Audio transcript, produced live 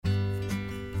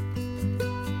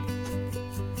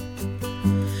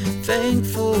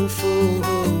thankful for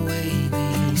the way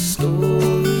these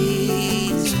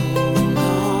stories hold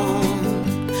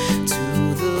on to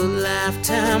the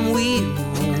lifetime we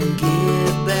won't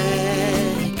get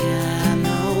back. I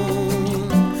know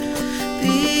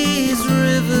these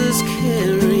rivers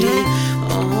carry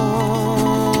on.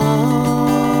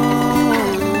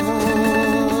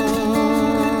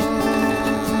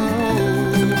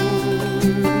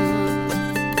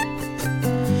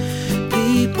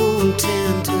 People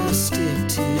tend to stick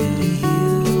to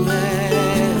you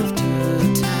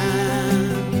after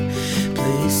time.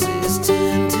 Places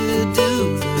tend to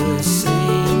do the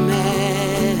same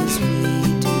as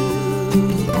we do.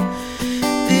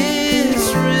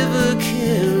 This river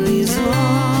carries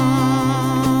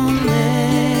on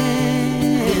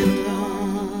and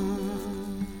on.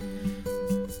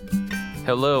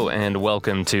 Hello and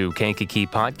welcome to Kankakee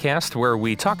Podcast, where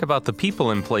we talk about the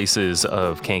people and places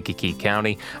of Kankakee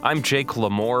County. I'm Jake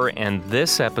Lamore, and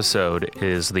this episode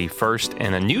is the first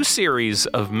in a new series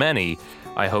of many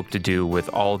I hope to do with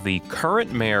all the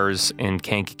current mayors in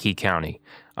Kankakee County.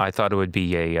 I thought it would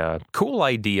be a cool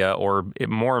idea, or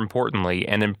more importantly,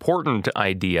 an important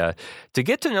idea, to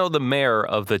get to know the mayor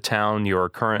of the town you're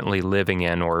currently living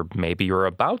in, or maybe you're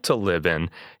about to live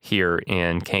in here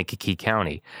in Kankakee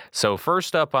County. So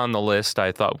first up on the list,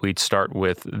 I thought we'd start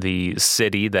with the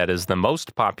city that is the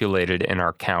most populated in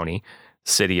our county,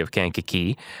 city of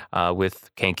Kankakee, with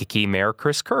Kankakee Mayor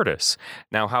Chris Curtis.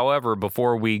 Now, however,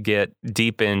 before we get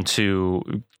deep into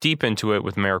it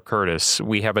with Mayor Curtis,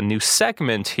 we have a new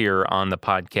segment here on the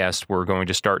podcast we're going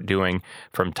to start doing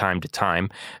from time to time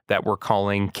that we're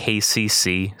calling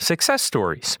KCC Success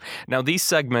Stories. Now, these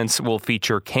segments will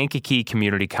feature Kankakee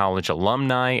Community College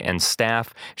alumni and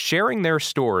staff sharing their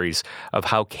stories of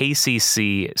how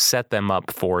KCC set them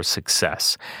up for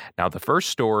success. Now, the first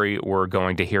story we're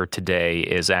going to hear today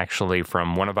is actually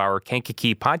from one of our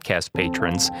Kankakee podcast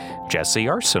patrons, Jesse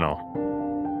Arsenault.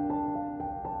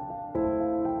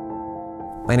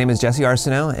 My name is Jesse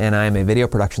Arsenault, and I'm a video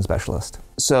production specialist.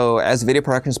 So as a video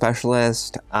production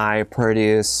specialist, I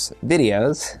produce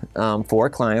videos for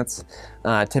clients.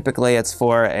 Typically, it's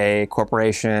for a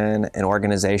corporation, an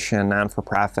organization,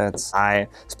 non-for-profits. I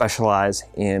specialize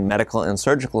in medical and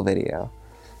surgical video,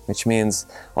 which means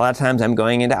a lot of times I'm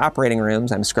going into operating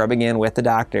rooms, I'm scrubbing in with the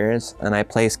doctors, and I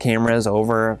place cameras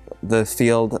over the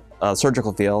field,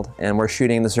 surgical field, and we're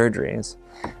shooting the surgeries.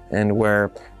 And we're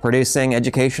producing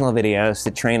educational videos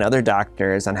to train other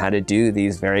doctors on how to do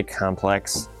these very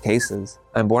complex cases.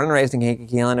 I'm born and raised in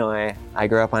Kankakee, Illinois. I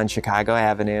grew up on Chicago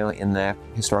Avenue in the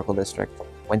historical district.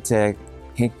 Went to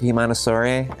Kankakee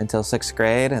Montessori until 6th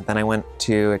grade, and then I went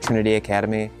to Trinity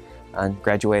Academy and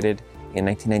graduated in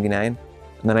 1999.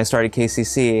 And then I started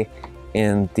KCC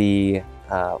in the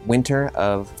winter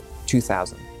of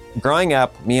 2000. Growing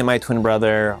up, me and my twin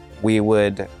brother, we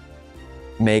would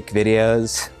make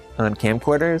videos on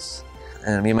camcorders,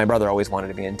 and me and my brother always wanted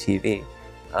to be in TV.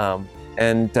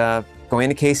 Going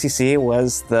to KCC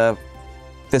was the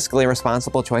fiscally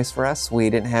responsible choice for us. We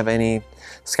didn't have any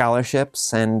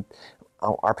scholarships, and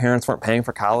our parents weren't paying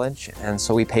for college, and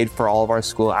so we paid for all of our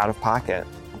school out of pocket.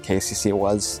 KCC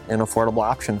was an affordable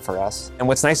option for us. And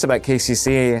what's nice about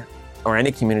KCC, or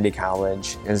any community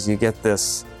college, is you get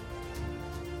this,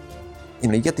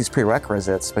 you get these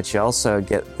prerequisites, but you also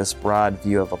get this broad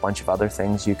view of a bunch of other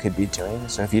things you could be doing.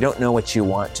 So if you don't know what you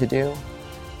want to do,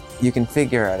 you can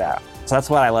figure it out. So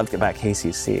that's what I loved about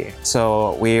KCC.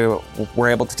 So we were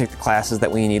able to take the classes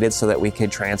that we needed so that we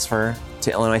could transfer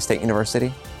to Illinois State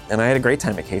University. And I had a great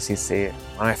time at KCC.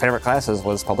 One of my favorite classes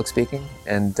was public speaking,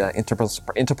 and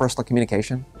interpersonal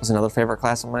communication was another favorite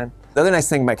class of mine. The other nice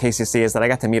thing about KCC is that I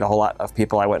got to meet a whole lot of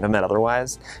people I wouldn't have met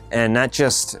otherwise, and not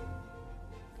just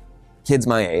kids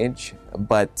my age,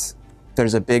 but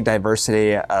there's a big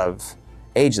diversity of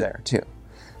age there too.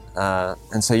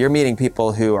 And so you're meeting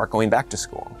people who are going back to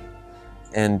school,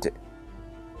 and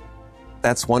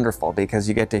that's wonderful because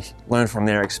you get to learn from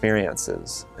their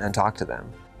experiences and talk to them.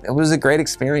 It was a great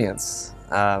experience.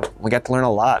 We got to learn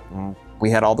a lot, and we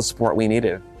had all the support we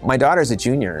needed. My daughter's a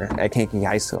junior at Kankakee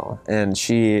High School, and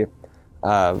they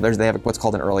have what's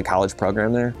called an early college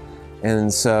program there.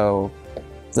 And so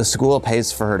the school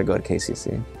pays for her to go to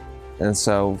KCC. And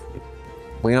so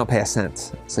we don't pay a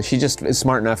cent. So she just is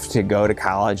smart enough to go to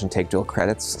college and take dual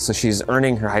credits. So she's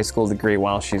earning her high school degree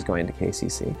while she's going to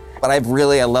KCC. But I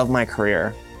love my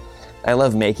career. I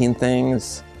love making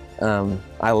things.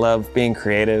 I love being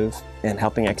creative and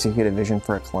helping execute a vision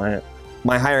for a client.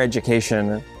 My higher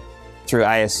education through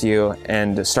ISU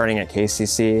and starting at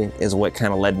KCC is what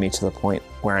kind of led me to the point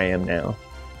where I am now.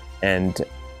 And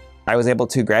I was able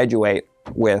to graduate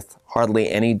with hardly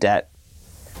any debt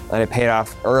and I paid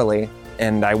off early,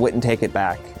 and I wouldn't take it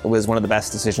back. It was one of the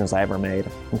best decisions I ever made.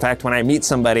 In fact, when I meet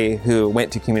somebody who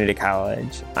went to community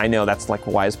college, I know that's like a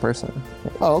wise person.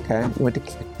 Oh, okay,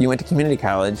 you went to community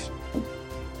college.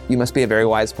 You must be a very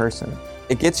wise person.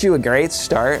 It gets you a great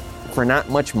start for not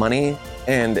much money,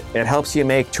 and it helps you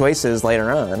make choices later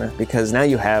on because now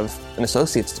you have an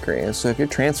associate's degree. So if you're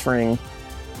transferring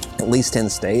at least in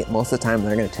state, most of the time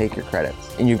they're going to take your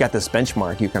credits. And you've got this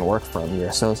benchmark you can work from, your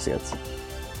associates.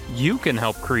 You can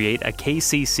help create a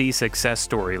KCC success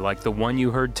story like the one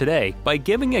you heard today by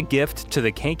giving a gift to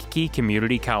the Kankakee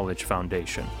Community College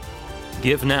Foundation.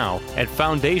 Give now at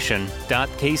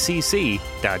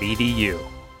foundation.kcc.edu.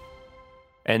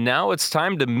 And now it's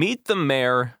time to meet the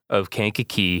mayor of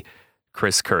Kankakee,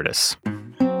 Chris Curtis.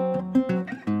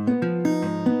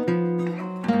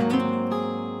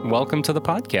 Welcome to the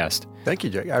podcast. Thank you,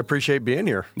 Jake. I appreciate being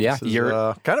here. Yeah, this is,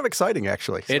 you're kind of exciting,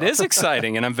 actually. So. It is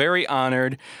exciting, and I'm very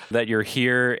honored that you're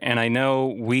here. And I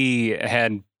know we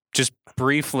had just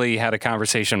briefly had a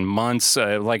conversation months,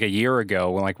 like a year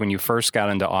ago, like when you first got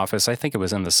into office. I think it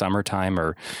was in the summertime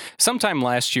or sometime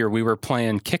last year. We were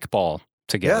playing kickball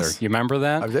together. Yes. You remember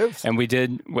that? I do. And we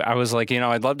did. I was like,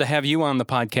 I'd love to have you on the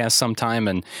podcast sometime,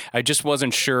 and I just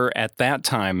wasn't sure at that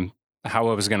time how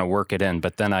I was going to work it in.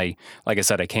 But then like I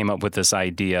said, I came up with this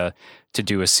idea to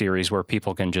do a series where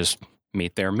people can just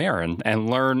meet their mayor and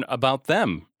learn about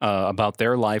them, about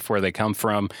their life, where they come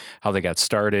from, how they got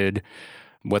started,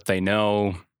 what they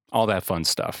know, all that fun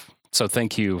stuff. So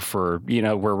thank you for,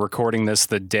 we're recording this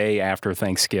the day after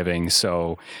Thanksgiving.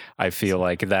 So I feel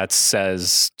like that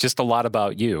says just a lot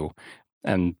about you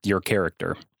and your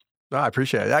character. No, I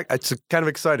appreciate it. It's kind of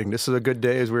exciting. This is a good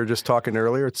day, as we were just talking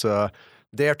earlier. It's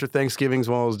day after Thanksgiving is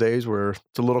one of those days where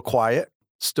it's a little quiet,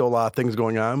 still a lot of things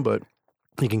going on, but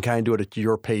you can kind of do it at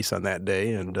your pace on that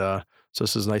day. And so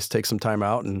this is nice to take some time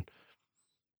out and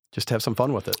just have some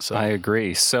fun with it. So I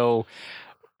agree. So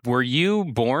were you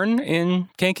born in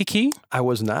Kankakee? I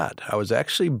was not. I was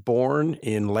actually born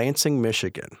in Lansing,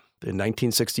 Michigan in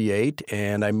 1968,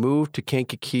 and I moved to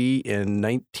Kankakee in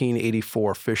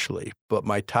 1984 officially, but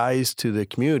my ties to the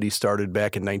community started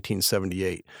back in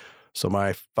 1978. So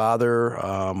my father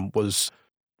was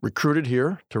recruited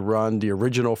here to run the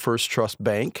original First Trust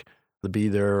Bank, to be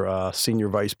their senior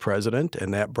vice president,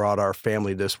 and that brought our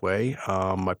family this way.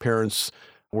 My parents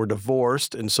were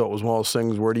divorced, and so it was one of those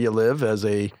things, where do you live as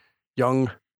a young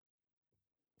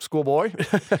schoolboy?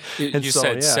 You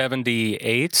said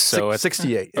 78, so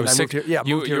 68. And I moved here. Yeah,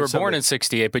 you moved here were born in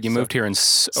 68, but you moved here in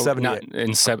 78.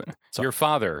 Your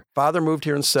father moved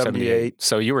here in 78.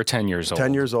 So you were 10 years old.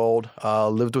 10 years old.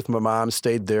 Lived with my mom,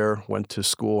 stayed there, went to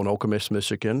school in Okemos,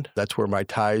 Michigan. That's where my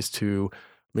ties to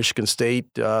Michigan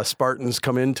State Spartans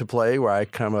come into play, where I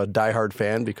become a diehard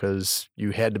fan because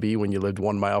you had to be when you lived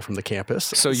 1 mile from the campus.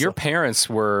 So your parents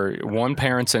were one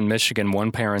parents in Michigan,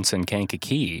 one parents in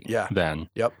Kankakee. Yeah. Then.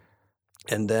 Yep.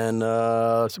 And then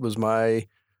it was my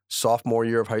sophomore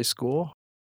year of high school.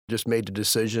 Just made the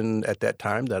decision at that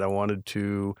time that I wanted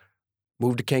to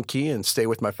move to Kankakee and stay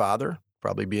with my father.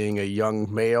 Probably being a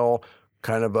young male,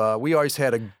 kind of we always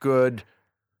had a good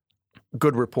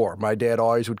rapport. My dad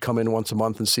always would come in once a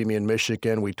month and see me in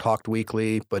Michigan. We talked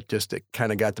weekly, but just it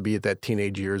kind of got to be at that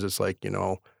teenage years. It's like,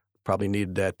 probably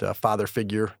needed that father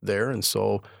figure there. And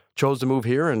so chose to move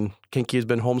here, and Kankakee has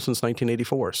been home since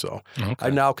 1984. So Okay.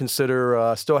 I now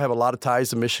consider, still have a lot of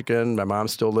ties to Michigan. My mom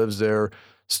still lives there,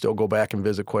 still go back and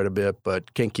visit quite a bit,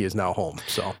 but Kankakee is now home.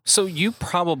 So you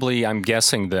probably, I'm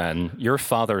guessing then, your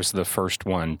father's the first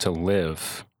one to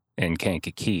live in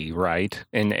Kankakee, right?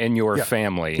 In your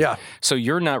family. Yeah. So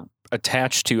you're not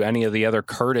attached to any of the other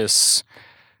Curtises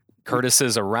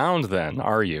around then,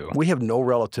 are you? We have no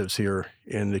relatives here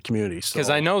in the community. Because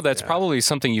I know that's probably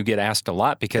something you get asked a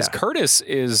lot, because Curtis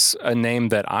is a name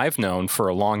that I've known for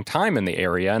a long time in the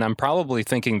area, and I'm probably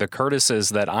thinking the Curtises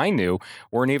that I knew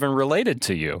weren't even related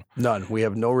to you. None. We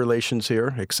have no relations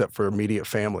here except for immediate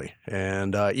family.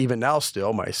 And even now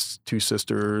still, my two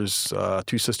sisters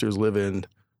live in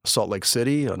Salt Lake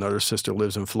City. Another sister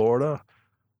lives in Florida.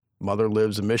 Mother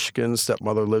lives in Michigan.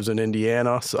 Stepmother lives in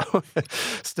Indiana. So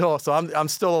I'm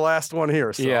still the last one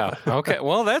here. So. Yeah. Okay.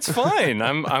 Well, that's fine.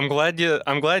 I'm glad you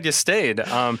stayed.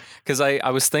 Because I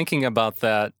was thinking about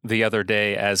that the other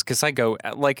day, because I go,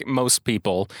 like most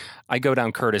people, I go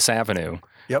down Curtis Avenue.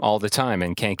 all the time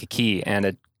in Kankakee, and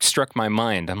it struck my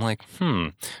mind. I'm like,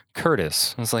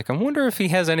 Curtis. I was like, I wonder if he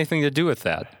has anything to do with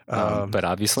that, but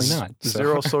obviously not. So.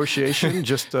 Zero association,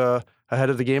 just ahead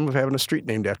of the game of having a street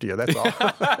named after you. That's all.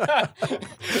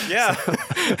 Yeah.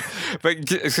 But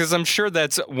because I'm sure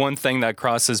that's one thing that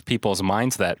crosses people's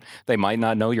minds, that they might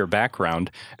not know your background,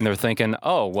 and they're thinking,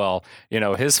 oh, well,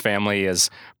 his family has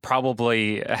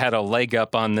probably had a leg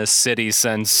up on this city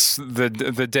since the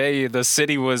day the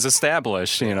city was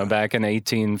established, back in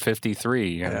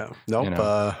 1853. Yeah. Nope.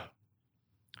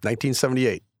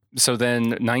 1978. So then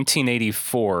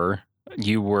 1984,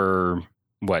 you were...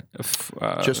 What?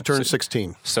 Just turned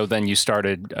 16. So then you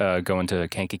started going to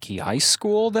Kankakee High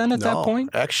School then at that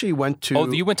point? Actually went to...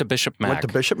 Oh, you went to Bishop Mac. Went to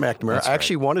Bishop McNamara. I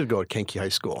actually wanted to go to Kankakee High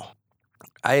School.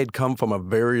 I had come from a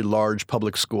very large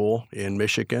public school in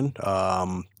Michigan.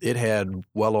 It had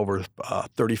well over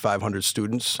 3,500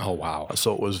 students. Oh, wow.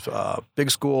 So it was a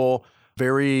big school,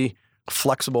 very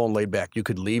flexible and laid back. You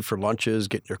could leave for lunches,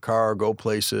 get in your car, go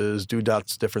places, do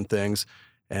different things.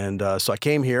 And so I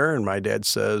came here, and my dad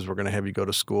says, we're going to have you go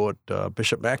to school at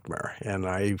Bishop McNamara. And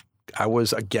I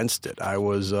was against it. I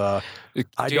was. Do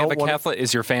you have a Catholic?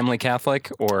 Is your family Catholic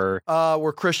or?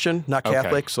 We're Christian, not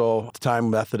Catholic. Okay. So at the time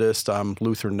Methodist. I'm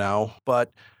Lutheran now.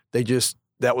 But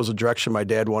that was a direction my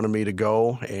dad wanted me to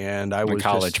go, and I was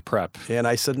college prep. And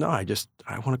I said, no, I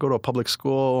want to go to a public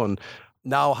school. And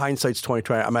now hindsight's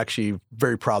 2020. I'm actually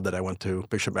very proud that I went to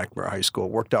Bishop McNamara High School.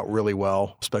 It worked out really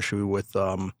well, especially with.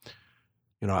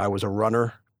 I was a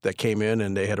runner that came in,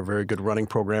 and they had a very good running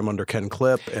program under Ken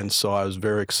Clipp, and so I was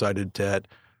very excited that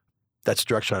that's the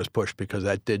direction I was pushed, because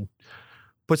that did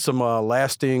put some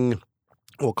lasting,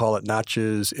 we'll call it,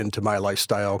 notches into my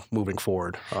lifestyle moving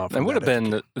forward. That would have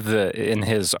been in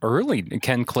his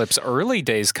Ken Clipp's early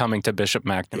days coming to Bishop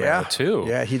McNamara too.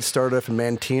 Yeah, he'd started off in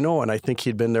Manteno, and I think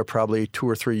he'd been there probably 2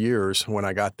 or 3 years when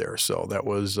I got there. So that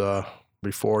was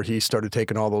before he started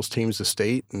taking all those teams to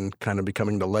state and kind of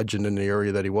becoming the legend in the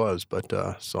area that he was. But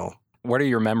so. What are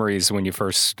your memories when you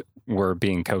first were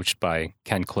being coached by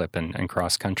Ken Clipp and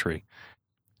cross country?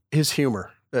 His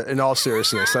humor, in all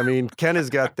seriousness. I mean, Ken has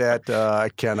got that,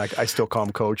 I still call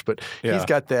him Coach, but he's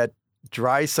got that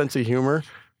dry sense of humor.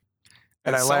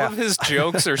 And I laugh. Some of his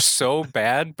jokes are so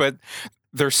bad, but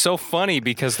they're so funny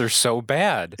because they're so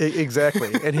bad.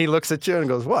 Exactly. And he looks at you and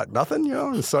goes, what, nothing?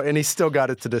 And he's still got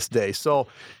it to this day. So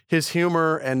his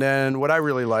humor, and then what I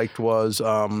really liked was,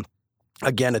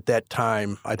 again, at that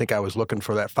time, I think I was looking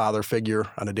for that father figure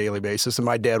on a daily basis. And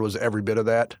my dad was every bit of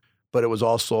that. But it was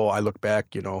also, I look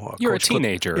back, You're Coach a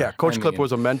teenager. Clipp, Coach Clipp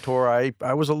was a mentor.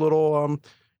 I was a little,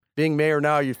 being mayor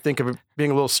now, you think of it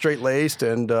being a little straight-laced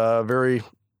and very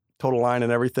total line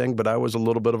and everything, but I was a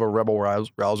little bit of a rebel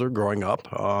rouser growing up.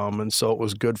 And so it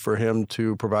was good for him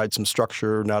to provide some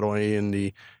structure, not only in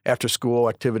the after-school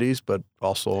activities, but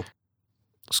also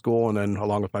school, and then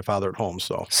along with my father at home.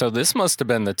 So this must have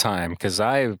been the time, because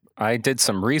I did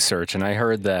some research and I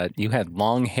heard that you had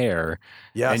long hair.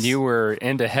 Yes. And you were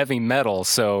into heavy metal.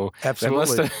 So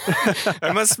absolutely,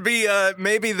 it must be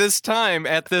maybe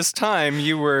at this time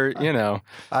you were,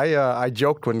 I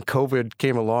joked when COVID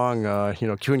came along,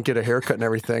 you couldn't get a haircut and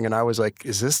everything, and I was like,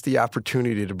 is this the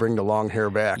opportunity to bring the long hair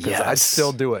back? Yes. I'd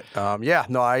still do it.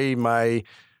 My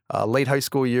late high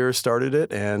school years started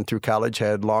it, and through college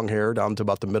had long hair down to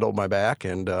about the middle of my back,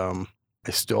 and I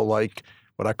still like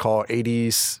what I call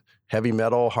 80s heavy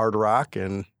metal, hard rock,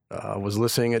 and was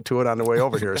listening to it on the way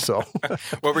over here. So,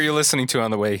 what were you listening to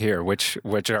on the way here? Which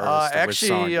artist?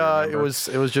 Actually, it was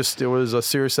a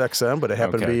Sirius XM, but it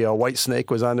happened to be White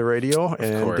Snake was on the radio,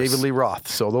 and David Lee Roth.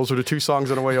 So those were the 2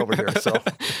 songs on the way over here. So,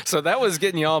 so that was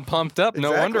getting you all pumped up.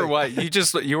 Exactly. No wonder why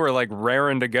you were like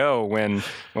raring to go when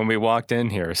we walked in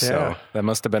here. So that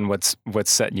must have been what's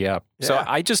set you up. Yeah. So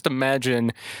I just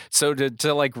imagine,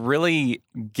 to like really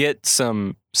get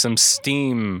some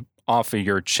steam off of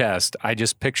your chest, I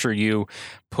just picture you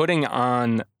putting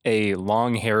on a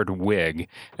long-haired wig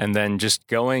and then just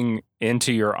going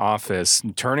into your office,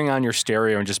 turning on your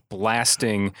stereo and just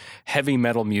blasting heavy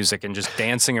metal music and just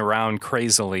dancing around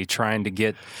crazily trying to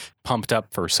get pumped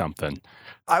up for something.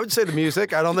 I would say the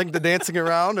music. I don't think the dancing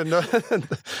around and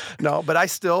no, but I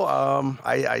still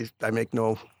I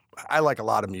like a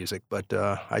lot of music, but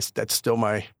that's still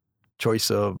my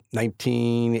choice of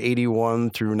 1981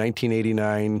 through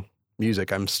 1989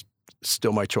 music. I'm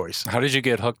still my choice. How did you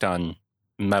get hooked on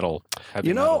metal?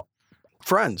 Metal?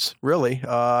 Friends, really.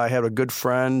 I had a good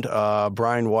friend,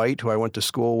 Brian White, who I went to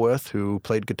school with, who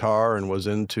played guitar and was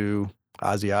into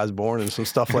Ozzy Osbourne and some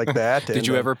stuff like that. Did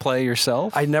you ever play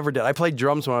yourself? I never did. I played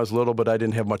drums when I was little, but I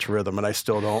didn't have much rhythm, and I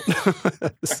still don't.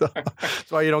 So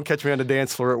that's why you don't catch me on the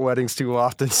dance floor at weddings too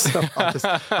often. So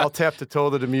I'll tap the toe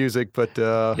to the music, but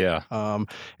yeah.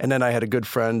 And then I had a good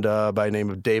friend by the name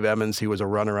of Dave Emmons. He was a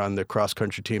runner on the cross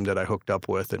country team that I hooked up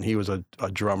with, and he was a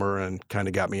drummer and kind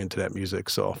of got me into that music.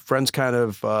 So friends kind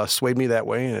of swayed me that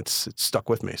way, and it's stuck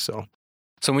with me. So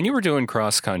when you were doing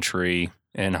cross country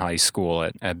in high school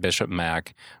at Bishop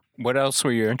Mack, what else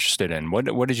were you interested in?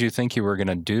 What did you think you were going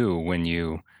to do when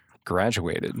you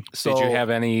graduated? So, did you have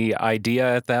any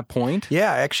idea at that point?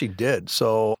 Yeah, I actually did.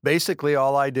 So basically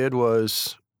all I did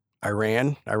was I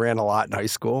ran a lot in high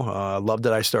school. Loved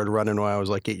it. I started running when I was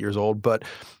like 8 years old, but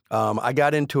I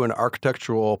got into an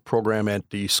architectural program at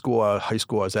the high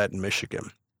school I was at in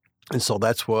Michigan. And so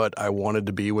that's what I wanted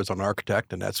to be, was an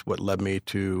architect, and that's what led me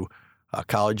to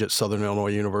college at Southern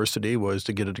Illinois University, was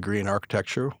to get a degree in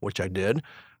architecture, which I did,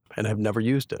 and I've never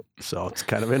used it. So it's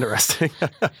kind of interesting.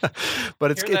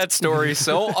 But it's that story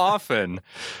so often.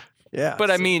 Yeah.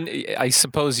 But I mean, I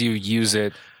suppose you use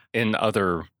it in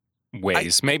other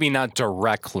ways, maybe not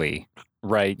directly,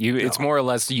 right? It's more or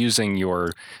less using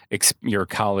your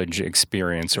college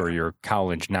experience or your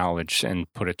college knowledge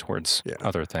and put it towards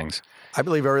other things. I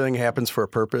believe everything happens for a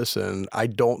purpose, and I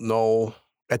don't know.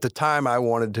 At the time, I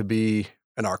wanted to be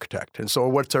an architect. And so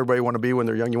what's everybody want to be when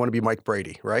they're young? You want to be Mike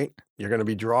Brady, right? You're going to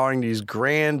be drawing these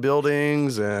grand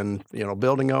buildings and,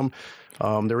 building them.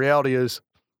 The reality is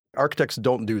architects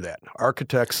don't do that.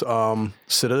 Architects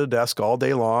sit at a desk all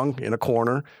day long in a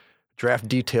corner, draft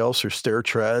details for stair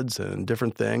treads and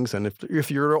different things. And if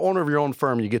you're the owner of your own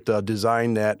firm, you get to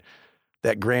design that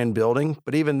grand building.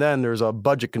 But even then, there's a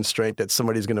budget constraint that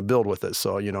somebody's going to build with it.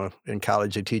 So, in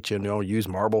college, they teach you, use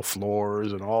marble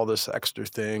floors and all this extra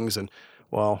things. And,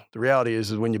 well, the reality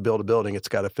is when you build a building, it's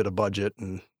got to fit a budget.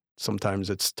 And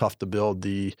sometimes it's tough to build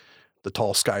the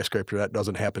tall skyscraper. That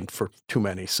doesn't happen for too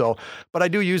many. So, but I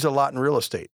do use it a lot in real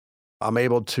estate. I'm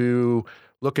able to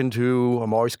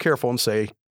I'm always careful and say,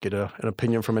 get an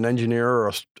opinion from an engineer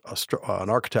or an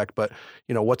architect, but,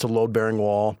 what's a load-bearing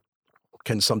wall?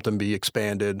 Can something be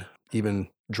expanded? Even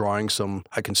drawing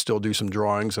I can still do some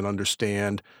drawings and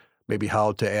understand maybe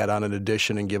how to add on an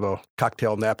addition and give a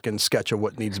cocktail napkin sketch of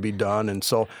what needs to be done. And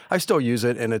so I still use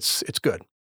it, and it's good.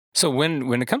 So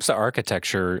when it comes to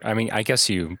architecture, I mean, I guess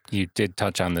you did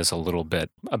touch on this a little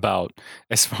bit about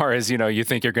as far as, you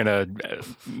think you're going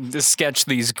to sketch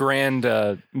these grand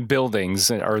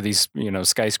buildings or these,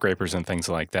 skyscrapers and things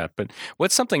like that. But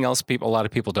what's something else a lot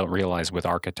of people don't realize with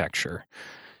architecture?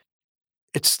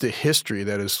 It's the history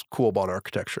that is cool about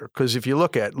architecture. Because if you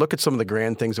look at some of the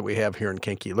grand things that we have here in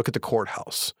Kankakee, look at the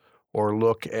courthouse, or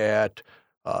look at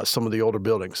some of the older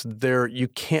buildings. You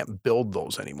can't build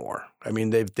those anymore. I mean,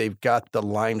 they've got the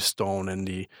limestone and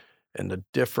the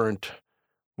different,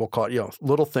 we'll call it,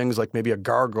 little things like maybe a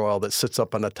gargoyle that sits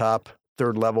up on the top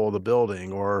third level of the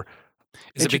building, or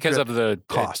is it because of the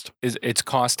cost? It's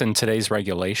cost in today's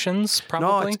regulations,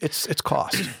 probably? No, it's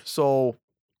cost. So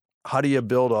how do you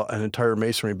build an entire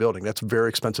masonry building? That's very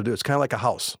expensive to do. It's kind of like a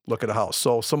house. Look at a house.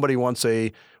 So somebody wants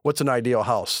what's an ideal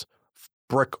house?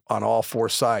 Brick on all four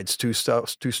sides, two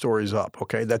stories up.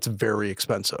 Okay, that's very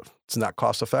expensive. It's not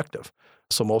cost effective.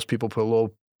 So most people put a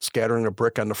little scattering of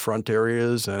brick on the front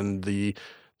areas, and the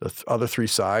other three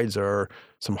sides are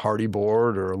some hardy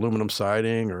board or aluminum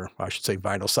siding, or I should say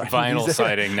vinyl siding. Vinyl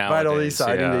siding nowadays. Vinyl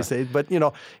siding, they say. But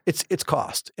it's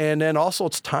cost, and then also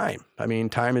it's time. I mean,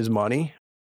 time is money.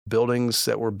 Buildings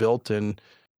that were built in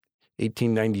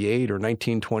 1898 or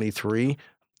 1923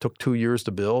 took 2 years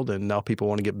to build, and now people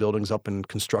want to get buildings up and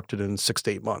constructed in 6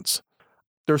 to 8 months.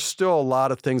 There's still a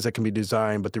lot of things that can be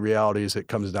designed, but the reality is it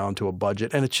comes down to a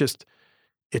budget, and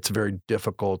it's very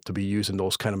difficult to be using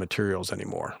those kind of materials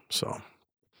anymore.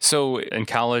 So in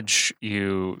college,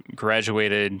 you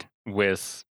graduated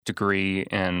with degree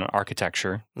in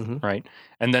architecture, right?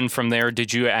 And then from there,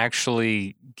 did you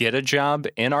actually get a job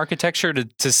in architecture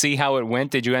to see how it went?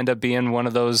 Did you end up being one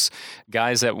of those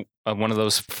guys at one of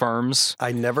those firms?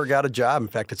 I never got a job. In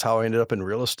fact, it's how I ended up in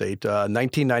real estate.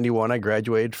 1991, I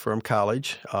graduated from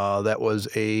college. That was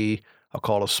I'll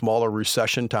call it a smaller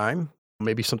recession time,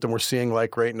 maybe something we're seeing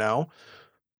like right now.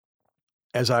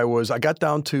 I got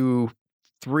down to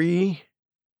 3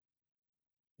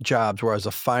 jobs where I was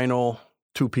the final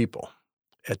 2 people.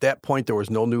 At that point, there was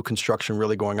no new construction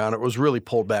really going on. It was really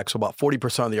pulled back. So about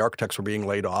 40% of the architects were being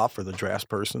laid off, or the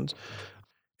draftspersons.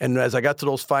 And as I got to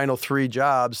those final 3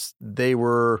 jobs, they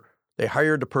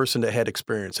hired the person that had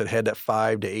experience, that had that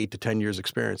 5 to 8 to 10 years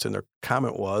experience. And their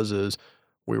comment was,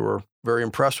 We were very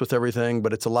impressed with everything,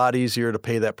 but it's a lot easier to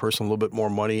pay that person a little bit more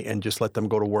money and just let them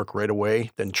go to work right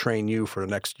away than train you for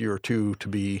the next year or two to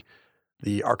be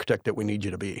the architect that we need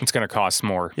you to be. It's going to cost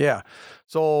more. Yeah.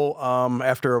 So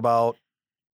after about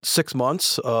 6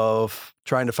 months of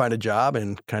trying to find a job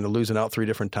and kind of losing out 3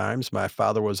 different times, my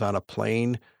father was on a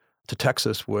plane to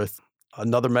Texas with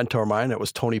another mentor of mine that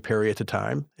was Tony Perry at the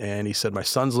time. And he said, my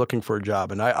son's looking for a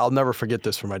job. And I'll never forget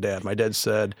this from my dad. My dad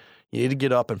said, you need to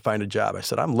get up and find a job. I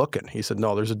said, I'm looking. He said,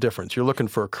 no, there's a difference. You're looking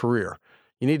for a career.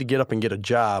 You need to get up and get a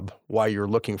job while you're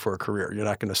looking for a career. You're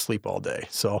not going to sleep all day.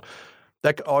 So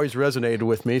that always resonated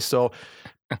with me. So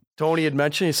Tony had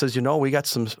mentioned, he says, we got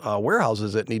some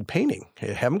warehouses that need painting.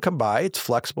 Hey, have him come by. It's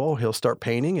flexible. He'll start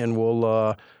painting and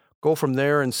we'll go from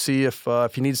there and see if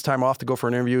he needs time off to go for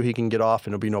an interview, he can get off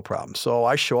and it'll be no problem. So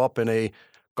I show up in a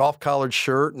golf collared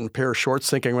shirt and a pair of shorts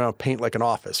thinking I'm going to paint like an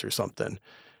office or something.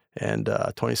 And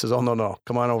Tony says, oh, no,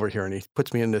 come on over here. And he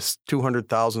puts me in this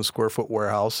 200,000 square foot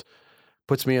warehouse,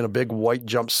 puts me in a big white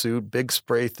jumpsuit, big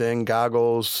spray thing,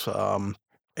 goggles,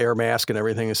 air mask and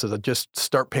everything. He says, just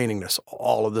start painting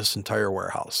all of this entire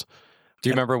warehouse. Do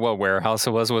you remember what warehouse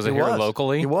it was? Was it here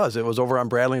locally? It was. It was over on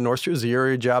Bradley and North Street. It was the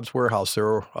Area Jobs Warehouse. They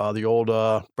were the old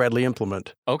Bradley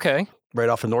Implement. Okay. Right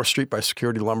off of North Street by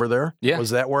Security Lumber there. Yeah.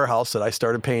 Was that warehouse that I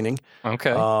started painting.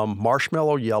 Okay.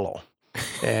 Marshmallow yellow.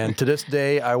 And to this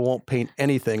day, I won't paint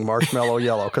anything marshmallow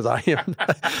yellow because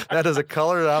that is a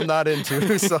color that I'm not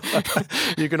into. So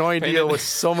you can only deal with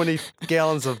so many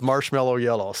gallons of marshmallow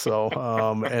yellow. So,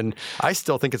 and I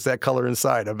still think it's that color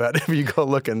inside. I bet if you go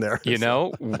look in there.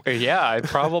 Yeah, it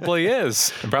probably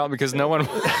is. Probably because no one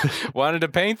wanted to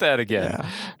paint that again. Yeah.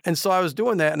 And so I was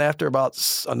doing that. And after about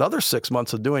another 6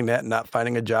 months of doing that and not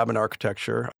finding a job in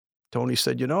architecture, Tony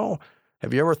said,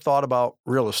 have you ever thought about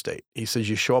real estate? He says,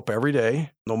 you show up every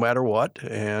day, no matter what.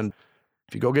 And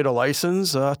if you go get a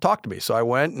license, talk to me. So I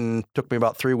went and took me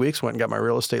about 3 weeks, went and got my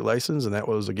real estate license. And that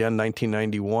was, again,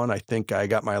 1991. I think I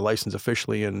got my license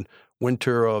officially in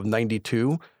winter of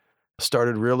 92.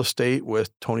 Started real estate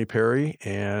with Tony Perry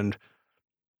and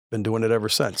been doing it ever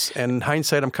since. And in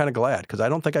hindsight, I'm kind of glad because I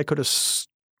don't think I could have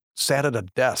sat at a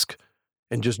desk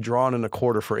and just drawn in a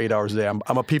quarter for 8 hours a day.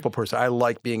 I'm a people person. I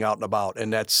like being out and about,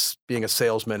 and that's being a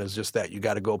salesman is just that. You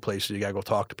got to go places. You got to go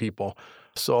talk to people.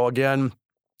 So again,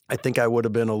 I think I would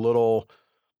have been a little,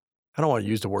 I don't want to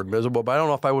use the word miserable, but I don't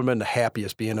know if I would have been the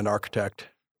happiest being an architect.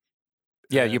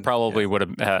 Yeah, you probably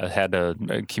would have had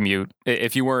to commute.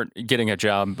 If you weren't getting a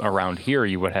job around here,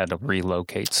 you would have had to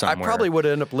relocate somewhere. I probably would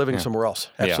have ended up living somewhere else.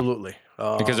 Absolutely.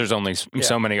 Because there's only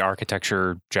so many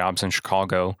architecture jobs in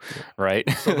Chicago, right?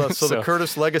 So the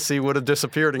Curtis legacy would have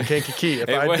disappeared in Kankakee if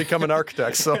I'd become an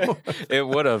architect. So it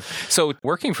would have. So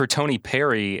working for Tony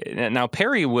Perry, now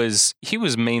Perry was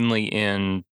mainly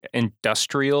in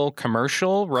industrial,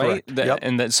 commercial, right?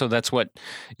 So that's what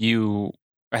you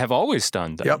have always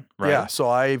done. Then, right? Yeah. So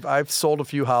I've sold a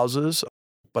few houses,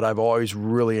 but I've always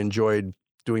really enjoyed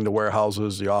doing the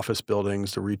warehouses, the office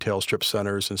buildings, the retail strip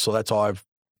centers, and so that's all I've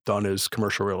done is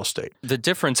commercial real estate. The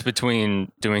difference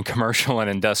between doing commercial and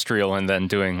industrial and then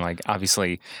doing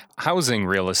obviously housing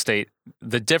real estate,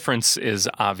 the difference is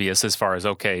obvious as far as,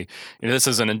 okay, this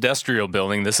is an industrial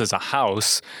building, this is a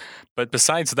house. But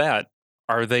besides that,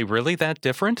 are they really that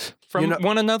different from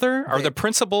one another? Are the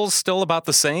principles still about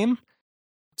the same?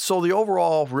 So the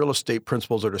overall real estate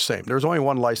principles are the same. There's only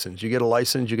one license. You get a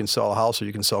license, you can sell a house or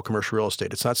you can sell commercial real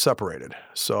estate. It's not separated.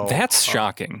 So that's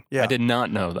shocking. I did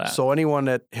not know that. So anyone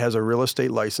that has a real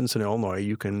estate license in Illinois,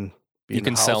 you can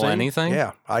sell anything?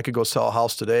 Yeah. I could go sell a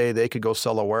house today. They could go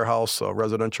sell a warehouse, a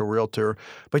residential realtor.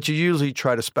 But you usually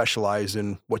try to specialize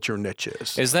in what your niche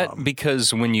is. Is that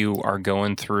because when you are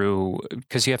going through,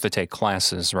 because you have to take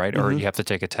classes, right? Or you have to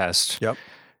take a test. Yep.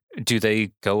 Do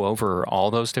they go over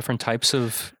all those different types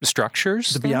of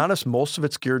structures? To be honest, most of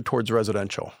it's geared towards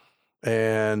residential.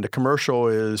 And the commercial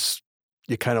is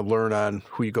you kind of learn on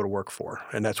who you go to work for.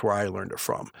 And that's where I learned it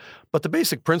from. But the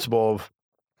basic principle of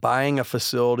buying a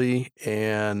facility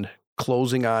and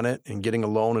closing on it and getting a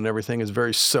loan and everything is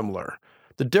very similar.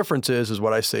 The difference is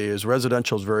what I say is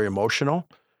residential is very emotional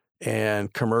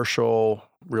and commercial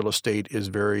real estate is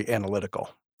very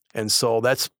analytical. And so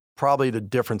that's probably the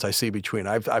difference I see between.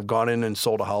 I've gone in and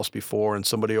sold a house before and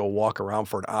somebody will walk around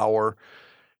for an hour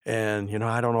and,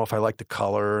 I don't know if I like the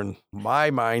color and my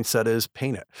mindset is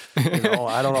paint it.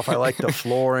 I don't know if I like the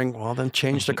flooring. Well, then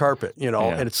change the carpet,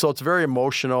 and so it's very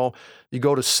emotional. You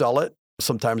go to sell it.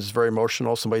 Sometimes it's very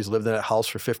emotional. Somebody's lived in that house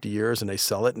for 50 years and they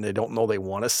sell it and they don't know they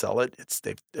want to sell it.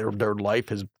 Their life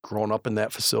has grown up in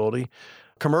that facility.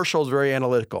 Commercial is very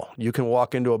analytical. You can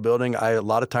walk into a building. A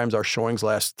lot of times our showings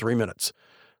last 3 minutes.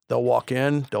 They'll walk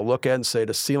in, they'll look at it and say,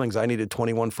 the ceilings, I needed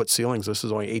 21-foot ceilings. This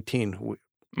is only 18.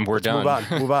 We're done.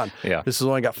 Move on. Yeah. This has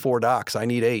only got 4 docks. I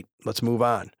need 8. Let's move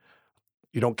on.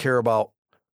 You don't care about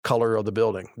color of the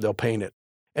building. They'll paint it.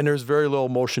 And there's very little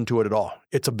emotion to it at all.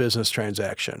 It's a business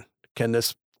transaction. Can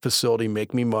this facility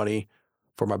make me money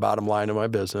for my bottom line of my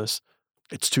business?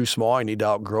 It's too small. I need to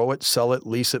outgrow it, sell it,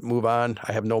 lease it, move on.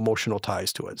 I have no emotional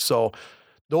ties to it. So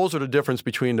those are the difference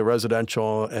between the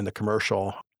residential and the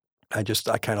commercial. I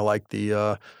kind of like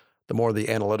the more the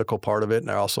analytical part of it. And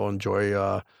I also enjoy,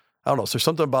 I don't know, so there's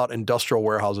something about industrial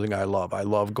warehousing I love. I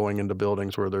love going into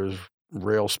buildings where there's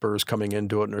rail spurs coming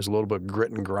into it and there's a little bit of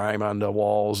grit and grime on the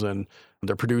walls and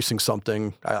they're producing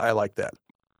something. I like that.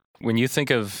 When you think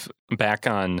of back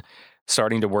on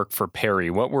starting to work for Perry,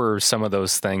 what were some of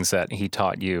those things that he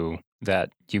taught you that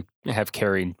you have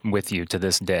carried with you to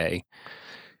this day?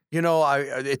 You know,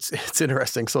 it's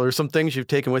interesting. So there's some things you've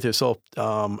taken with you. So,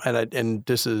 and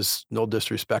this is no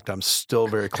disrespect. I'm still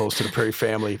very close to the Perry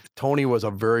family. Tony was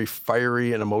a very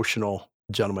fiery and emotional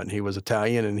gentleman. He was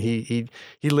Italian, and he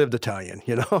lived Italian.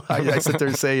 You know, I sit there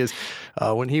and say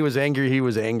when he was angry, he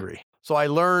was angry. So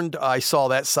I saw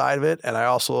that side of it, and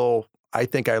I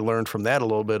think I learned from that a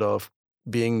little bit of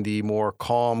being the more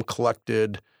calm,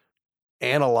 collected,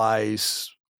 analyze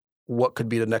what could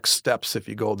be the next steps if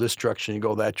you go this direction, you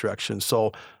go that direction.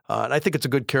 So, and I think it's a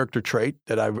good character trait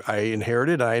that I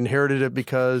inherited. I inherited it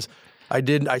because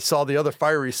I saw the other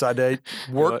fiery side that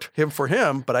worked for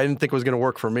him, but I didn't think it was going to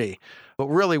work for me. But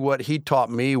really what he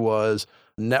taught me was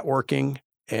networking,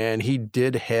 and he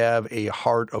did have a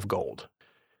heart of gold.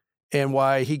 And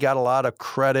why he got a lot of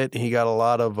credit, he got a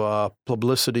lot of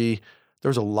publicity,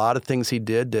 there's a lot of things he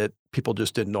did that people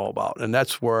just didn't know about. And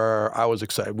that's where I was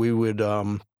excited. We would,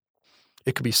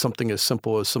 it could be something as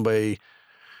simple as somebody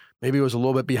maybe was a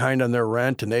little bit behind on their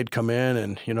rent and they'd come in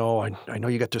and, you know, I know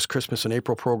you got this Christmas in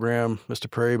April program, Mr.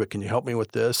 Perry, but can you help me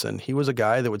with this? And he was a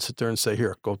guy that would sit there and say,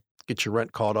 here, go get your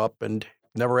rent caught up, and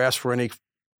never asked for any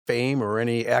fame or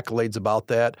any accolades about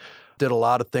that. Did a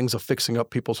lot of things of fixing up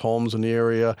people's homes in the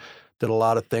area. Did a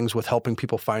lot of things with helping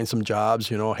people find some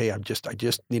jobs. You know, hey, I just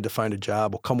need to find a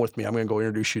job. Well, come with me. I'm going to go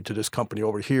introduce you to this company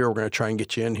over here. We're going to try and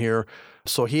get you in here.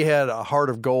 So he had a heart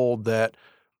of gold that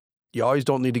you always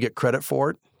don't need to get credit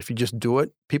for it. If you just do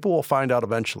it, people will find out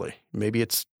eventually. Maybe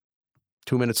it's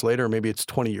 2 minutes later, or maybe it's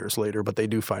 20 years later, but they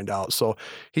do find out. So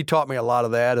he taught me a lot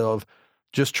of that of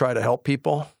just try to help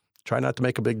people. Try not to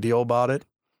make a big deal about it.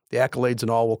 The accolades and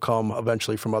all will come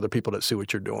eventually from other people that see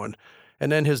what you're doing.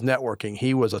 And then his networking.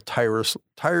 He was a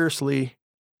tirelessly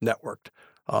networked.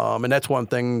 And that's one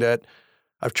thing that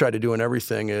I've tried to do in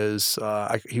everything is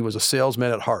he was a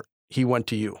salesman at heart. He went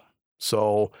to you.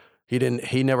 So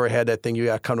he never had that thing, you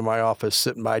got to come to my office,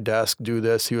 sit at my desk, do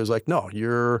this. He was like, no,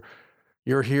 you're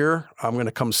here. I'm going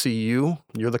to come see you.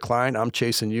 You're the client. I'm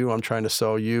chasing you. I'm trying to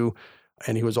sell you.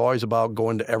 And he was always about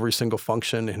going to every single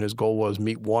function, and his goal was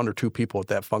meet 1 or 2 people at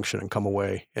that function and come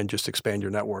away and just expand your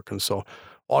network. And so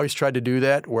always tried to do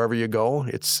that wherever you go.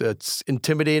 It's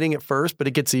intimidating at first, but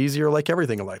it gets easier like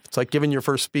everything in life. It's like giving your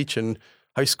first speech in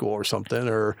high school or something,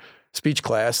 or speech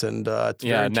class. And it's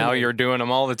now you're doing them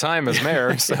all the time as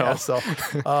mayor. So,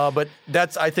 but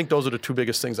I think those are the 2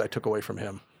 biggest things I took away from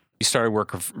him. You started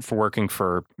working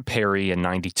for Perry in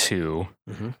 92.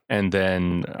 Mm-hmm. And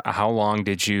then how long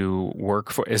did you work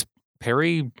for? Is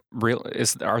Perry real?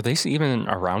 Are they even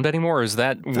around anymore? Or is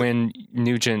that when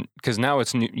Nugent, because now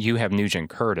you have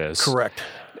Nugent Curtis. Correct.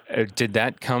 Did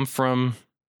that come from?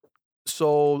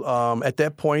 So at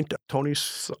that point,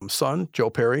 Tony's son, Joe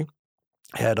Perry,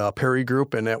 had a Perry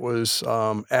Group, and that was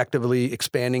actively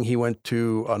expanding. He went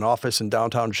to an office in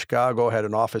downtown Chicago, had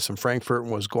an office in Frankfurt,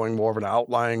 and was going more of an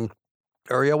outlying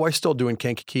area while still doing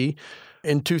Kankakee.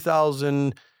 In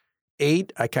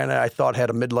 2008, I thought had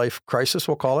a midlife crisis,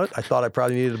 we'll call it. I thought I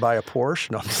probably needed to buy a Porsche.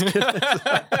 No, I'm just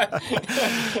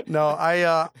kidding. No,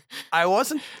 I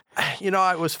wasn't,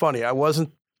 it was funny. I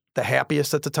wasn't the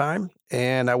happiest at the time,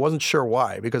 and I wasn't sure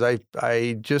why, because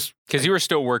because you were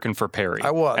still working for Perry.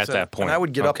 I was at that point. And I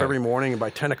would get up every morning, and by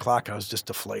 10 o'clock, I was just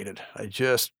deflated. I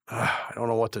don't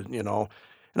know what to,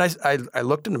 And I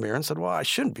looked in the mirror and said, well, I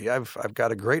shouldn't be. I've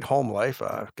got a great home life.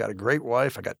 I've got a great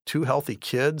wife. I got 2 healthy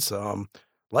kids.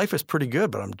 Life is pretty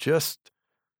good, but I'm just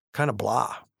kind of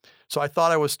blah. So I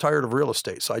thought I was tired of real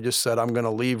estate. So I just said, I'm going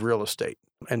to leave real estate.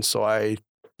 And so I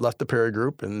left the Perry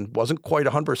Group and wasn't quite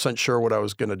 100% sure what I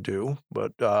was going to do,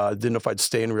 but didn't know if I'd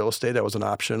stay in real estate. That was an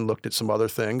option. Looked at some other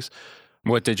things.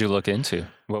 What did you look into?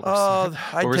 What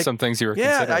were some things you were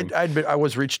considering? I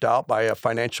was reached out by a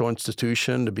financial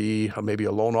institution to be maybe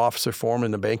a loan officer for them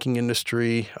in the banking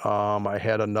industry. I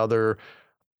had another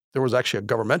there was actually a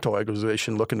governmental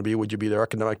organization looking to be, would you be their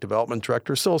economic development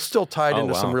director? So still tied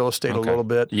into some real estate a little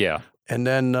bit. Yeah. And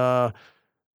then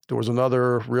there was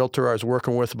another realtor I was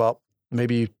working with about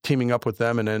maybe teaming up with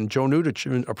them. And then Joe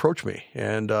Nugent approached me.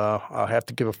 And I'll have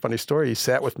to give a funny story. He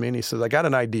sat with me and he says, I got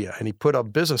an idea. And he put a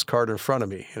business card in front of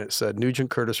me. And it said Nugent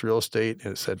Curtis Real Estate.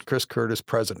 And it said Chris Curtis,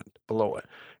 President, below it.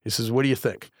 He says, what do you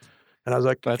think? And I was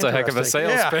like, that's a heck of a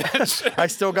sales pitch. I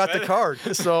still got the card.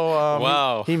 So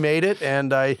wow. He made it.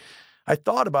 And I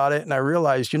thought about it and I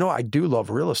realized, I do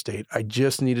love real estate. I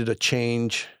just needed a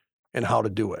change in how to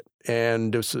do it.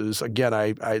 And this is, again,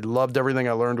 I loved everything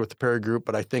I learned with the Perry Group,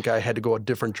 but I think I had to go a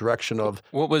different direction of.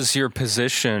 What was your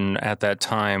position at that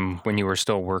time when you were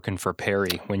still working for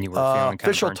Perry, when you were feeling kind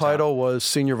official of burnt title out? was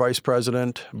Senior Vice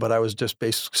President, but I was just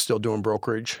basically still doing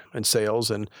brokerage and sales.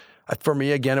 And for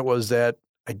me, again, it was that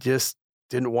I just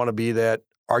didn't want to be that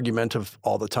argumentative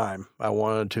all the time. I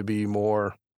wanted to be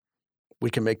more,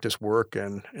 we can make this work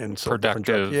and so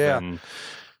productive. Yeah. And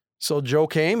so Joe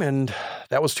came and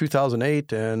that was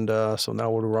 2008. And so now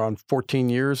we're around 14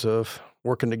 years of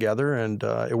working together and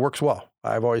it works well.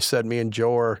 I've always said me and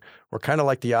Joe we're kind of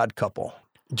like the odd couple,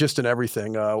 just in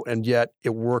everything. And yet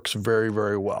it works very,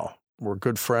 very well. We're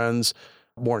good friends,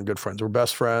 more than good friends. We're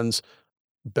best friends,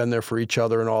 been there for each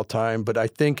other and all the time. But I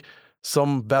think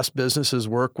some best businesses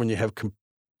work when you have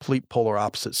complete polar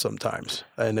opposites sometimes,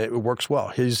 and it works well.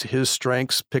 His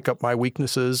strengths pick up my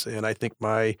weaknesses, and I think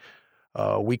my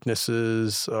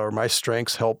weaknesses or my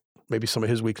strengths help maybe some of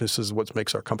his weaknesses is what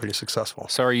makes our company successful.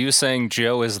 so are you saying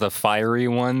Joe is the fiery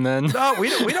one then? No, we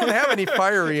don't have any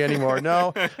fiery anymore.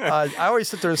 No, I always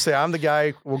sit there and say, I'm the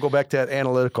guy, we'll go back to that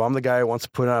analytical. I'm the guy who wants to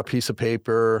put on a piece of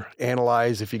paper,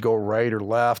 analyze if you go right or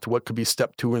left, what could be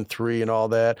step 2 and 3 and all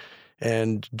that.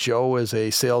 And Joe is a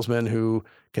salesman who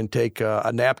can take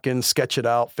a napkin, sketch it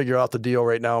out, figure out the deal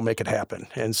right now, and make it happen.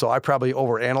 And so I probably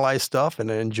overanalyze stuff, and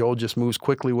then Joe just moves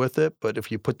quickly with it. But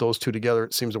if you put those two together,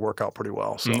 it seems to work out pretty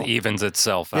well. So It evens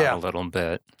itself out a little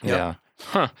bit. Yeah.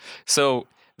 Huh. So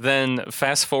then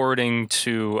fast forwarding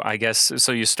to, I guess,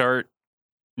 so you start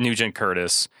Nugent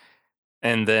Curtis,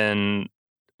 and then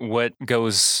what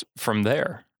goes from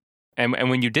there? And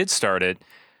when you did start it,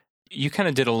 you kind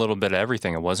of did a little bit of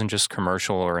everything. It wasn't just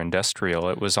commercial or industrial.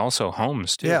 It was also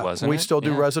homes too, wasn't it? We still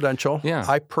do residential. Yeah.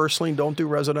 I personally don't do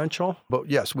residential, but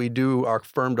yes, we do. Our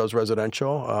firm does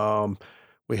residential.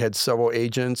 We had several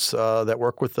agents that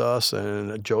work with us,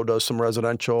 and Joe does some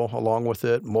residential along with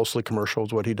it. Mostly commercial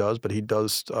is what he does, but he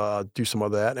does do some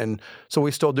of that. And so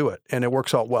we still do it, and it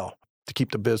works out well to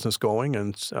keep the business going.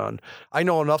 And I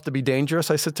know enough to be dangerous,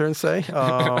 I sit there and say.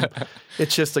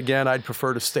 It's just, again, I'd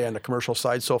prefer to stay on the commercial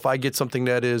side. So if I get something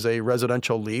that is a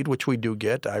residential lead, which we do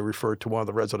get, I refer to one of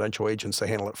the residential agents to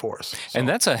handle it for us. So. And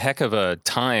that's a heck of a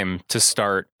time to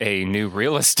start a new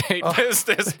real estate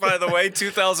business, by the way.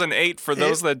 2008, for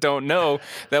those that don't know,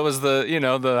 that was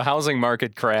the housing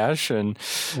market crash. And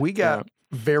we got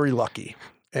very lucky.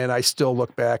 And I still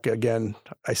look back again.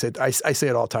 I say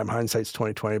it all the time. Hindsight's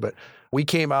 20/20. But we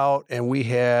came out and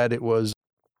it was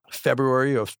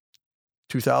February of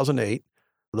 2008.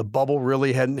 The bubble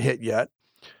really hadn't hit yet,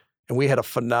 and we had a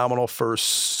phenomenal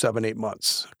first 7-8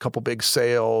 months. A couple big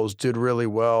sales, did really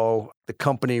well. The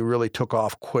company really took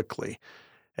off quickly,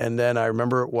 and then I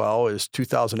remember it well as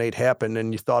 2008 happened,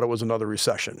 and you thought it was another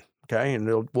recession. Okay,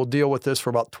 and we'll deal with this for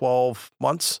about 12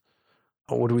 months.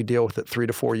 What do we deal with it? 3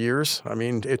 to 4 years? I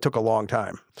mean, it took a long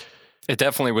time. It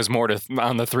definitely was more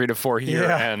on the 3 to 4 year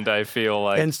end, I feel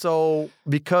like. And so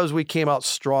because we came out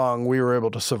strong, we were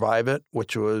able to survive it,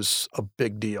 which was a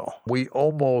big deal. We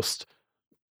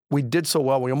did so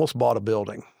well, we almost bought a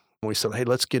building. We said, hey,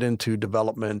 let's get into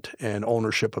development and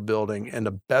ownership of building. And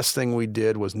the best thing we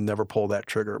did was never pull that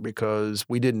trigger because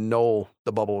we didn't know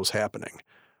the bubble was happening.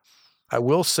 I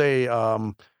will say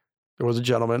there was a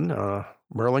gentleman,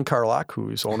 Merlin Carlock,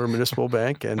 who's owner of Municipal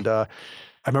Bank, and I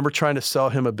remember trying to sell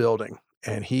him a building,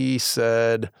 and he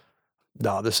said,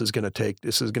 "No, this is going to take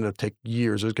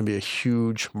years. There's going to be a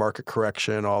huge market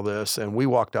correction, all this." And we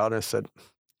walked out and I said,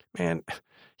 "Man,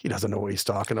 he doesn't know what he's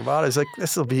talking about." I was like,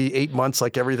 "This will be 8 months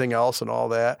like everything else and all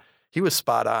that." He was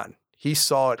spot on. He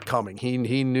saw it coming.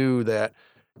 He knew that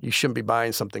you shouldn't be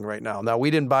buying something right now. Now, we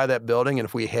didn't buy that building, and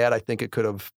if we had, I think it could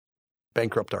have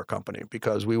bankrupt our company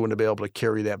because we wouldn't have been able to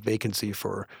carry that vacancy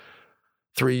for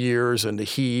 3 years and the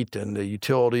heat and the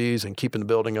utilities and keeping the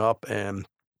building up. And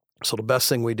so the best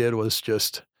thing we did was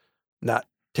just not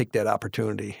take that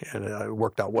opportunity, and it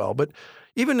worked out well. But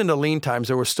even in the lean times,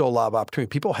 there was still a lot of opportunity.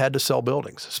 People had to sell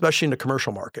buildings, especially in the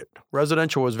commercial market.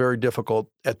 Residential was very difficult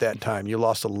at that time. You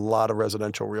lost a lot of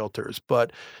residential realtors.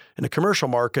 But in the commercial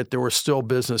market, there were still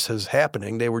businesses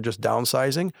happening. They were just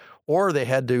downsizing, or they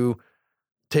had to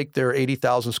take their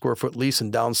 80,000 square foot lease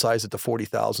and downsize it to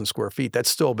 40,000 square feet. That's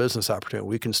still a business opportunity.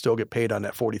 We can still get paid on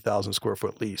that 40,000 square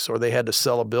foot lease. Or they had to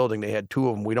sell a building. They had 2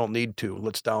 of them. We don't need 2.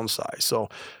 Let's downsize. So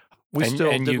we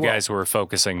still did you well. guys were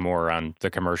focusing more on the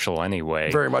commercial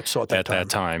anyway. Very much so at that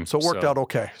time. So it worked out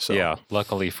okay. So yeah,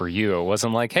 luckily for you, it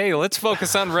wasn't like, hey, let's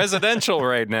focus on residential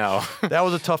right now. That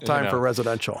was a tough time for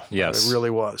residential. Yes. It really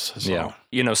was. So.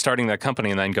 Yeah. Starting that company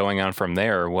and then going on from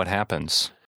there, what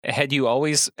happens? Had you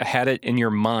always had it in your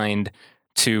mind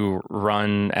to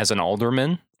run as an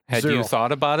alderman? Had Zero. you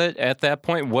thought about it at that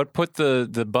point? What put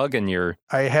the bug in your...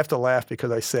 I have to laugh because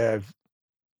I say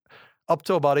up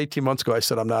till about 18 months ago, I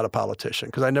said I'm not a politician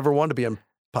because I never wanted to be in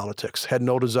politics. Had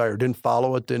no desire. Didn't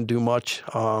follow it. Didn't do much.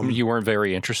 You weren't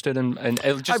very interested in...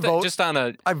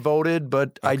 I voted,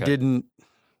 but Okay. I didn't...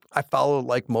 I followed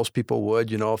like most people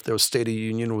would. If there was State of the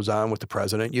Union was on with the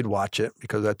president, you'd watch it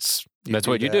because that's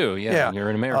what you do. Yeah. You're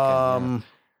an American.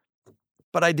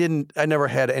 But I never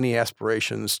had any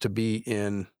aspirations to be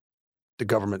in the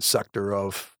government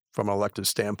sector from an elected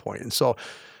standpoint. And so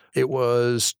it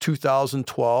was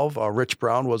 2012. Rich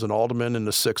Brown was an alderman in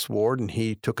the 6th Ward, and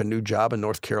he took a new job in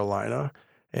North Carolina.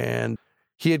 And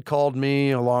he had called me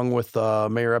along with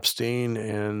Mayor Epstein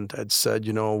and had said,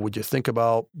 would you think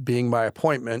about being my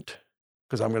appointment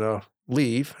because I'm going to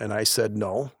leave? And I said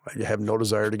no. I have no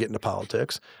desire to get into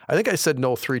politics. I think I said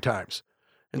no 3 times.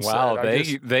 And wow,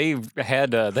 they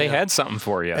had something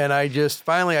for you. And I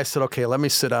said, okay, let me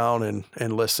sit down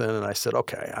and listen. And I said,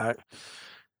 okay,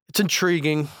 it's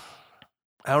intriguing.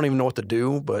 I don't even know what to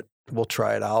do, but we'll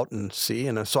try it out and see.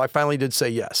 And so I finally did say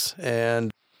yes.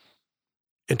 And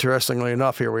interestingly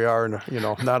enough, here we are. And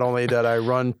not only did I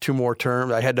run 2 more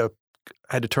terms, I had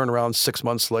to turn around 6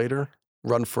 months later,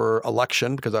 run for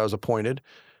election because I was appointed,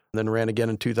 and then ran again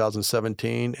in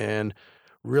 2017, and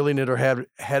really never had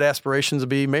aspirations to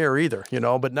be mayor either.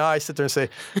 But now I sit there and say,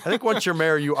 I think once you're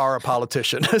mayor, you are a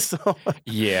politician. So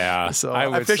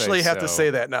I officially have to say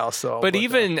that now. But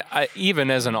even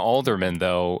as an alderman,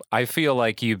 though, I feel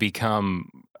like you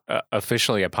become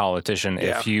officially a politician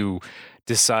if you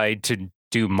decide to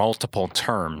do multiple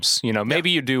terms.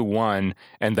 Maybe you do 1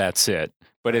 and that's it.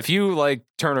 But if you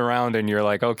turn around and you're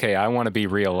like, okay, I want to be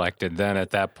reelected, then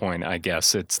at that point, I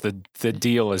guess it's the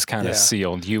deal is kind of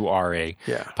sealed. You are a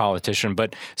politician.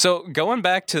 But so going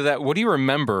back to that, what do you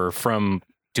remember from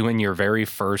doing your very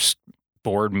first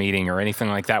board meeting or anything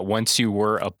like that once you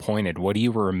were appointed? What do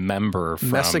you remember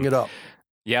from messing it up?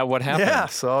 Yeah, what happened? Yeah,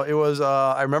 so it was,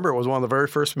 I remember it was one of the very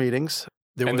first meetings.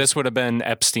 This would have been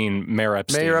Mayor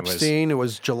Epstein. It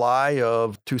was July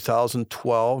of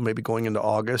 2012, maybe going into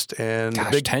August. And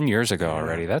gosh, 10 years ago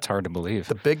already. That's hard to believe.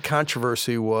 The big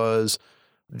controversy was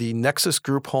the Nexus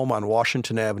Group home on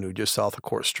Washington Avenue, just south of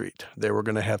Court Street. They were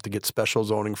going to have to get special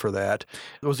zoning for that.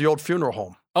 It was the old funeral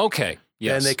home. Okay,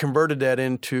 yes. And they converted that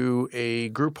into a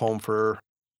group home for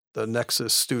the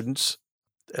Nexus students.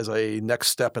 As a next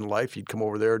step in life, you'd come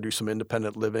over there, do some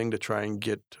independent living to try and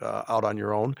get out on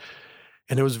your own.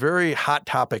 And it was a very hot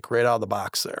topic right out of the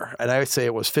box there. And I would say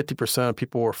it was 50% of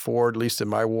people were for, at least in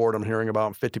my ward I'm hearing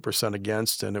about, 50%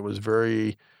 against. And it was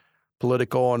very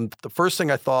political. And the first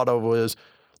thing I thought of was,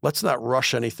 let's not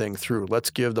rush anything through. Let's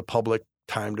give the public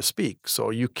time to speak.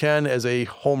 So you can, as a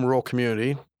home rule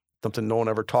community, something no one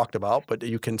ever talked about, but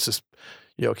you can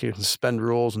suspend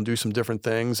rules and do some different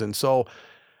things. And so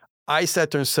I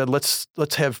sat there and said, let's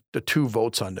have the 2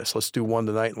 votes on this. Let's do 1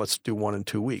 tonight and let's do 1 in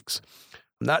 2 weeks.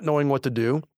 Not knowing what to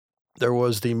do, there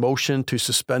was the motion to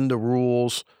suspend the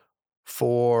rules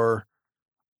for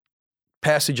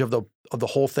passage of the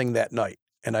whole thing that night,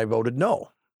 and I voted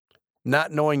no.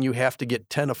 Not knowing you have to get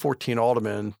 10 of 14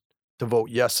 aldermen to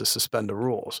vote yes to suspend the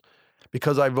rules.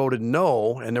 Because I voted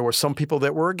no, and there were some people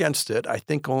that were against it, I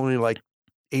think only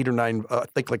 8 or 9,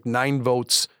 9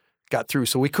 votes got through.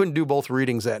 So we couldn't do both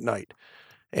readings that night.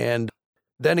 And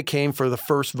then it came for the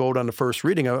first vote on the first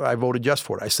reading. I voted yes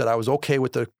for it. I said I was okay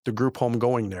with the group home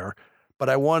going there, but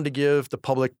I wanted to give the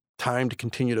public time to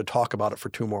continue to talk about it for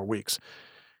 2 more weeks.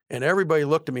 And everybody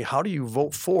looked at me, how do you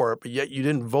vote for it, but yet you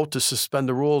didn't vote to suspend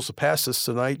the rules to pass this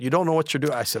tonight? You don't know what you're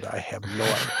doing. I said, I have no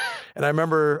idea. And I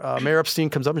remember Mayor Epstein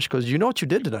comes up and she goes, you know what you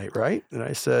did tonight, right? And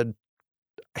I said,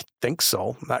 I think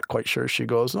so. I'm not quite sure. She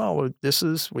goes, no, this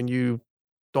is when you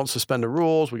don't suspend the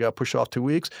rules. We got to push off 2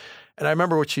 weeks. And I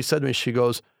remember what she said to me. She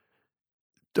goes,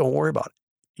 don't worry about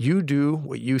it. You do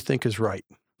what you think is right.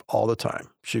 all the time.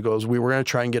 She goes, we were going to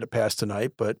try and get it passed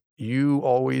tonight, but you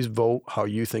always vote how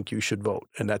you think you should vote,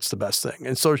 and that's the best thing.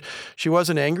 And so she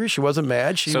wasn't angry. She wasn't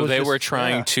mad. They were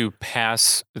trying to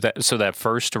pass that. So that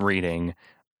first reading,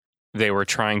 they were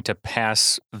trying to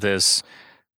pass this.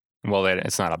 Well,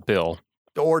 it's not a bill.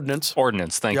 The ordinance.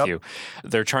 Thank you.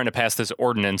 They're trying to pass this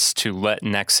ordinance to let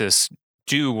Nexus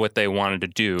do what they wanted to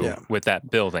do with that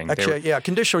building. Actually,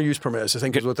 conditional use permits, I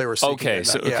think, is what they were seeking. Okay,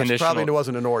 so conditional. Probably it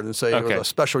wasn't an ordinance. It was a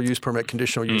special use permit,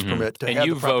 conditional use permit. And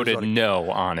you voted no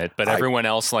on it, but everyone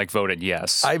else voted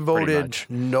yes. I voted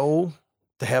no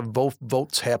to have both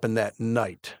votes happen that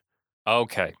night.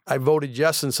 Okay. I voted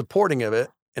yes in supporting of it.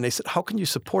 And they said, how can you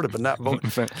support it but not vote?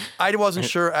 I wasn't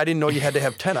sure. I didn't know you had to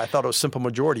have 10. I thought it was simple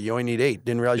majority. You only need 8.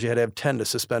 Didn't realize you had to have 10 to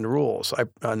suspend rules.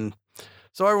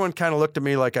 So everyone kind of looked at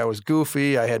me like I was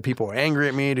goofy. I had people angry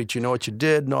at me. Did you know what you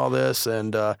did and all this?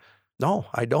 And no,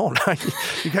 I don't.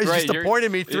 You guys just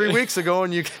appointed me 3 weeks ago,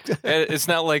 and you. It's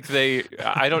not like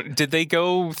Did they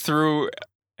go through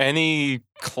any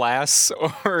class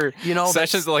or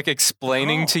sessions like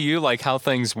explaining to you like how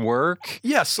things work?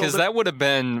 Yes, because I would have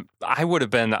been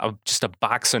just a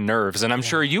box of nerves, and I'm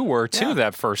sure you were too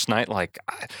that first night. Like,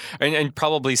 and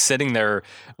probably sitting there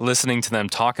listening to them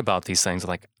talk about these things.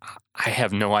 Like, I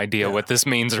have no idea what this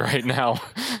means right now.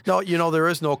 No, there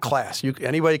is no class.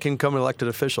 Anybody can become an elected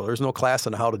official. There's no class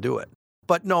on how to do it.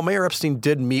 But no, Mayor Epstein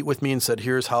did meet with me and said,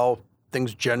 "Here's how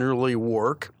things generally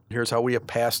work. Here's how we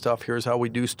pass stuff. Here's how we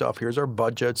do stuff. Here's our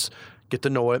budgets. Get to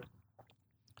know it."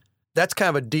 That's kind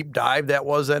of a deep dive that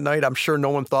was that night. I'm sure no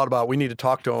one thought about, we need to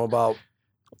talk to him about.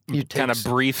 Kind of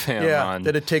brief him on.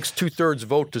 That it takes 2/3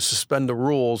 vote to suspend the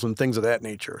rules and things of that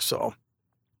nature. So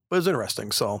it was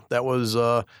interesting. So that was,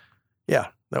 that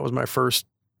was my first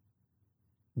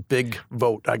big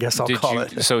vote, I guess I'll call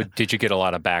it. So did you get a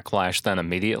lot of backlash then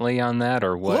immediately on that,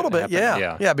 or what? A little bit,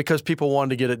 yeah, because people wanted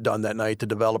to get it done that night. The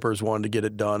developers wanted to get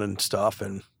it done and stuff,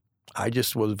 and I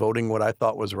just was voting what I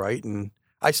thought was right, and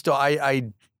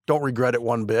I don't regret it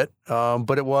one bit.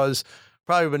 But it was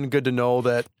probably been good to know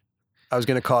that I was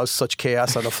going to cause such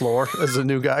chaos on the floor as a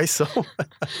new guy. So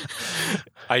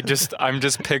I'm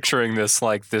just picturing this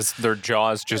their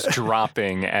jaws just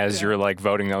dropping as you're like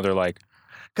voting. Now they're like.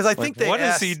 Because I think what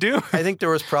does he do? I think there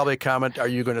was probably a comment, "Are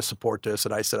you going to support this?"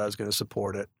 And I said I was going to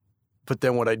support it. But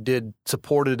then what I did,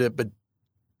 supported it, but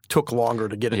took longer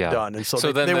to get it done. And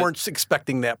so they weren't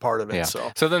expecting that part of it.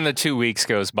 Yeah. So then the 2 weeks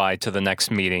goes by to the next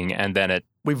meeting, and then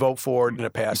we vote for it, and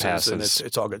it passes. And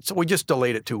it's all good. So we just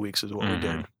delayed it 2 weeks is what we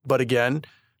did. But again,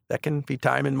 that can be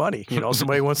time and money.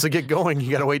 Somebody wants to get going,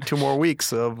 you got to wait 2 more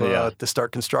weeks to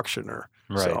start construction.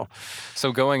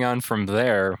 So going on from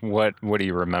there, what do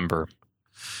you remember?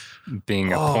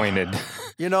 Being appointed.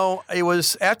 It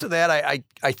was after that.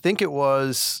 I think it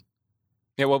was.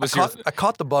 Yeah, what was I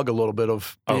caught the bug a little bit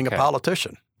of being a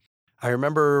politician. I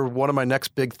remember one of my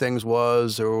next big things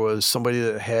was there was somebody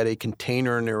that had a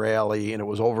container in their alley and it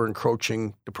was over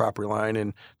encroaching the property line,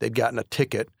 and they'd gotten a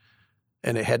ticket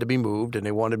and it had to be moved, and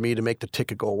they wanted me to make the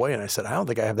ticket go away. And I said, I don't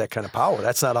think I have that kind of power.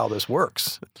 That's not how this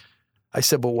works. I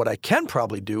said, but what I can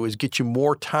probably do is get you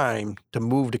more time to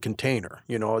move the container.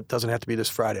 It doesn't have to be this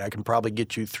Friday. I can probably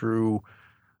get you through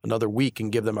another week and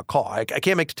give them a call. I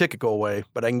can't make the ticket go away,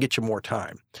 but I can get you more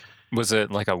time. Was it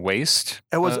like a waste?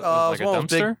 It was like a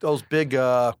dumpster? Those big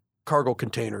cargo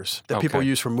containers that people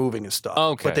use for moving and stuff.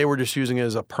 Okay. But they were just using it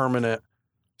as a permanent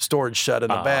storage shed in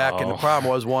the back. And the problem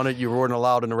was, one, you weren't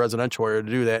allowed in the residential area to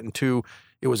do that, and two,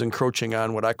 it was encroaching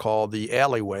on what I call the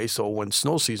alleyway. So when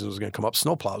snow season was going to come up,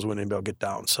 snowplows wouldn't be able to get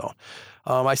down. So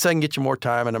I said I can get you more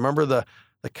time. And I remember the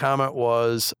comment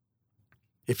was,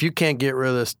 if you can't get rid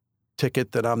of this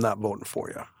ticket, then I'm not voting for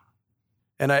you.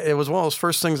 And it was one of those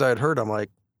first things I had heard. I'm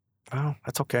like, oh,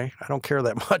 that's okay. I don't care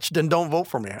that much. Then don't vote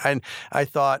for me. And I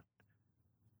thought,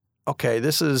 okay,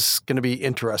 this is going to be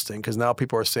interesting because now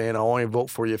people are saying, I'll only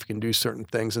vote for you if you can do certain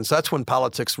things. And so that's when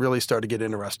politics really started to get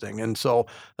interesting. And so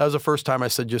that was the first time I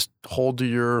said, just hold to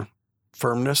your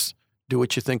firmness, do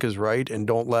what you think is right, and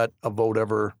don't let a vote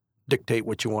ever dictate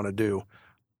what you want to do.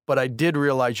 But I did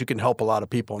realize you can help a lot of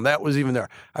people. And that was even there.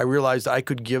 I realized I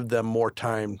could give them more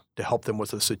time to help them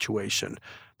with the situation.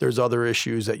 There's other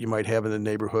issues that you might have in the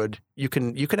neighborhood. You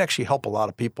can actually help a lot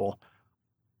of people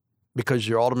because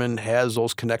your alderman has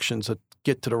those connections that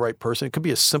get to the right person. It could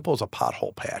be as simple as a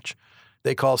pothole patch.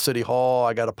 They call City Hall,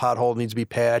 I got a pothole that needs to be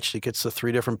patched. It gets to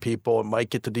 3 different people. It might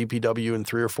get to DPW in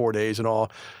 3 or 4 days and all.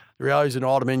 The reality is, an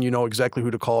alderman, you know exactly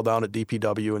who to call down at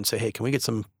DPW and say, hey, can we get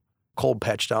some cold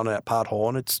patch down in that pothole?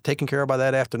 And it's taken care of by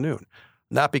that afternoon.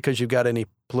 Not because you've got any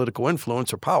political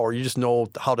influence or power. You just know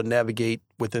how to navigate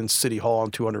within City Hall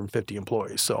and 250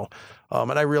 employees. So,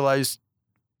 and I realized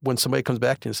when somebody comes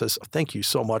back to you and says, thank you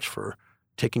so much for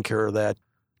taking care of that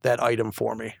item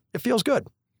for me, it feels good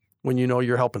when you know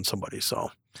you're helping somebody.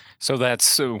 So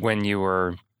that's when you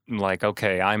were like,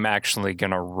 okay, I'm actually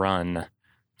going to run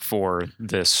for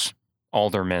this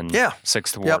alderman,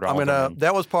 6th Ward alderman.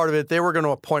 That was part of it. They were going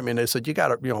to appoint me, and they said, you got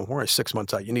to, we're only 6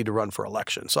 months out. You need to run for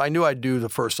election. So I knew I'd do the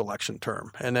first election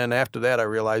term. And then after that, I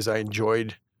realized I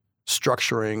enjoyed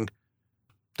structuring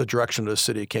the direction of the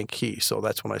city of Kankakee. So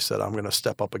that's when I said, I'm going to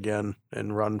step up again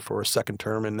and run for a second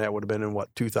term. And that would have been in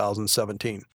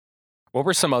 2017. What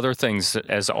were some other things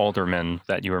as alderman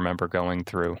that you remember going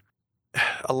through?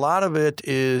 A lot of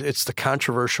it's the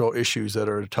controversial issues that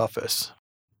are the toughest.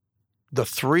 The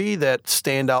three that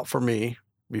stand out for me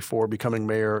before becoming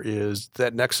mayor is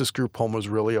that Nexus Group Home was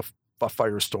really a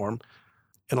firestorm.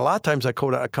 And a lot of times I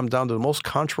come down to the most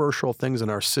controversial things in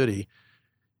our city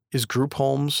is group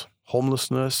homes,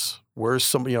 homelessness. Where's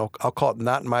some, I'll call it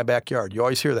not in my backyard. You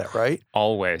always hear that, right?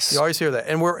 Always. You always hear that.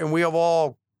 And we have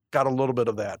all got a little bit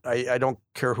of that. I don't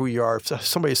care who you are. If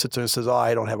somebody sits there and says,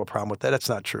 I don't have a problem with that, that's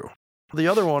not true. The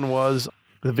other one was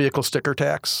the vehicle sticker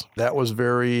tax. That was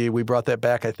we brought that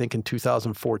back, I think, in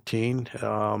 2014.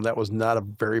 That was not a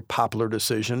very popular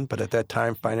decision, but at that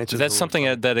time, finances. Is that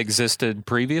something that existed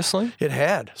previously? It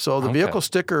had. So the vehicle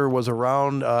sticker was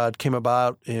around, came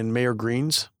about in Mayor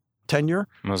Green's tenure.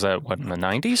 Was that, in the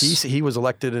 90s? He was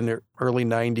elected in the early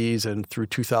 90s and through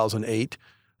 2008.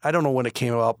 I don't know when it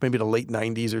came about, maybe the late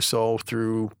 90s or so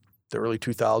through the early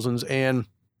 2000s. And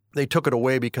they took it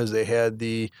away because they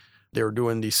were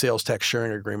doing the sales tax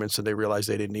sharing agreements, and they realized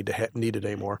they didn't need it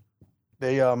anymore.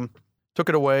 They took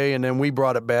it away, and then we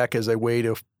brought it back as a way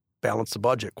to balance the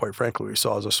budget. Quite frankly, we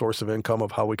saw as a source of income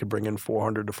of how we could bring in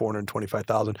 $400,000 to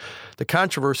 $425,000. The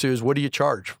controversy is, what do you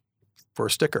charge for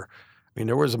a sticker? I mean,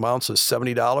 there was amounts of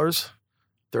 $70,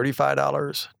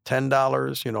 $35,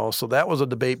 $10. So that was a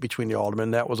debate between the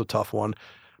aldermen. That was a tough one.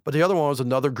 But the other one was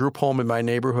another group home in my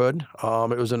neighborhood.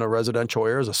 It was in a residential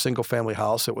area. It was a single-family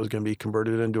house. It was going to be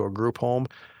converted into a group home.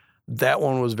 That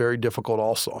one was very difficult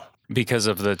also. Because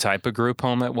of the type of group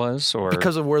home it was? Or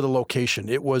because of where the location.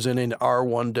 It was in an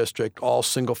R1 district, all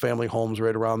single-family homes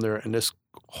right around there. And this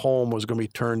home was going to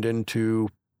be turned into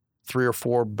 3 or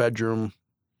 4 bedroom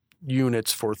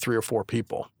units for 3 or 4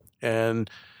 people. And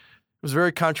it was a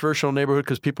very controversial neighborhood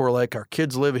because people were like, our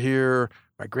kids live here.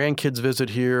 My grandkids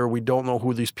visit here. We don't know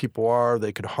who these people are.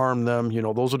 They could harm them.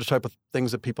 Those are the type of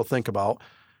things that people think about.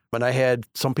 And I had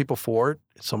some people for it,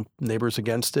 some neighbors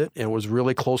against it. And it was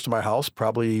really close to my house,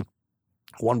 probably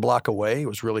 1 block away. It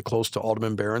was really close to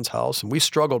Alderman Barron's house. And we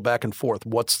struggled back and forth.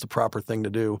 What's the proper thing to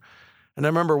do? And I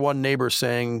remember one neighbor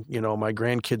saying, my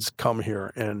grandkids come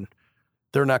here and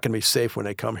they're not going to be safe when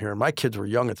they come here. And my kids were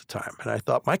young at the time. And I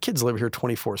thought, my kids live here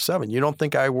 24/7. You don't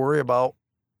think I worry about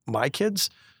my kids?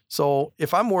 So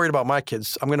if I'm worried about my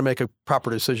kids, I'm going to make a proper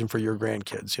decision for your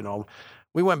grandkids.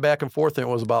 We went back and forth, and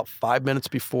it was about 5 minutes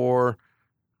before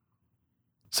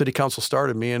city council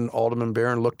started. Me and Alderman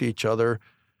Barron looked at each other.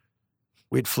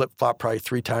 We'd flip-flop probably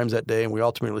 3 times that day, and we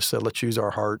ultimately said, let's use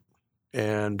our heart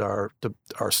and our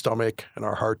stomach and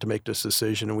our heart to make this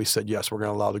decision. And we said, yes, we're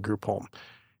going to allow the group home.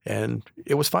 And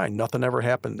it was fine. Nothing ever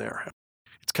happened there.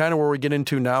 It's kind of where we get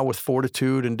into now with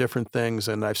fortitude and different things.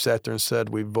 And I've sat there and said,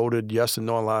 we voted yes and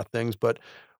no on a lot of things. But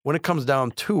when it comes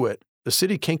down to it, the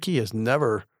city of Kankakee has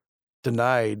never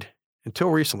denied, until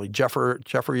recently,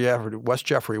 West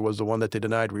Jeffrey was the one that they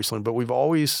denied recently. But we've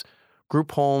always,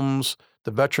 group homes,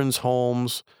 the veterans'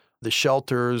 homes, the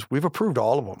shelters, we've approved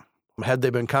all of them. Had they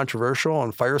been controversial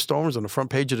on firestorms on the front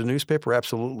page of the newspaper?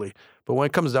 Absolutely. But when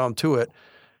it comes down to it,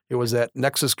 it was that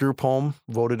Nexus Group Home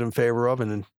voted in favor of,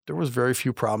 and there was very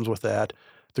few problems with that.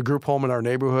 The group home in our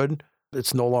neighborhood,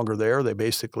 it's no longer there. They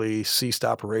basically ceased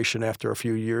operation after a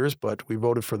few years, but we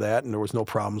voted for that, and there was no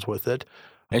problems with it.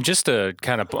 And just a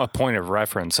kind of a point of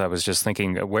reference, I was just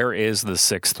thinking, where is the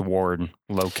 6th Ward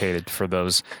located for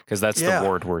those? Because that's the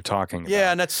ward we're talking about.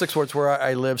 Yeah, and that's 6th Ward's where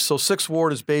I live. So 6th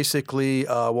Ward is basically,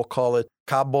 we'll call it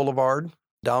Cobb Boulevard,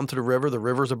 down to the river. The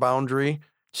river's a boundary.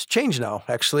 It's changed now,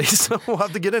 actually, so we'll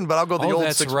have to get in, but I'll go the old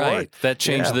 6th Ward. Right. That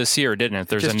changed this year, didn't it?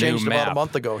 There's a new map. Just changed about a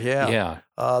month ago, yeah.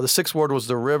 The 6th Ward was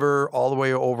the river all the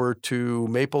way over to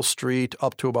Maple Street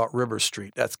up to about River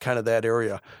Street. That's kind of that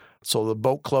area. So the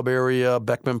Boat Club area,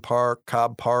 Beckman Park,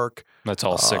 Cobb Park. That's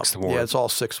all 6th Ward. Yeah, it's all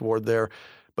 6th Ward there.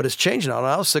 But it's changed now.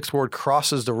 Now 6th Ward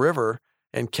crosses the river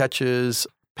and catches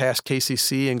past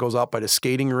KCC and goes out by the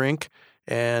skating rink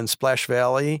and Splash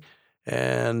Valley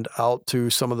and out to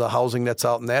some of the housing that's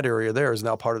out in that area there is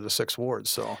now part of the 6th Ward.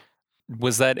 So,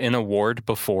 was that in a ward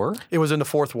before? It was in the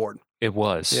 4th Ward. It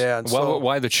was. Yeah, and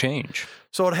Why the change?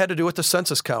 So it had to do with the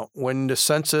census count. When the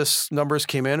census numbers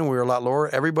came in and we were a lot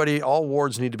lower, all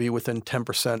wards need to be within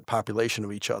 10% population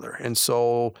of each other. And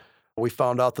so we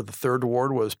found out that the 3rd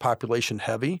ward was population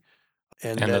heavy.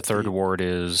 And the 3rd ward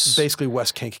is? Basically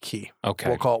West Kankakee. Okay.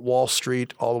 We'll call it Wall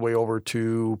Street all the way over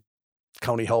to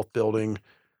County Health Building.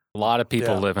 A lot of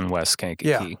people live in West Kankakee.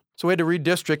 Yeah. So we had to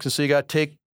redistrict, and so you got to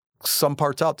take some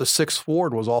parts out. The 6th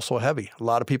ward was also heavy. A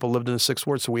lot of people lived in the 6th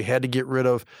ward, so we had to get rid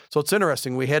of. So it's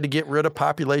interesting. We had to get rid of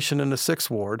population in the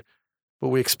 6th ward, but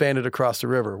we expanded across the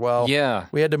river. Well,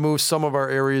 we had to move some of our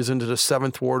areas into the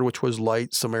 7th ward, which was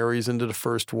light, some areas into the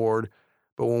 1st ward.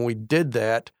 But when we did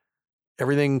that,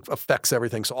 everything affects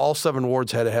everything. So all 7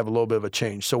 wards had to have a little bit of a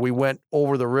change. So we went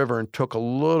over the river and took a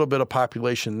little bit of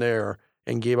population there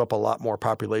and gave up a lot more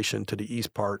population to the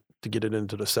east part to get it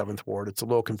into the 7th ward. It's a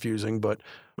little confusing, but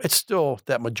it's still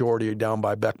that majority down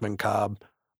by Beckman, Cobb,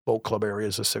 Boat Club area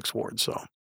is the 6th ward. So,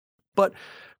 but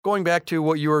going back to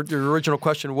what your original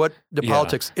question, what the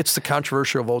politics, it's the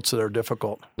controversial votes that are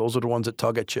difficult. Those are the ones that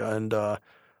tug at you. And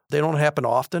they don't happen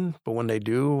often, but when they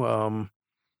do,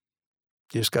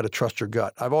 you just got to trust your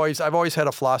gut. I've always had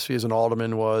a philosophy as an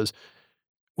alderman was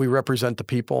we represent the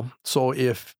people. So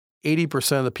if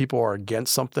 80% of the people are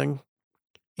against something,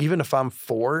 even if I'm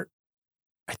for it,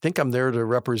 I think I'm there to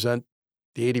represent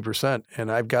the 80%,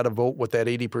 and I've got to vote what that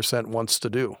 80% wants to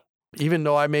do. Even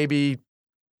though it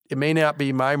may not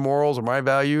be my morals or my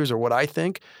values or what I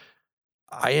think,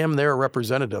 I am their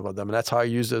representative of them, and that's how I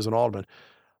use it as an alderman.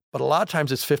 But a lot of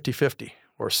times it's 50-50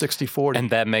 or 60-40. And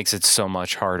that makes it so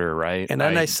much harder, right? And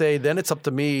then I say, then it's up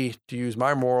to me to use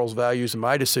my morals, values, and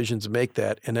my decisions to make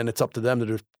that, and then it's up to them to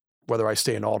do whether I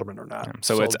stay an alderman or not.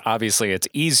 So it's obviously it's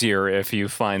easier if you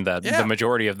find that the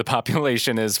majority of the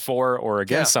population is for or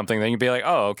against something, then you'd be like,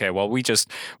 oh, okay, well, we're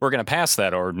going to pass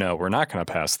that, or no, we're not going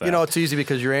to pass that. It's easy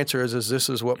because your answer is this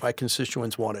is what my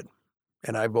constituents wanted,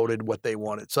 and I voted what they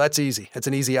wanted. So that's easy. It's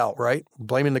an easy out, right?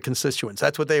 Blaming the constituents.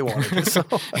 That's what they wanted. So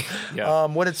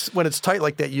when it's tight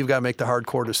like that, you've got to make the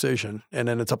hardcore decision, and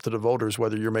then it's up to the voters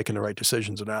whether you're making the right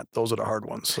decisions or not. Those are the hard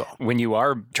ones. So when you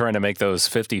are trying to make those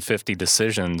 50-50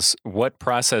 decisions, what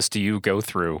process do you go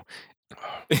through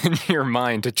in your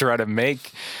mind to try to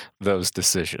make those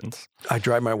decisions? I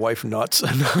drive my wife nuts.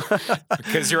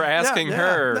 Because you're asking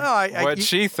her what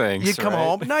she thinks. You come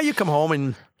home. Now you come home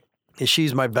and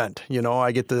she's my vent.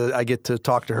 I get to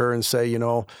talk to her and say,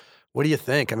 what do you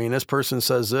think? I mean, this person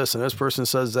says this and this person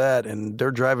says that, and they're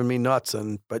driving me nuts.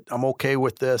 But I'm okay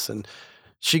with this, and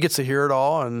she gets to hear it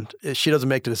all, and she doesn't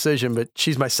make the decision, but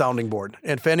she's my sounding board.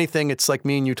 And if anything, it's like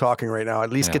me and you talking right now.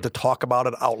 At least get to talk about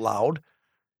it out loud,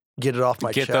 get it off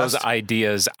my chest. Get those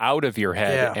ideas out of your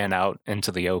head and out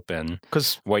into the open.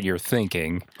 Because what you're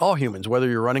thinking. All humans, whether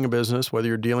you're running a business, whether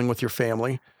you're dealing with your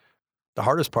family. The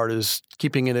hardest part is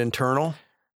keeping it internal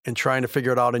and trying to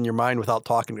figure it out in your mind without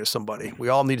talking to somebody. We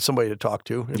all need somebody to talk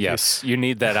to. Yes, you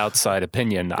need that outside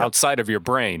opinion, outside of your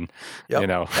brain,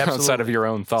 outside of your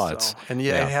own thoughts. And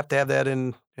you have to have that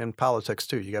in politics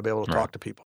too. You got to be able to talk to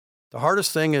people. The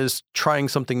hardest thing is trying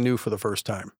something new for the first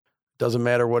time. Doesn't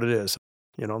matter what it is.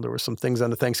 There were some things on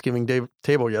the Thanksgiving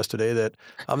table yesterday that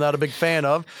I'm not a big fan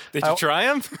of. Did you try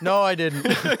them? No, I didn't.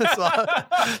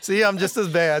 See, I'm just as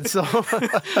bad. So,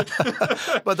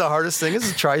 but the hardest thing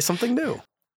is to try something new.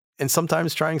 And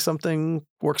sometimes trying something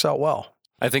works out well.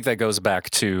 I think that goes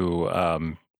back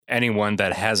to anyone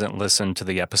that hasn't listened to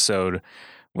the episode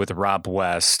with Rob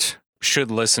West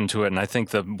should listen to it. And I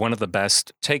think one of the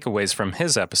best takeaways from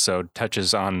his episode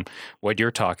touches on what you're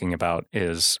talking about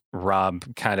is Rob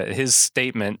his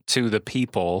statement to the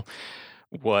people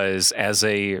was as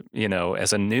a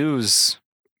news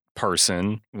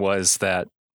person was that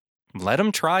let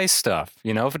them try stuff.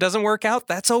 If it doesn't work out,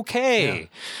 that's okay.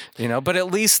 Yeah. But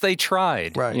at least they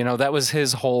tried. Right. That was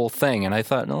his whole thing. And I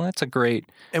thought, no, that's a great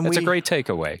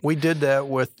takeaway. We did that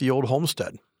with the old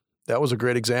homestead. That was a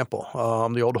great example.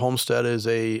 The old homestead is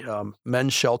a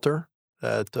men's shelter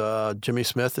that Jimmy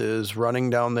Smith is running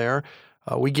down there.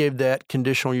 We gave that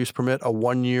conditional use permit a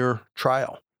 1-year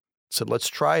trial. Said, let's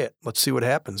try it. Let's see what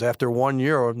happens. After 1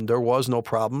 year, there was no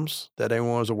problems that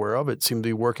anyone was aware of. It seemed to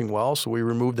be working well. So we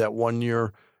removed that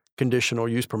 1-year conditional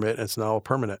use permit, and it's now a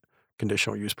permanent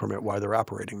conditional use permit while they're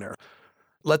operating there.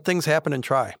 Let things happen and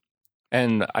try.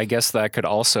 And I guess that could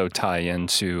also tie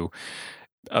into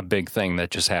a big thing that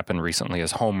just happened recently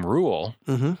is home rule.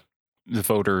 Mm-hmm. The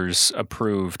voters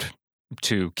approved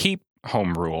to keep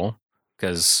home rule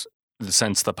because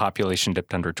since the population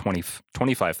dipped under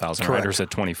 25,000, right? Or is it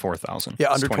 24,000?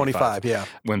 Yeah, It's under 25, yeah.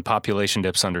 When population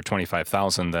dips under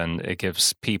 25,000, then it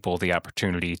gives people the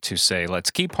opportunity to say,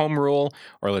 let's keep home rule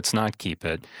or let's not keep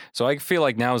it. So I feel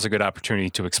like now is a good opportunity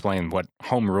to explain what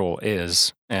home rule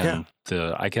is and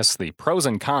I guess the pros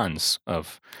and cons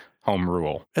of home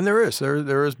rule. And there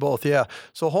is both, yeah.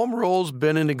 So home rule's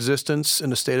been in existence in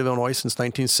the state of Illinois since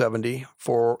 1970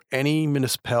 for any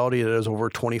municipality that has over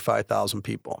 25,000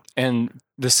 people. And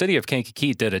the city of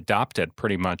Kankakee did adopt it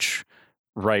pretty much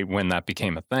right when that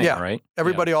became a thing, right?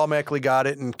 Everybody automatically got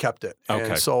it and kept it. Okay.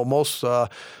 And so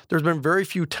there's been very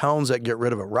few towns that get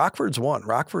rid of it. Rockford's one.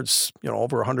 Rockford's,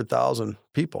 over 100,000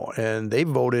 people, and they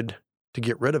voted to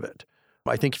get rid of it.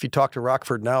 I think if you talk to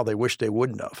Rockford now, they wish they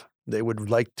wouldn't have. They would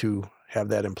like to have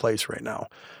that in place right now.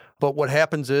 But what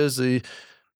happens is the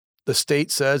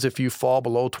state says if you fall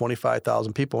below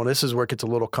 25,000 people, and this is where it gets a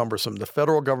little cumbersome, the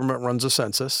federal government runs a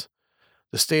census.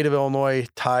 The state of Illinois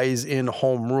ties in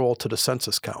home rule to the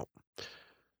census count.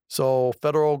 So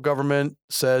federal government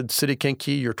said, City of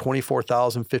Kankakee, you're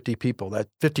 24,050 people. That's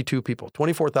 52 people.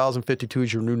 24,052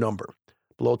 is your new number,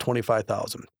 below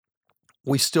 25,000.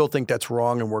 We still think that's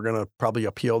wrong, and we're going to probably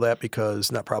appeal that we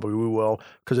will,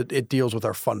 because it deals with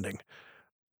our funding.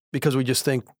 Because we just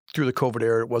think through the COVID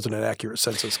era, it wasn't an accurate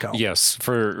census count. Yes,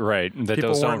 right.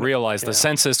 Those don't realize the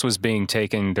census was being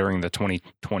taken during the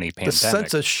 2020 pandemic. The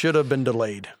census should have been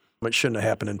delayed. It shouldn't have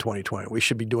happened in 2020. We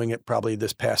should be doing it probably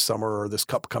this past summer or this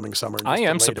upcoming summer. I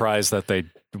am surprised that they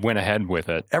went ahead with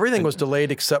it. Everything was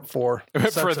delayed except for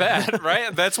for that,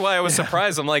 right? That's why I was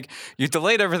surprised. I'm like, you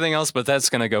delayed everything else, but that's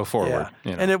going to go forward.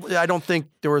 Yeah. And I don't think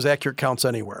there was accurate counts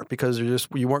anywhere because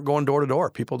you weren't going door to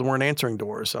door. People weren't answering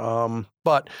doors.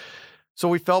 So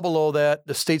we fell below that.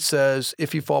 The state says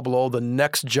if you fall below the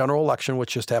next general election,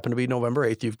 which just happened to be November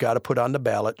 8th, you've got to put on the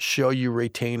ballot, show you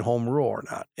retain home rule or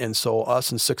not. And so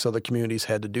us and 6 other communities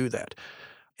had to do that.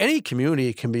 Any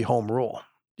community can be home rule.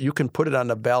 You can put it on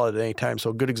the ballot at any time.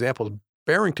 So a good example is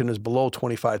Barrington is below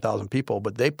 25,000 people,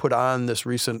 but they put on this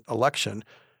recent election,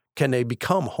 can they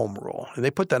become home rule? And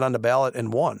they put that on the ballot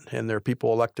and won, and there are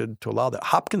people elected to allow that.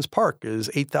 Hopkins Park is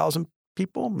 8,000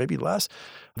 people, maybe less.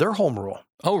 They're home rule.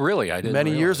 Oh, really? I didn't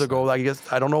Many years that. ago,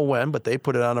 I don't know when, but they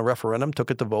put it on a referendum,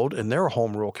 took it to vote, and they're a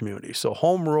home rule community. So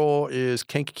home rule is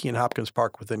Kankakee and Hopkins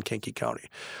Park within Kankakee County.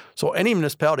 So any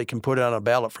municipality can put it on a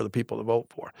ballot for the people to vote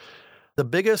for. The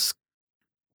biggest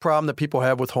problem that people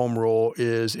have with home rule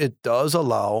is it does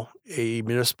allow a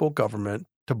municipal government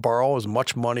to borrow as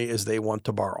much money as they want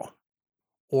to borrow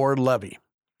or levy.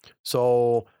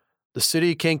 So the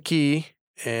city of Kankakee,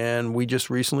 and we just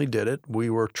recently did it.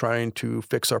 We were trying to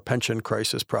fix our pension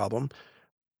crisis problem.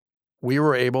 We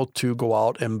were able to go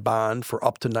out and bond for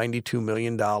up to $92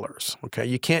 million. Okay,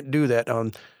 you can't do that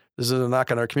this is a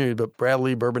knock on our community, but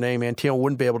Bradley, Bourbonnais, Manteno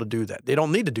wouldn't be able to do that. They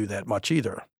don't need to do that much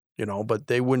either, but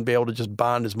they wouldn't be able to just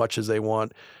bond as much as they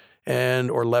want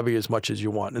or levy as much as you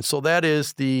want. And so that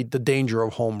is the danger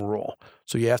of home rule.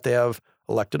 So you have to have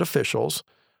elected officials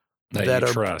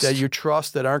that you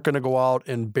trust that aren't going to go out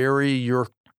and bury your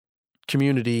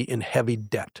community in heavy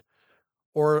debt.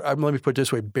 Or let me put it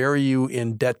this way, bury you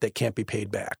in debt that can't be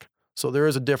paid back. So there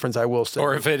is a difference, I will say.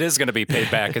 Or if it is going to be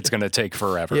paid back, it's going to take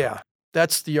forever. Yeah,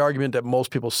 that's the argument that most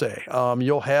people say.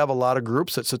 You'll have a lot of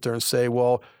groups that sit there and say,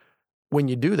 well, when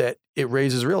you do that, it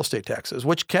raises real estate taxes,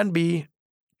 which can be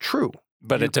true.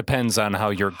 But it depends on how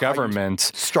your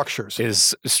government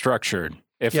is structured.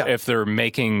 If they're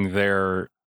making their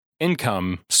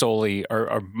income solely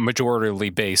or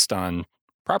majoritarily based on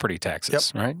property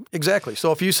taxes, right? Exactly.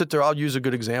 So if you sit there, I'll use a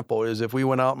good example is if we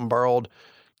went out and borrowed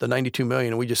the $92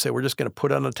 million and we just say we're just going to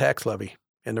put on a tax levy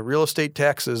and the real estate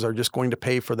taxes are just going to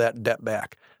pay for that debt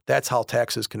back. That's how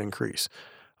taxes can increase.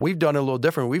 We've done it a little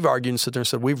different. We've argued and sit there and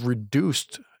said we've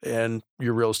reduced your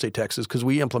real estate taxes because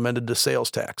we implemented the sales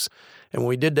tax. And when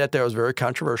we did that, that was very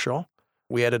controversial.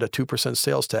 We added a 2%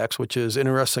 sales tax, which is,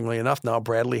 interestingly enough, now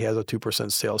Bradley has a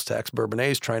 2% sales tax.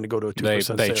 Bourbonnais is trying to go to a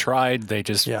 2%. They tried. They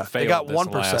just failed. They got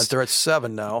 1%. They're at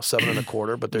 7 now,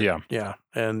 7.25%. But they're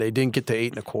and they didn't get to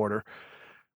 8.25%.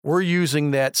 We're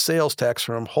using that sales tax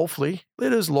from, hopefully,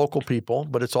 it is local people,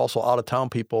 but it's also out-of-town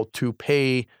people to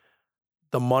pay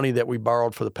the money that we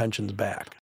borrowed for the pensions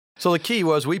back. So the key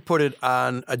was we put it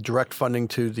on a direct funding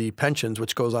to the pensions,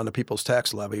 which goes on to people's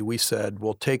tax levy. We said,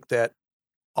 we'll take that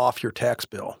off your tax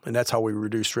bill. And that's how we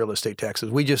reduced real estate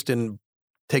taxes. We just didn't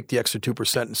take the extra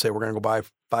 2% and say, we're going to go buy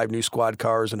 5 new squad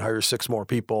cars and hire 6 more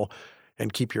people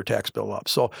and keep your tax bill up.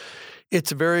 So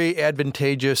it's very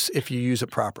advantageous if you use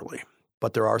it properly.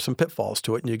 But there are some pitfalls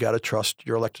to it, and you got to trust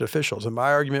your elected officials. And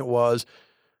my argument was,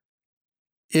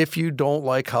 if you don't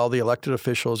like how the elected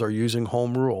officials are using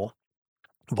home rule,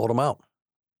 vote them out.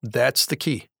 That's the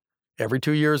key. Every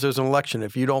 2 years, there's an election.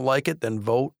 If you don't like it, then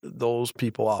vote those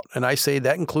people out. And I say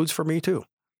that includes for me too.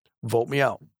 Vote me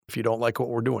out if you don't like what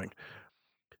we're doing.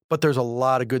 But there's a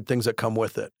lot of good things that come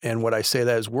with it. And what I say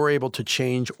that is we're able to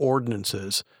change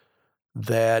ordinances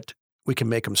that we can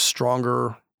make them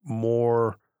stronger,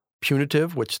 more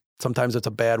punitive, which sometimes that's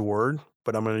a bad word,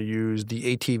 but I'm going to use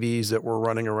the ATVs that were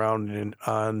running around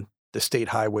on the state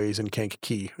highways in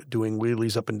Kankakee, doing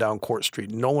wheelies up and down Court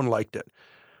Street. No one liked it.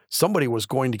 Somebody was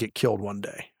going to get killed one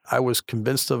day. I was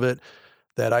convinced of it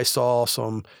that I saw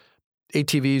some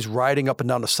ATVs riding up and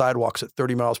down the sidewalks at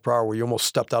 30 miles per hour where you almost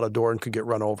stepped out a door and could get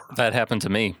run over. That happened to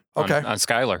me on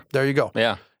Schuyler. There you go.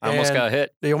 Yeah. I almost got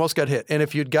hit. They almost got hit. And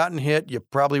if you'd gotten hit, you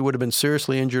probably would have been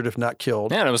seriously injured if not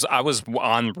killed. Yeah, and I was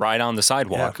right on the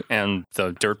sidewalk, and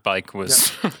the dirt bike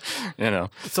was,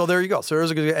 So there you go. So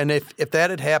there's a good, and if that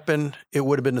had happened, it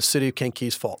would have been the city of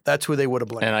Kankakee's fault. That's who they would have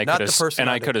blamed, and not the person. And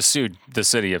I could have sued the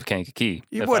city of Kankakee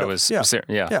you if would I have. was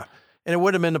Yeah. And it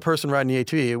would have been the person riding the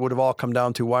ATV. It would have all come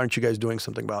down to, why aren't you guys doing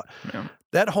something about it? Yeah.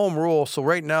 That home rule, so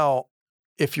right now,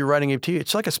 if you're riding ATV,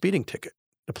 it's like a speeding ticket.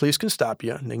 The police can stop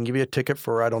you, and they can give you a ticket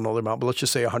for, I don't know the amount, but let's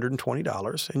just say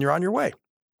 $120, and you're on your way.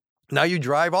 Now you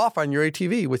drive off on your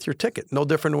ATV with your ticket, no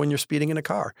different than when you're speeding in a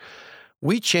car.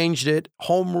 We changed it.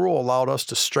 Home rule allowed us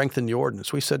to strengthen the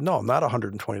ordinance. We said, no, not a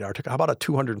 $120 ticket. How about a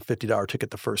 $250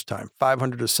 ticket the first time,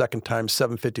 $500 the second time,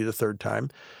 $750 the third time?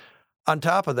 On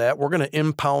top of that, we're going to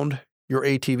impound your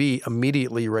ATV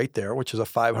immediately right there, which is a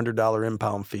 $500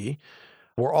 impound fee.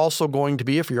 We're also going to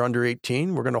be, if you're under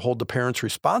 18, we're going to hold the parents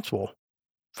responsible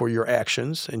for your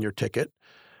actions and your ticket.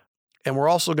 And we're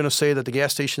also going to say that the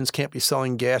gas stations can't be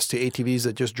selling gas to ATVs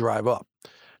that just drive up.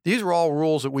 These are all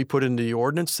rules that we put into the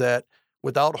ordinance that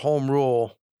without home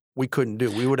rule, we couldn't do.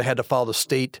 We would have had to follow the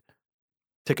state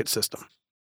ticket system.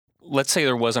 Let's say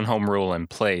there wasn't home rule in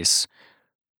place.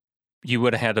 You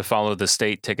would have had to follow the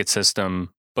state ticket system.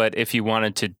 But if you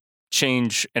wanted to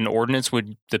change an ordinance,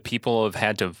 would the people have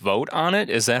had to vote on it?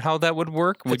 Is that how that would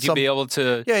work? Would you be able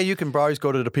to? Yeah, you can always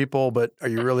go to the people, but are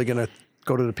you really going to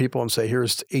go to the people and say,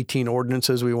 here's 18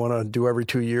 ordinances we want to do every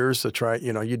 2 years to try?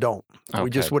 You don't. Okay. We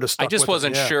just would have stuck with it. I just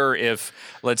wasn't sure if,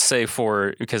 let's say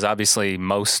because obviously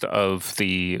most of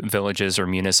the villages or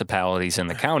municipalities in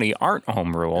the county aren't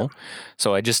home rule.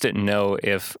 So I just didn't know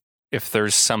if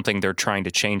there's something they're trying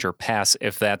to change or pass,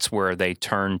 if that's where they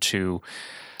turn to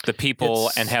the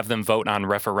people and have them vote on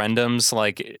referendums.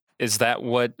 Like, is that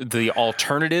what the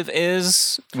alternative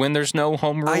is when there's no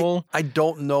home rule? I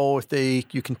don't know if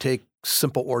you can take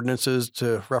simple ordinances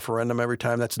to referendum every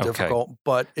time. That's difficult,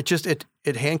 but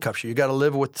it handcuffs you. You got to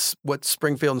live with what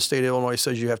Springfield and the state of Illinois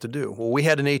says you have to do. Well, we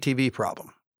had an ATV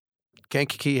problem.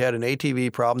 Kankakee had an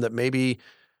ATV problem that maybe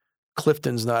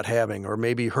Clifton's not having, or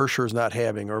maybe Herscher's not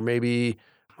having, or maybe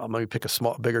let me pick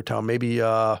a bigger town. Maybe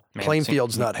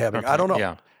Plainfield's not having. I don't know.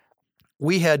 Yeah.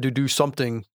 We had to do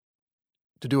something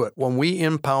to do it. When we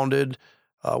impounded,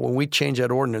 when we changed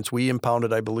that ordinance, we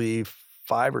impounded, I believe,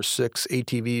 5 or 6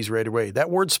 ATVs right away.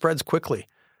 That word spreads quickly.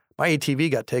 My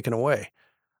ATV got taken away.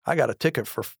 I got a ticket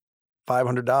for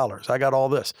 $500. I got all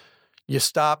this.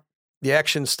 The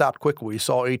action stopped quickly. We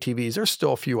saw ATVs. There's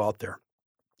still a few out there.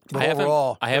 But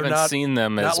I haven't seen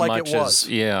them as much as,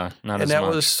 not as much. And that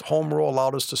was, home rule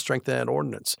allowed us to strengthen that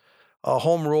ordinance.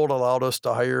 Home rule allowed us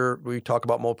to hire, we talk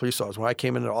about more police officers. When I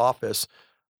came into office,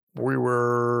 we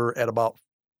were at about,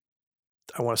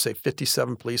 I want to say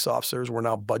 57 police officers. We're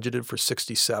now budgeted for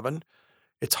 67.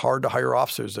 It's hard to hire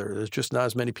officers there. There's just not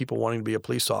as many people wanting to be a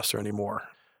police officer anymore.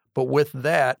 But with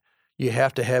that, you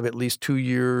have to have at least 2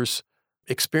 years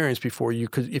experience before you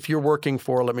could, if you're working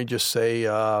for, let me just say,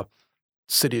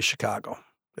 City of Chicago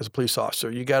as a police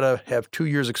officer, you got to have 2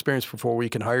 years experience before we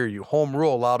can hire you. Home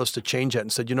rule allowed us to change that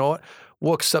and said, you know what,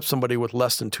 we'll accept somebody with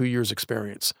less than 2 years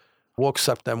experience. We'll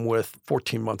accept them with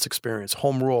 14 months experience.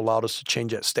 Home rule allowed us to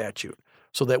change that statute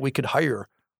so that we could hire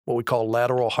what we call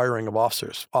lateral hiring of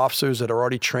officers. Officers that are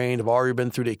already trained, have already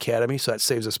been through the academy, so that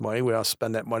saves us money. We don't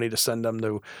spend that money to send them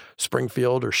to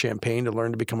Springfield or Champaign to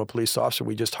learn to become a police officer.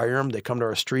 We just hire them. They come to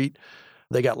our street.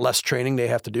 They got less training they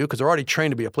have to do because they're already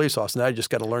trained to be a police officer. Now they just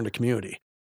got to learn the community.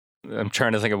 I'm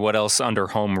trying to think of what else under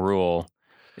home rule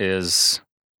is.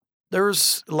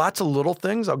 There's lots of little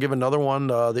things. I'll give another one.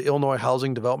 The Illinois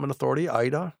Housing Development Authority,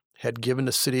 IDA, had given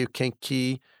the city of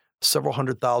Kankakee several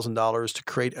 $100,000 to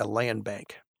create a land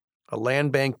bank. A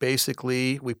land bank,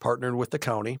 basically, we partnered with the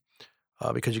county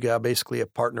because you got basically a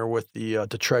partner with the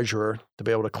treasurer to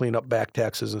be able to clean up back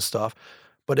taxes and stuff.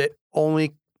 But it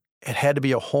had to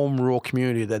be a home rule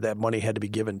community that money had to be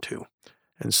given to.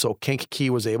 And so Kankakee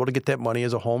was able to get that money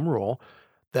as a home rule.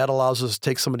 That allows us to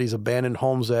take some of these abandoned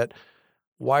homes that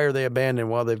Why are they abandoned?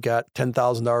 Well, they've got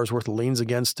 $10,000 worth of liens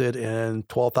against it and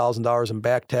 $12,000 in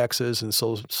back taxes. And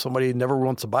so somebody never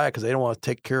wants to buy it because they don't want to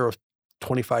take care of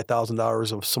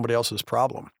 $25,000 of somebody else's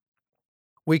problem.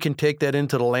 We can take that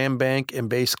into the land bank and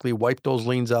basically wipe those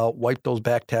liens out, wipe those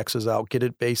back taxes out, get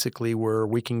it basically where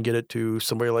we can get it to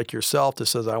somebody like yourself that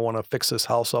says, I want to fix this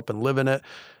house up and live in it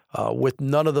with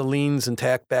none of the liens and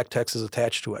back taxes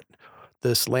attached to it.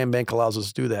 This land bank allows us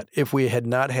to do that. If we had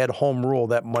not had home rule,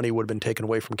 that money would have been taken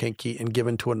away from Kankakee and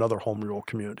given to another home rule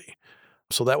community.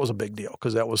 So that was a big deal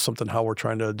because that was something how we're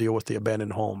trying to deal with the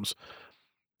abandoned homes.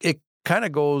 It kind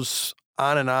of goes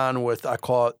on with, I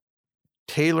call it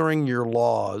tailoring your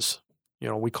laws.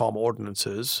 We call them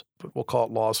ordinances, but we'll call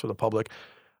it laws for the public,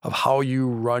 of how you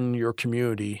run your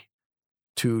community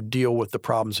to deal with the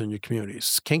problems in your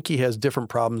communities. Kankakee has different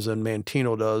problems than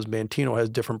Manteno does. Manteno has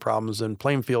different problems than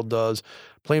Plainfield does.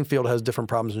 Plainfield has different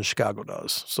problems than Chicago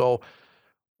does. So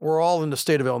we're all in the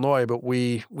state of Illinois, but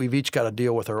we've each got to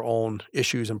deal with our own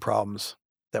issues and problems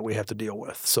that we have to deal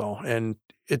with. So, and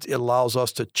it allows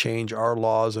us to change our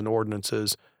laws and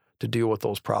ordinances to deal with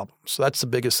those problems. So that's the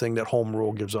biggest thing that home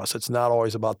rule gives us. It's not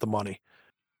always about the money.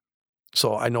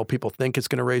 So I know people think it's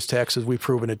going to raise taxes. We've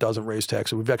proven it doesn't raise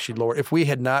taxes. We've actually lowered. If we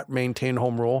had not maintained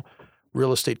home rule,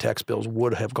 real estate tax bills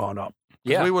would have gone up.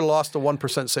 Yeah. We would have lost the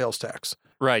 1% sales tax.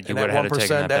 Right. You and would have had to take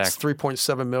that that's back.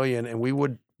 $3.7 million, and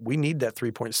we need that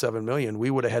 $3.7 million. We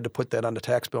would have had to put that on the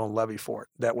tax bill and levy for it.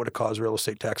 That would have caused real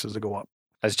estate taxes to go up.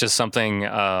 That's just something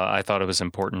I thought it was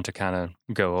important to kind of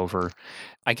go over.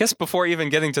 I guess before even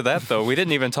getting to that, though, we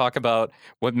didn't even talk about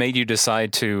what made you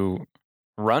decide to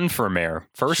run for mayor.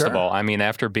 First of all, I mean,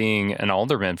 after being an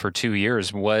alderman for 2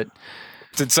 years, what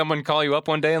did someone call you up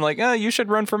one day and like, oh, you should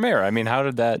run for mayor? I mean, how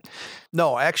did that?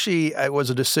 No, actually, it was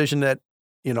a decision that,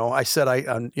 I said,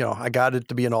 I got it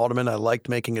to be an alderman. I liked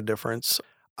making a difference.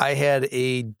 I had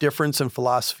a difference in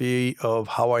philosophy of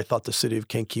how I thought the city of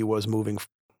Kankakee was moving,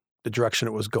 the direction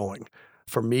it was going.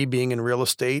 For me, being in real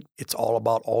estate, it's all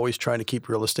about always trying to keep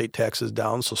real estate taxes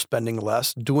down. So spending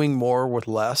less, doing more with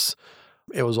less.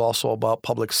 It was also about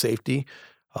public safety.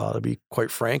 To be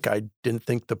quite frank, I didn't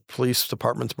think the police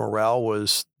department's morale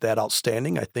was that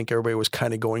outstanding. I think everybody was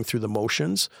kind of going through the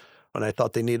motions. And I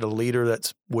thought they needed a leader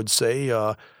that would say,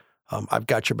 I've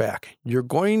got your back. You're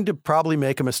going to probably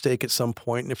make a mistake at some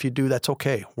point. And if you do, that's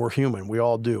okay. We're human. We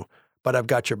all do. But I've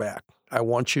got your back. I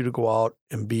want you to go out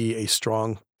and be a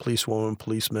strong policewoman,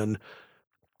 policeman,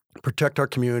 protect our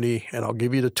community, and I'll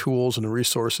give you the tools and the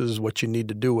resources, what you need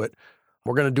to do it.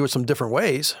 We're going to do it some different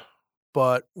ways,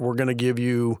 but we're going to give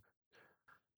you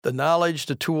the knowledge,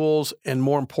 the tools, and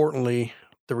more importantly,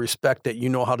 the respect that you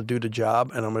know how to do the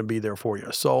job, and I'm going to be there for you.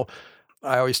 So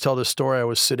I always tell this story. I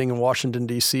was sitting in Washington,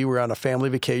 D.C. We were on a family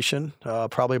vacation,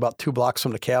 probably about 2 blocks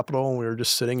from the Capitol, and we were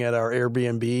just sitting at our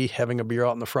Airbnb having a beer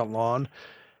out in the front lawn.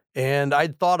 And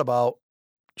I'd thought about,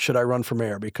 should I run for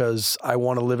mayor? Because I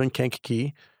want to live in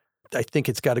Kankakee. I think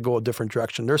it's got to go a different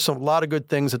direction. There's a lot of good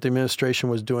things that the administration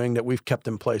was doing that we've kept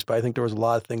in place, but I think there was a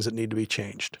lot of things that need to be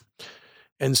changed.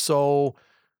 And so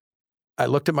I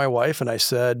looked at my wife and I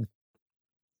said,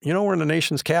 we're in the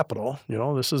nation's capital.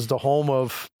 This is the home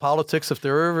of politics if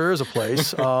there ever is a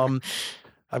place.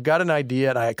 I've got an idea,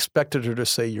 and I expected her to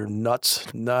say, you're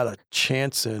nuts, not a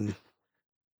chance in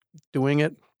doing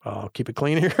it. I'll keep it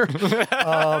clean here. But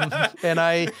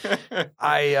I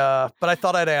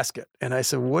thought I'd ask it. And I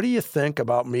said, what do you think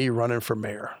about me running for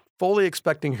mayor? Fully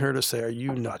expecting her to say, are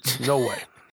you nuts? No way.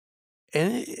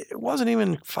 And it wasn't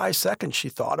even 5 seconds. She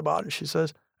thought about it. She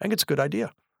says, I think it's a good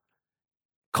idea.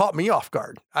 Caught me off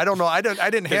guard. I don't know. I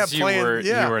didn't have plans.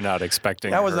 You were not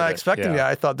expecting. I was not expecting that.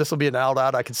 I thought this will be an out.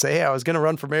 I could say, hey, I was going to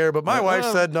run for mayor, but my wife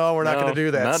said, no, we're not going to do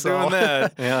that. Not doing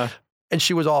that. Yeah. And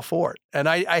she was all for it. And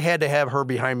I had to have her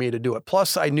behind me to do it.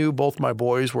 Plus, I knew both my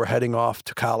boys were heading off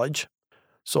to college.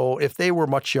 So if they were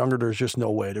much younger, there's just no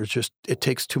way. It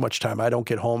takes too much time. I don't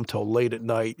get home till late at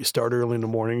night. You start early in the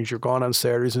mornings. You're gone on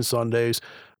Saturdays and Sundays.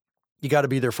 You got to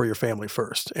be there for your family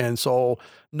first. And so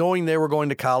knowing they were going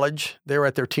to college, they were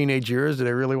at their teenage years. Did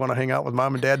they really want to hang out with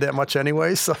mom and dad that much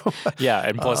anyway? So yeah,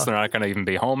 and plus they're not going to even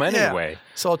be home anyway. Yeah.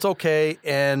 So it's okay.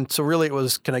 And so really it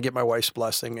was, can I get my wife's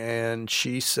blessing? And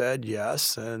she said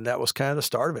yes. And that was kind of the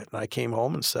start of it. And I came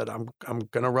home and said, I'm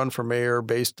going to run for mayor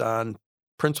based on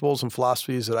principles and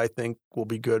philosophies that I think will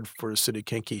be good for the city of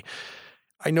Kankakee.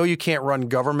 I know you can't run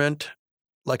government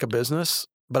like a business,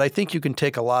 but I think you can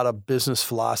take a lot of business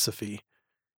philosophy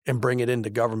and bring it into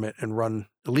government and run,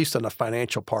 at least on the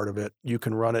financial part of it, you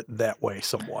can run it that way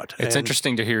somewhat. It's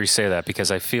interesting to hear you say that because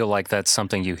I feel like that's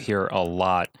something you hear a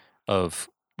lot of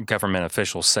government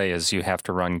officials say is you have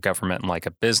to run government like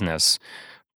a business.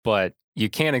 But You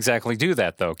can't exactly do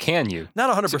that, though, can you?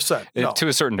 Not 100%. No. To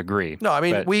a certain degree. No, I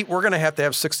mean, but- we're going to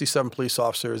have 67 police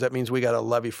officers. That means we got to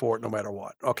levy for it no matter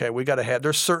what. Okay, we got to have,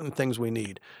 there's certain things we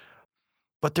need.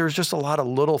 But there's just a lot of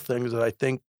little things that I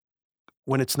think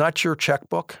when it's not your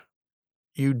checkbook,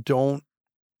 you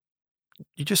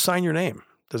just sign your name.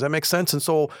 Does that make sense? And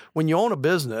so when you own a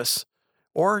business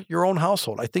or your own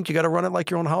household, I think you got to run it like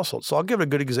your own household. So I'll give a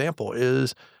good example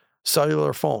is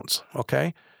cellular phones,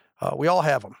 okay? We all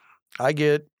have them. I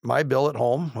get my bill at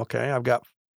home, okay? I've got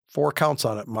 4 accounts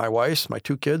on it, my wife's, my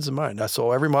 2 kids, and mine.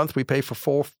 So every month we pay for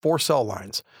four cell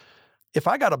lines. If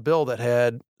I got a bill that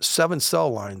had 7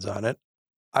 cell lines on it,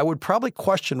 I would probably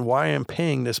question why I'm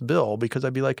paying this bill because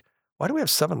I'd be like, why do we have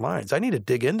 7 lines? I need to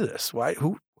dig into this. Why?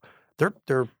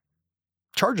 They're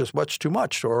charges much too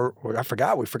much, or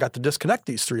we forgot to disconnect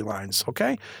these 3 lines,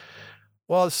 okay?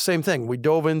 Well, it's the same thing. We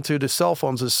dove into the cell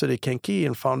phones of the city of Kankakee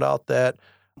and found out that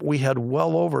we had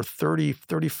well over 30,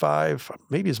 35,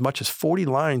 maybe as much as 40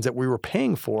 lines that we were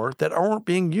paying for that aren't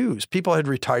being used. People had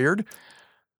retired.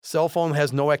 Cell phone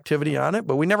has no activity on it,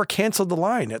 but we never canceled the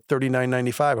line at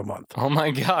 $39.95 a month. Oh,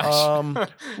 my gosh.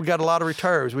 We got a lot of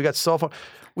retirees. We got cell phone.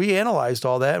 We analyzed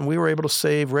all that, and we were able to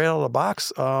save right out of the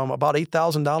box about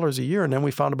 $8,000 a year, and then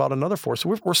we found about another 4.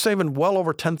 So we're saving well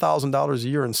over $10,000 a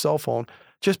year in cell phone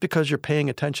just because you're paying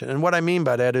attention. And what I mean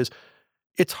by that is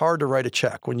it's hard to write a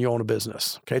check when you own a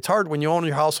business. Okay, it's hard when you own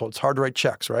your household. It's hard to write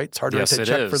checks, right? It's hard to write that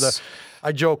check for the.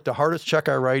 I joke the hardest check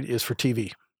I write is for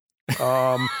TV.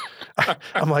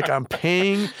 I'm like, I'm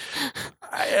paying.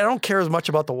 I don't care as much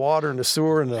about the water and the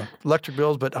sewer and the electric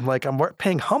bills, but I'm like, I'm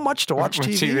paying how much to watch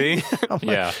TV? Like,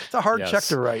 yeah, it's a hard check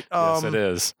to write. Yes, it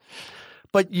is.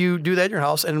 But you do that in your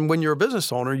house, and when you're a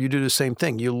business owner, you do the same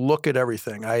thing. You look at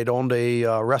everything. I had owned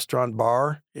a restaurant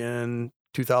bar in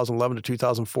 2011 to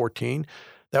 2014.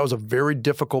 That was a very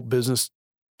difficult business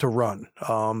to run.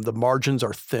 The margins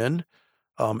are thin.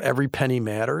 Every penny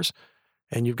matters.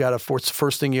 And you've got to,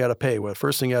 first thing you got to pay. Well,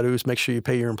 first thing you got to do is make sure you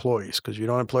pay your employees because if you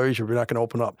don't have employees, you're not going to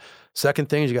open up. Second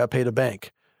thing is you got to pay the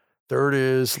bank. Third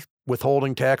is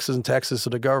withholding taxes and taxes to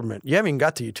the government. You haven't even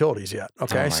got to utilities yet.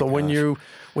 Okay, so when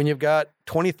you've got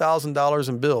 $20,000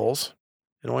 in bills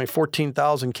and only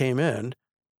 $14,000 came in,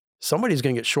 somebody's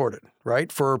going to get shorted,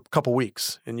 right, for a couple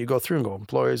weeks. And you go through and go,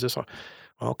 employees, this one.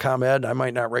 Well, ComEd, I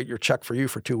might not write your check for you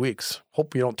for 2 weeks.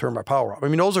 Hope you don't turn my power off. I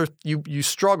mean, those are, you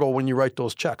struggle when you write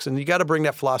those checks. And you got to bring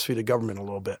that philosophy to government a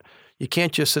little bit. You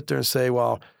can't just sit there and say,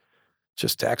 well, it's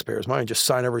just taxpayers' money. Just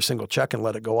sign every single check and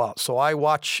let it go out. So I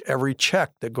watch every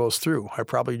check that goes through. I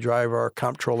probably drive our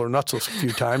comptroller nuts a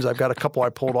few times. I've got a couple I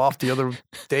pulled off the other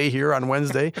day here on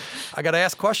Wednesday. I got to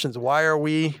ask questions. Why are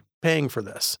we paying for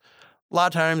this? A lot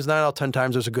of times, 9 out of 10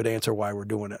 times, there's a good answer why we're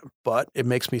doing it. But it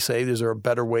makes me say, is there a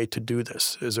better way to do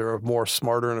this? Is there a more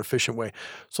smarter and efficient way?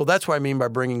 So that's what I mean by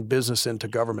bringing business into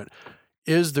government.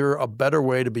 Is there a better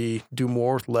way to do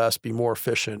more with less, be more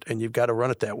efficient? And you've got to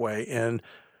run it that way. And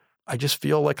I just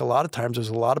feel like a lot of times there's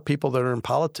a lot of people that are in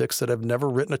politics that have never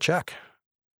written a check.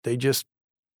 They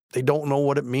don't know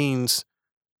what it means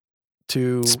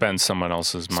to spend someone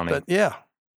else's money. Yeah.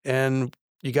 And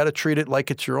you got to treat it like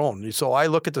it's your own. So I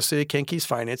look at the city of Kankakee's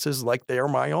finances like they are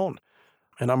my own.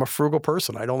 And I'm a frugal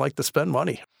person. I don't like to spend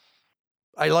money.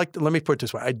 Let me put it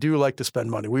this way. I do like to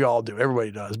spend money. We all do. Everybody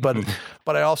does. But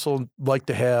I also like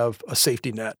to have a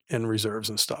safety net and reserves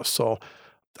and stuff. So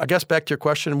I guess back to your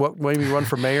question, what made me run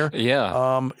for mayor?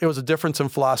 Yeah. It was a difference in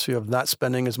philosophy of not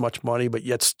spending as much money, but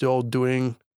yet still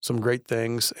doing some great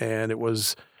things. And it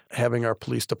was having our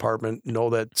police department know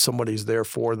that somebody's there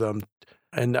for them.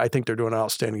 And I think they're doing an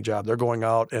outstanding job. They're going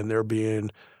out and they're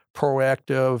being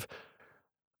proactive.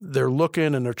 They're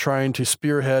looking and they're trying to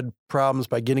spearhead problems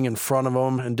by getting in front of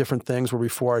them and different things where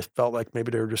before I felt like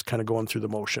maybe they were just kind of going through the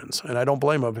motions. And I don't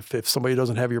blame them if somebody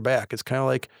doesn't have your back. It's kind of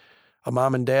like a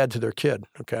mom and dad to their kid,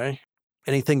 okay?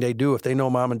 Anything they do, if they know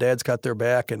mom and dad's got their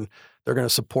back and they're going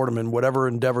to support them in whatever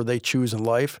endeavor they choose in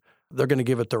life, they're going to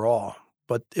give it their all.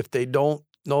 But if they don't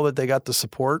know that they got the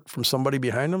support from somebody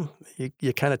behind them,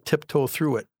 you kind of tiptoe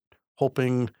through it,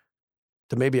 hoping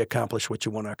to maybe accomplish what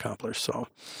you want to accomplish.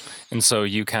 And so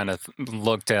you kind of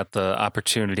looked at the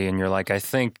opportunity and you're like, I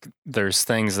think there's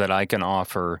things that I can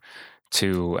offer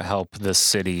to help this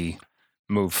city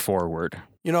move forward.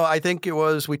 You know, I think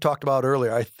we talked about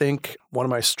earlier, I think one of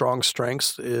my strong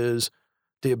strengths is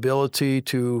the ability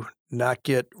to not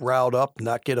get riled up,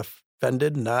 not get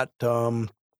offended, not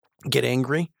get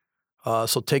angry.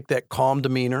 So take that calm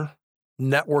demeanor,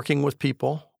 networking with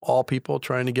people, all people,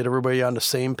 trying to get everybody on the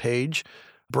same page,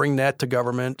 bring that to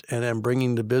government, and then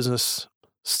bringing the business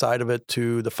side of it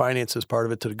to the finances part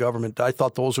of it to the government. I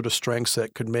thought those are the strengths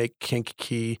that could make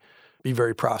Kankakee be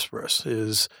very prosperous,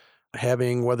 is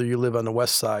having, whether you live on the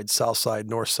west side, south side,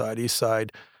 north side, east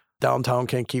side, downtown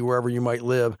Kankakee, wherever you might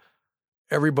live,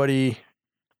 everybody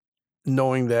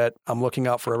knowing that I'm looking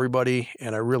out for everybody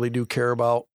and I really do care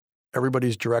about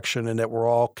everybody's direction, and that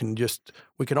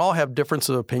we can all have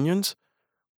differences of opinions.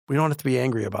 We don't have to be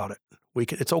angry about it.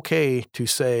 It's okay to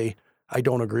say, I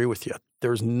don't agree with you.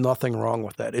 There's nothing wrong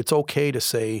with that. It's okay to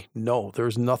say no.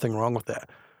 There's nothing wrong with that.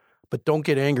 But don't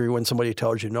get angry when somebody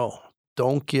tells you no.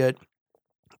 Don't get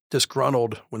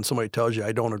disgruntled when somebody tells you,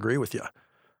 I don't agree with you.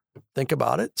 Think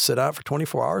about it. Sit out for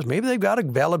 24 hours. Maybe they've got a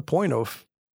valid point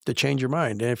to change your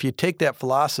mind. And if you take that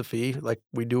philosophy, like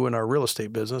we do in our real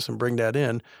estate business, and bring that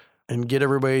in and get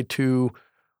everybody to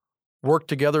work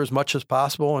together as much as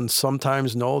possible, and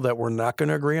sometimes know that we're not going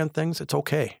to agree on things, it's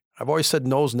okay. I've always said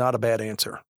no is not a bad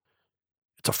answer.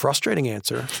 It's a frustrating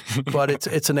answer, but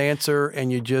it's an answer,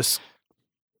 and you just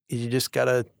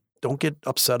gotta, don't get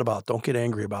upset about it, don't get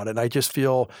angry about it. And I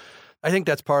think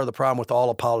that's part of the problem with all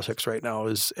of politics right now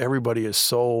is everybody is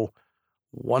so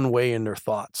one way in their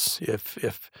thoughts.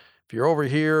 If you're over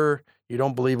here, you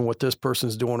don't believe in what this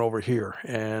person's doing over here,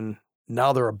 and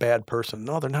now they're a bad person.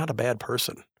 No, they're not a bad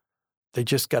person. They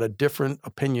just got a different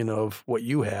opinion of what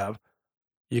you have.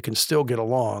 You can still get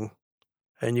along,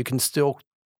 and you can still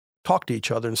talk to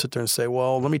each other and sit there and say,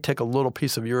 well, let me take a little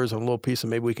piece of yours and a little piece, and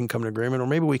maybe we can come to an agreement, or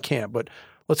maybe we can't, but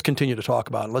let's continue to talk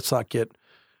about it. Let's not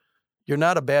you're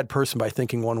not a bad person by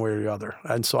thinking one way or the other.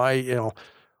 And so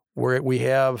we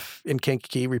have in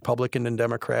Kankakee, Republican and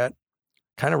Democrat,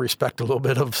 kind of respect a little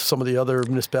bit of some of the other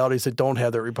municipalities that don't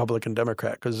have that Republican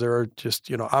Democrat, because they're just,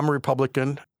 I'm a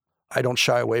Republican. I don't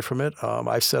shy away from it.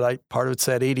 I've said part of it's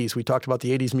that 80s. We talked about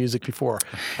the 80s music before.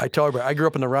 I tell everybody, I grew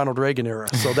up in the Ronald Reagan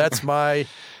era. So that's my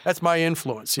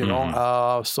influence,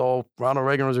 Mm-hmm. So Ronald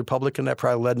Reagan was a Republican. That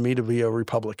probably led me to be a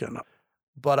Republican.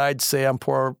 But I'd say I'm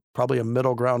probably a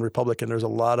middle ground Republican. There's a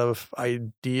lot of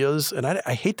ideas, and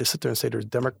I hate to sit there and say there's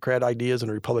Democrat ideas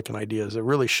and Republican ideas. It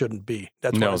really shouldn't be.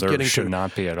 That's what I was getting to. No, there should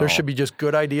not be at all. There should be just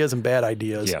good ideas and bad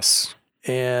ideas. Yes.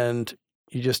 And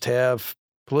you just have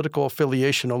political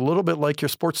affiliation, a little bit like your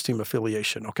sports team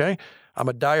affiliation, okay? I'm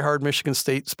a diehard Michigan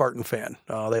State Spartan fan.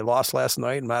 They lost last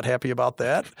night. I'm not happy about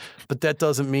that. But that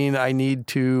doesn't mean I need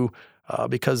to,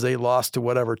 because they lost to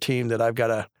whatever team, that I've got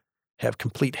to have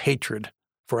complete hatred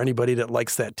for anybody that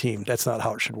likes that team. That's not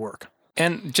how it should work.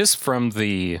 And just from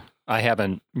I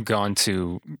haven't gone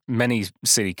to many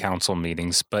city council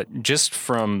meetings, but just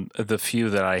from the few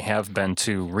that I have been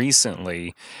to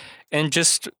recently, and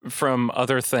just from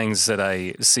other things that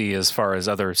I see as far as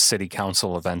other city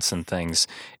council events and things,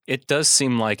 it does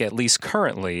seem like, at least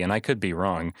currently, and I could be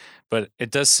wrong, but it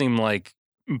does seem like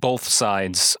both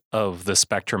sides of the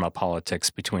spectrum of politics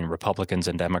between Republicans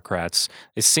and Democrats,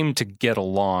 they seem to get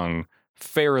along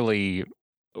fairly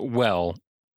well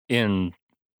in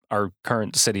our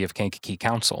current city of Kankakee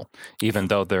Council, even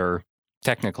though they're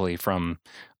technically from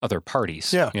other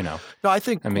parties. Yeah. No, I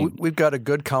think we've got a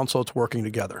good council that's working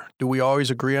together. Do we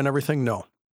always agree on everything? No.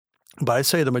 But I'd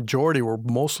say the majority were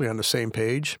mostly on the same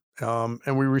page,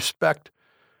 and we respect,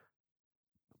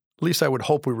 at least I would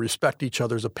hope we respect each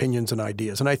other's opinions and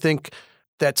ideas. And I think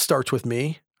that starts with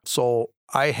me. So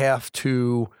I have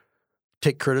to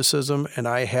take criticism, and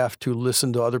I have to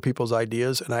listen to other people's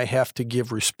ideas, and I have to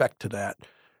give respect to that.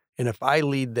 And if I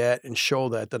lead that and show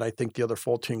that, then I think the other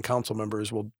 14 council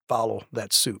members will follow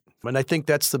that suit. And I think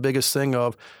that's the biggest thing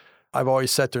I've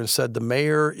always sat there and said, the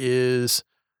mayor is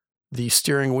the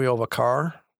steering wheel of a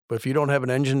car, but if you don't have an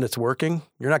engine that's working,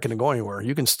 you're not going to go anywhere.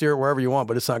 You can steer it wherever you want,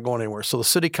 but it's not going anywhere. So the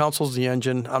city council's the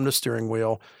engine, I'm the steering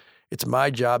wheel. It's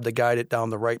my job to guide it down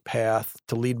the right path,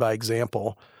 to lead by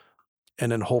example,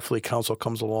 and then hopefully council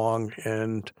comes along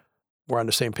and we're on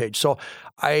the same page. So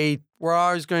we're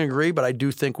always going to agree, but I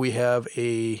do think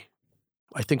I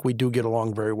think we do get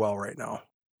along very well right now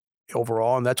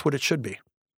overall, and that's what it should be.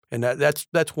 And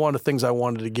that's one of the things I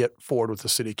wanted to get forward with the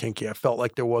city of Kankakee. I felt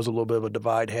like there was a little bit of a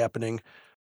divide happening.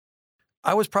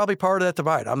 I was probably part of that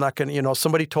divide. I'm not going to,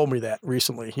 somebody told me that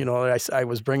recently. I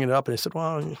was bringing it up, and they said,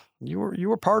 well, you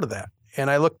were part of that. And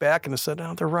I looked back and I said,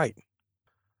 oh, they're right.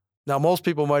 Now, most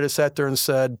people might have sat there and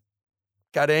said,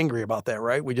 got angry about that,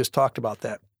 right? We just talked about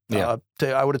that. Yeah.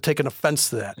 I would have taken offense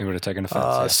to that. You would have taken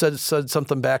offense. Said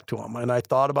something back to them. And I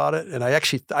thought about it, and I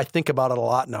think about it a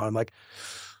lot now. I'm like,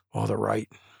 oh, they're right.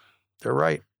 They're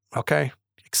right. Okay.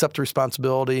 Accept the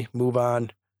responsibility, move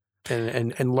on,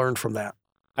 and learn from that.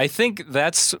 I think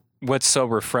that's what's so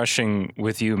refreshing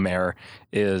with you, Mayor,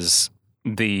 is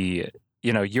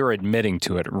you're admitting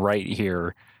to it right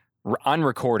here on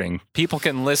recording, people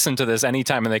can listen to this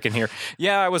anytime and they can hear,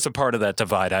 yeah, I was a part of that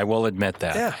divide. I will admit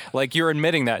that. Yeah. Like you're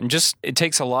admitting that. And just, it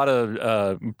takes a lot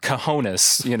of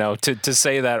cojones, to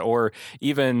say that. Or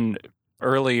even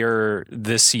earlier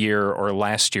this year or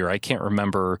last year, I can't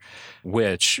remember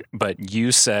which, but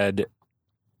you said,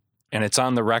 and it's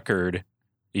on the record,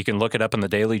 you can look it up in the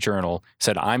Daily Journal,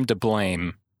 said, I'm to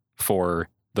blame for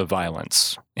the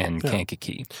violence in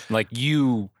Kankakee. Like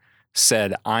you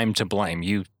said, I'm to blame.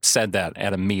 You said that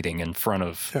at a meeting in front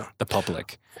of the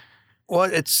public. Well,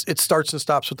 it starts and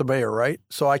stops with the mayor, right?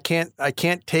 So I can't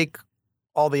take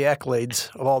all the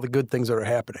accolades of all the good things that are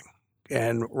happening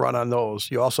and run on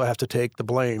those. You also have to take the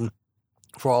blame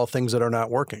for all things that are not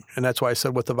working. And that's why I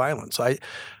said with the violence.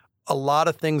 A lot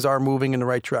of things are moving in the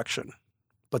right direction,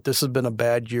 but this has been a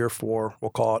bad year for,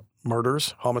 we'll call it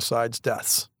murders, homicides,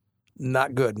 deaths.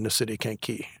 Not good in the city of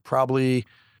Kankakee. Probably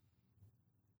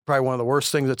one of the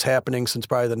worst things that's happening since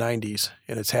probably the 90s,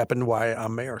 and it's happened while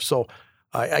I'm mayor. So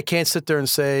I can't sit there and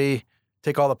say,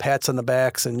 take all the pats on the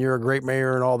backs and you're a great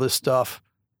mayor and all this stuff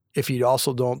if you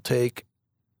also don't take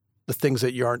the things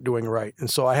that you aren't doing right. And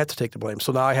so I have to take the blame.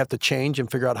 So now I have to change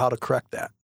and figure out how to correct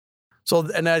that. So,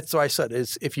 and that's what I said,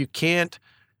 is if you can't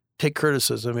take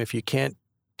criticism, if you can't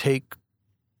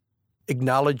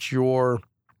acknowledge your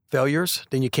failures,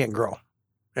 then you can't grow.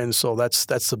 And so that's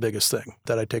the biggest thing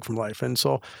that I take from life. And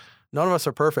so none of us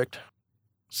are perfect.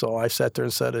 So I sat there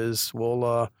and said,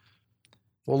 we'll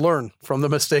learn from the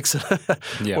mistakes.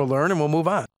 We'll learn and we'll move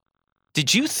on.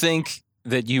 Did you think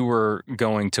that you were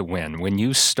going to win when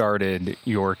you started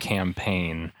your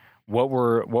campaign? What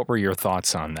were your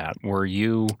thoughts on that? Were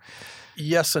you?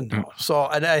 Yes and no. So,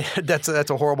 and that's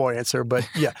a horrible answer, but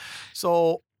yeah.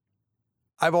 So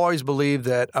I've always believed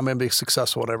that I'm going to be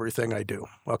successful at everything I do.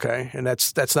 Okay, and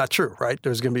that's not true, right?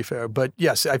 There's going to be failure, but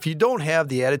yes, if you don't have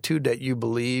the attitude that you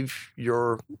believe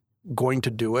you're going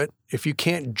to do it, if you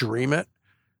can't dream it,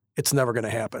 it's never going to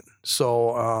happen.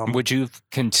 So, would you have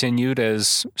continued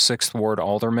as 6th Ward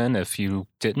alderman if you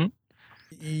didn't?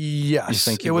 Yes,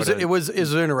 it was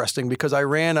interesting because I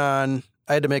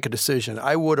had to make a decision.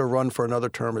 I would have run for another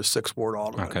term as 6th Ward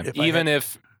alderman. Okay.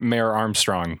 If Mayor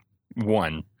Armstrong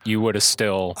won, you would have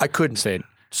still. I couldn't. Stayed.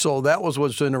 So that was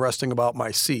what's interesting about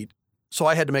my seat. So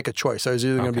I had to make a choice. I was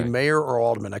either going to be mayor or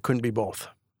alderman. I couldn't be both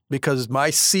because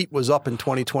my seat was up in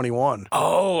 2021.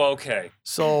 Oh, okay.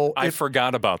 So I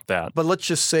forgot about that. But let's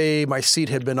just say my seat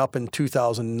had been up in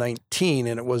 2019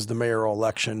 and it was the mayoral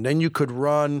election. Then you could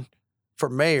run for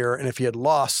mayor, and if you had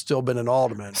lost, still been an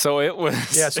alderman. So it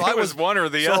was. Yeah. So I was one or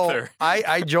the other.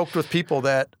 I joked with people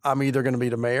that I'm either going to be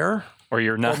the mayor. Or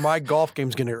you're not. Or my golf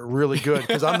game's going to get really good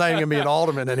because I'm not even going to be an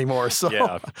alderman anymore.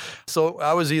 So, so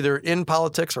I was either in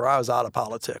politics or I was out of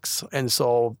politics. And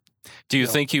so. Do you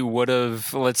think you would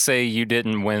have, let's say you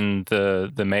didn't win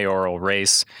the mayoral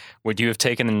race, would you have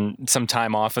taken some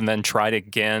time off and then tried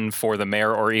again for the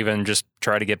mayor or even just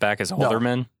try to get back as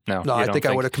alderman? No, I think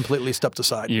I would have completely stepped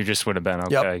aside. You just would have been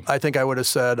okay. Yep. I think I would have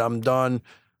said, I'm done.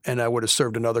 And I would have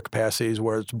served in other capacities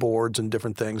where it's boards and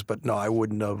different things. But no, I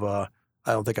wouldn't have.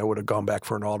 I don't think I would have gone back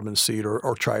for an alderman seat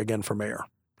or try again for mayor.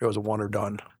 It was a one or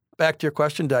done. Back to your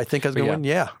question, did I think I was going to win?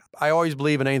 Yeah. I always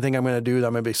believe in anything I'm going to do that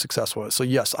I'm going to be successful at. So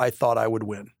yes, I thought I would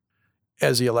win.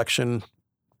 As the election,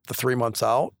 the 3 months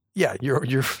out, yeah,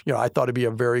 I thought it'd be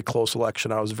a very close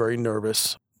election. I was very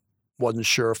nervous. Wasn't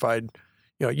sure if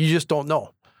you just don't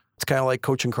know. It's kind of like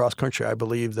coaching cross country. I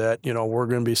believe that, we're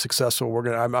going to be successful.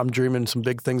 I'm dreaming some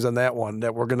big things on that one,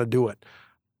 that we're going to do it.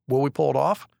 Will we pull it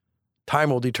off? Time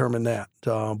will determine that.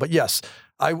 But yes,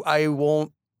 I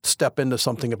won't step into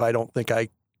something if I don't think I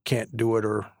can't do it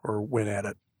or win at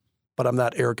it. But I'm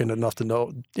not arrogant enough to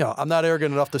know, I'm not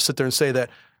arrogant enough to sit there and say that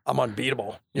I'm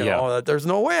unbeatable. You know, that there's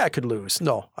no way I could lose.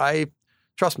 No,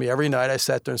 trust me, every night I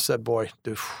sat there and said, boy,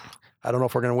 dude, I don't know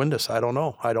if we're going to win this. I don't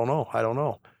know.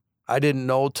 I didn't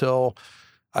know till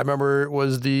I remember it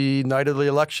was the night of the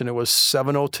election. It was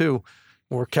 7:02.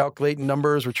 We're calculating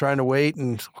numbers. We're trying to wait.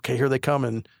 And, okay, here they come.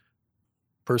 And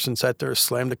person sat there,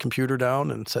 slammed the computer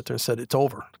down and sat there and said, it's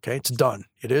over. Okay, it's done.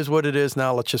 It is what it is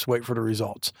now. Let's just wait for the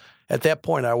results. At that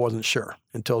point, I wasn't sure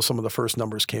until some of the first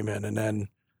numbers came in. And then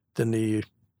the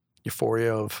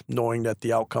euphoria of knowing that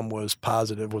the outcome was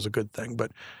positive was a good thing.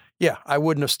 But yeah, I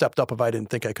wouldn't have stepped up if I didn't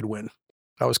think I could win.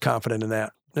 I was confident in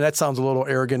that. And that sounds a little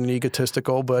arrogant and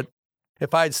egotistical, but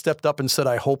if I had stepped up and said,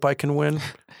 I hope I can win,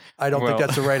 I don't think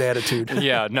that's the right attitude.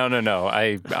 No.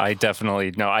 I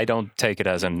definitely, no, I don't take it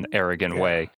as an arrogant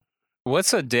way.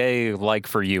 What's a day like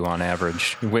for you on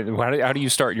average? How do you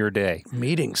start your day?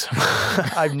 Meetings.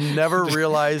 I've never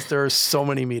realized there are so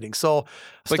many meetings. So,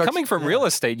 But coming from real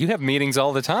estate, you have meetings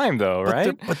all the time, though,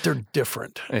 right? But they're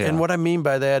different. Yeah. And what I mean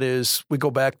by that is we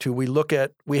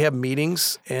have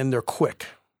meetings and they're quick.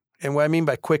 And what I mean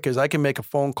by quick is I can make a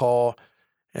phone call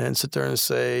and sit there and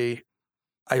say,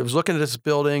 I was looking at this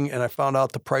building and I found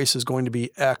out the price is going to be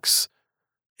X.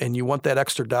 And you want that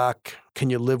extra dock, can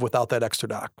you live without that extra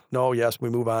dock? No, yes, we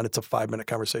move on. It's a 5-minute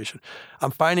conversation. I'm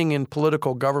finding in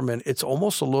political government, it's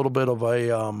almost a little bit of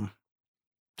a,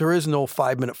 there is no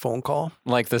 5-minute phone call.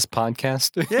 Like this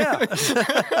podcast? Yeah. That's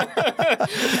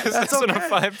okay.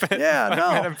 A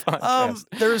 5-minute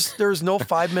podcast. There's no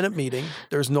 5-minute meeting.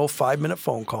 There's no 5-minute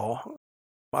phone call.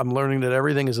 I'm learning that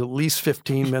everything is at least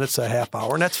 15 minutes, a half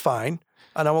hour, and that's fine.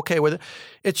 And I'm okay with it.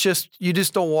 It's just, you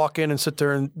just don't walk in and sit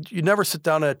there and you never sit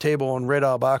down at a table and right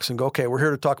out of a box and go, okay, we're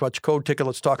here to talk about your code ticket.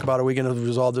 Let's talk about it. We're going to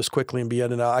resolve this quickly and be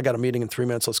in and out. I got a meeting in 3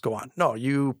 minutes. Let's go on. No,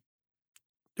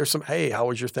 there's some, hey, how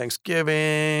was your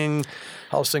Thanksgiving?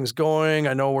 How's things going?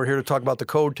 I know we're here to talk about the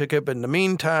code ticket, but in the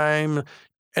meantime,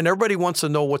 and everybody wants to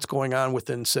know what's going on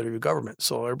within city government.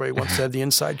 So everybody wants to have the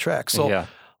inside track. So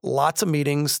lots of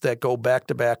meetings that go back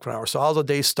to back for an hour. So how's the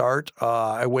day start?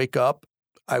 I wake up.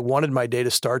 I wanted my day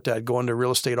to start that I'd go into a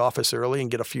real estate office early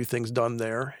and get a few things done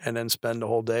there and then spend the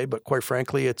whole day. But quite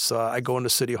frankly, it's I go into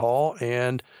City Hall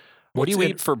and what do you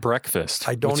eat for breakfast?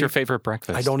 What's your favorite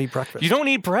breakfast? I don't eat breakfast. You don't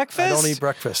eat breakfast? I don't eat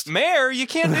breakfast. Mayor, you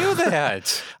can't do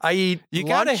that. I eat You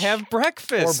got to have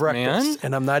breakfast, man.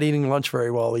 And I'm not eating lunch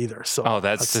very well either. So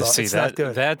that's not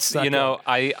good. That's you know,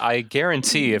 I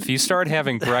guarantee if you start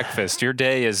having breakfast, your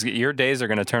days are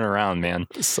going to turn around, man.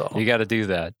 So you got to do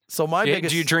that. So do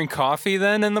you drink coffee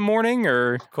then in the morning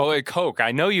or Coke?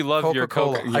 I know you love your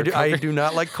Coke. I do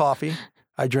not like coffee.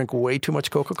 I drink way too much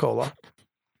Coca-Cola.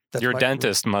 Your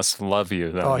dentist must love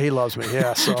you, though. Oh, he loves me,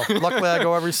 yeah. So luckily I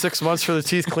go every 6 months for the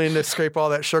teeth clean to scrape all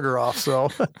that sugar off. So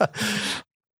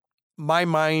my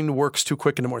mind works too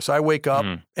quick in the morning. So I wake up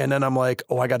and then I'm like,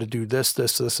 oh, I got to do this,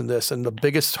 and this. And the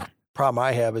biggest problem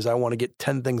I have is I want to get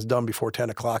 10 things done before 10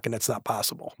 o'clock, and that's not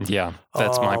possible. Yeah,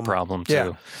 that's my problem, too.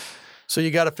 Yeah. So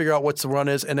you got to figure out what the run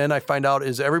is. And then I find out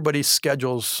is everybody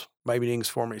schedules my meetings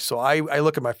for me. So I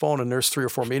look at my phone and there's 3 or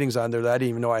 4 meetings on there that I didn't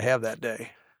even know I have that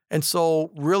day. And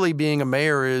so really being a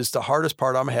mayor is the hardest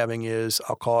part I'm having is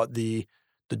I'll call it the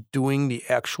doing the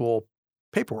actual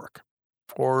paperwork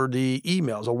or the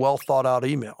emails, a well thought out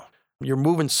email. You're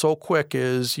moving so quick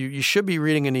is you should be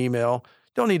reading an email.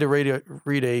 You don't need to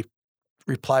read a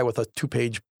reply with a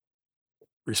 2-page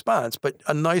response, but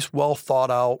a nice, well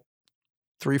thought out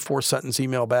 3-4 sentence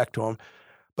email back to them.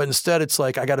 But instead it's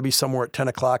like, I got to be somewhere at 10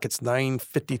 o'clock. It's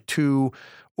 9:52.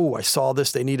 Oh, I saw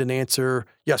this. They need an answer.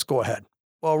 Yes, go ahead.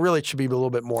 Well, really, it should be a little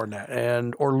bit more than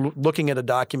that, or looking at a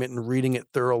document and reading it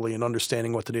thoroughly and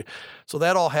understanding what to do. So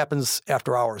that all happens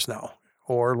after hours now,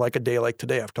 or like a day like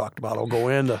today I've talked about. I'll go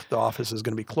in, the office is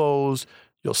going to be closed.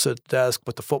 You'll sit at the desk,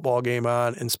 put the football game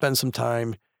on, and spend some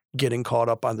time getting caught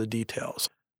up on the details.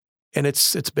 And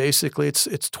it's basically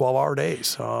 12-hour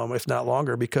days, if not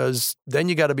longer, because then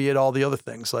you got to be at all the other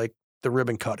things like the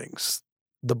ribbon cuttings,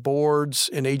 the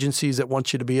boards and agencies that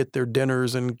want you to be at their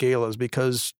dinners and galas,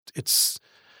 because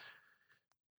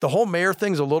the whole mayor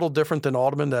thing's a little different than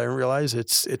alderman. I didn't realize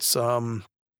it's I don't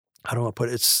want to put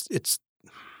it, it's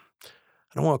I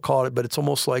don't want to call it, but it's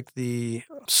almost like the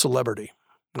celebrity.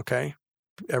 Okay,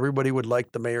 everybody would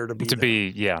like the mayor to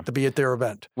be at their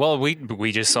event. Well,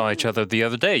 we just saw each other the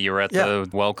other day. You were at the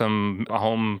Welcome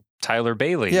Home Tyler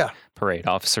Bailey parade.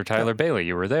 Officer Tyler Bailey,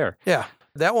 you were there. Yeah,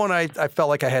 that one I felt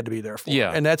like I had to be there for.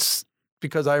 Yeah, and that's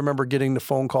because I remember getting the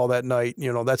phone call that night.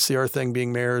 You know, that's the other thing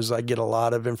being mayor is I get a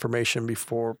lot of information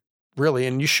before, really,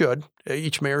 and you should.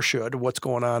 Each mayor should. What's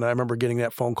going on? I remember getting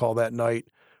that phone call that night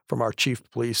from our chief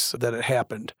of police that it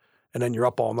happened, and then you're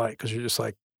up all night because you're just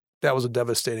like, that was a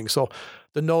devastating. So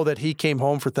to know that he came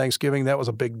home for Thanksgiving, that was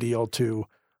a big deal too.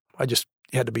 I just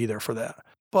had to be there for that.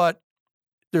 But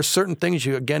there's certain things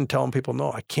you, again, telling people,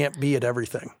 no, I can't be at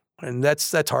everything. And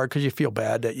that's hard because you feel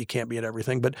bad that you can't be at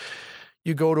everything. But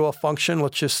you go to a function,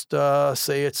 let's just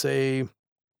say it's a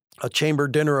chamber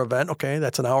dinner event. Okay,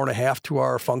 that's an hour and a half,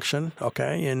 2-hour function.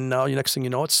 Okay, and now the next thing you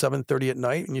know, it's 7:30 at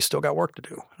night and you still got work to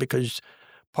do because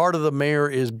part of the mayor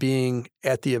is being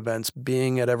at the events,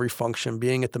 being at every function,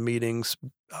 being at the meetings,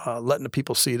 letting the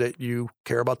people see that you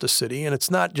care about the city. And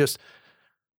it's not just,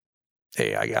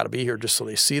 hey, I got to be here just so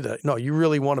they see that. No, you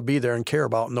really want to be there and care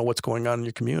about and know what's going on in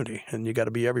your community. And you got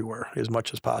to be everywhere as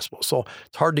much as possible. So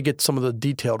it's hard to get some of the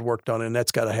detailed work done. And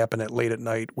that's got to happen at late at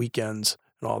night, weekends,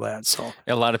 and all that. So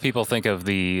A lot of people think of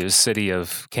the city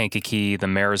of Kankakee, the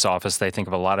mayor's office. They think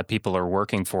of a lot of people are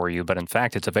working for you, but in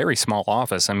fact, it's a very small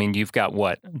office. I mean, you've got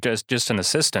what? Just an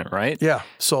assistant, right? yeah,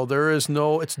 so there is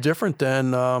no. It's different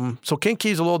than. So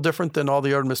Kankakee is a little different than all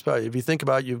the other municipalities. If you think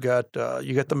about it, you got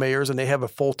the mayors, and they have a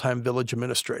full-time village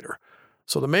administrator.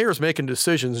 So the mayor's making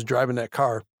decisions, driving that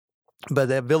car, but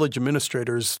that village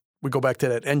administrators. We go back to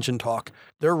that engine talk.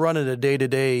 They're running a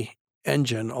day-to-day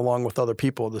engine along with other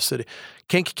people of the city.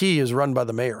 Kankakee is run by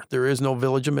the mayor. There is no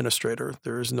village administrator.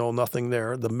 There is nothing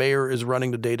there. The mayor is running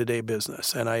the day-to-day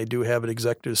business. And I do have an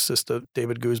executive assistant,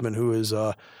 David Guzman, who is,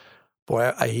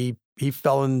 he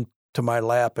fell into my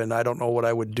lap, and I don't know what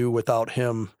I would do without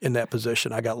him in that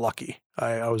position. I got lucky.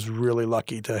 I was really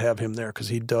lucky to have him there because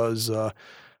he does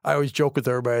I always joke with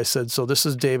everybody. I said, so this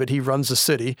is David. He runs the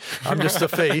city. I'm just a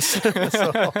face.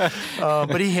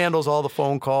 But he handles all the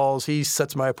phone calls. He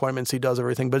sets my appointments. He does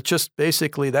everything. But just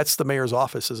basically, that's the mayor's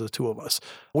office is the two of us.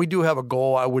 We do have a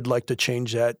goal. I would like to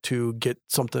change that to get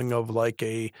something of like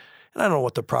and I don't know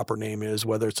what the proper name is,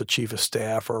 whether it's a chief of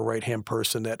staff or a right-hand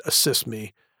person that assists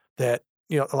me. That,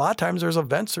 a lot of times there's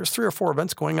events. There's 3 or 4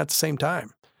 events going at the same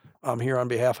time. I'm here on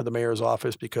behalf of the mayor's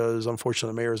office because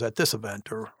unfortunately the mayor's at this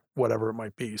event or whatever it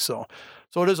might be. So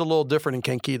it is a little different in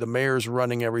Kankakee. The mayor's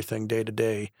running everything day to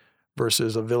day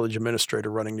versus a village administrator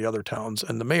running the other towns.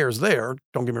 And the mayor's there,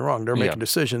 don't get me wrong, they're making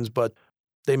decisions, but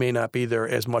they may not be there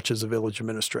as much as a village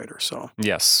administrator. So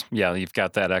yes. Yeah, you've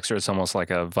got that extra. It's almost like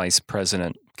a vice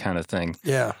president kind of thing.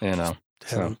 Yeah.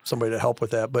 Having somebody to help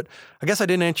with that. But I guess I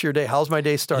didn't answer your day. How's my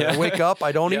day starting? I wake up.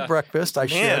 I don't eat breakfast. I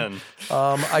should.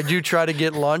 I do try to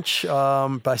get lunch.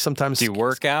 But sometimes do you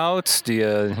work out? Do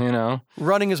you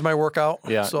running is my workout.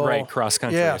 Yeah, so, right. Cross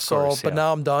country. Yeah. Of course, but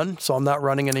now I'm done. So I'm not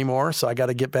running anymore. So I got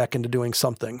to get back into doing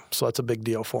something. So that's a big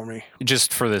deal for me.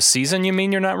 Just for the season, you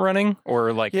mean you're not running,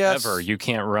 or like ever you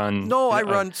can't run? No, I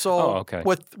run. So okay.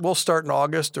 We'll start in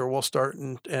August, or we'll start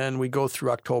and we go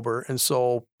through October, and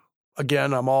so.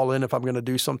 Again, I'm all in if I'm going to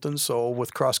do something. So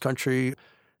with cross country,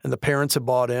 and the parents have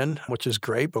bought in, which is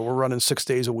great, but we're running 6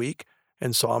 days a week.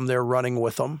 And so I'm there running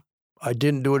with them. I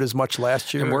didn't do it as much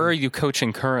last year. And where are you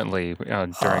coaching currently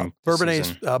during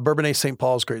Bourbonnais St.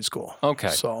 Paul's grade school. Okay.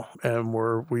 So, and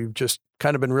we've just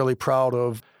kind of been really proud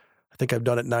of, I think I've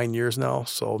done it 9 years now.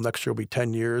 So next year will be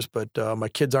 10 years, but my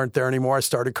kids aren't there anymore. I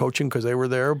started coaching because they were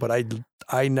there, but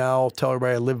I now tell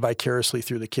everybody I live vicariously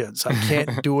through the kids. I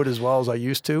can't do it as well as I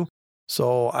used to.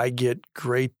 So I get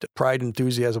great pride and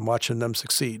enthusiasm watching them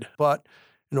succeed. But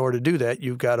in order to do that,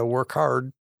 you've got to work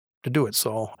hard to do it.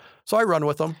 So I run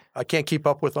with them. I can't keep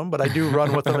up with them, but I do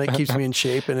run with them. It keeps me in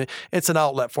shape, and it's an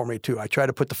outlet for me too. I try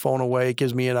to put the phone away. It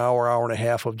gives me an hour and a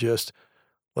half of just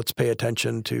let's pay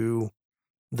attention to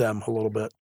them a little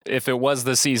bit. If it was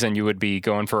the season, you would be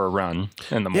going for a run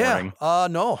in the morning. Yeah.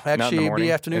 No, actually it'd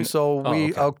be afternoon.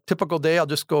 A typical day, I'll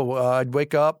just go, I'd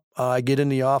wake up, I get in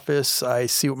the office, I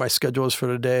see what my schedule is for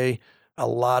the day, a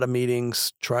lot of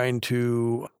meetings, trying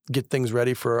to get things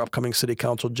ready for upcoming city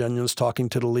council agendas, talking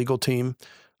to the legal team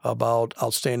about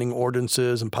outstanding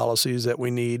ordinances and policies that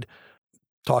we need,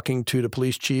 talking to the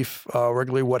police chief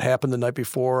regularly, what happened the night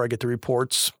before. I get the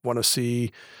reports, want to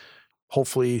see,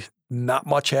 hopefully, not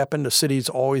much happened. The city's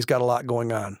always got a lot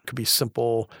going on. It could be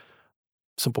simple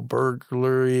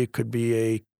burglary. It could be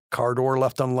a car door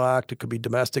left unlocked. It could be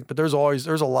domestic. But there's a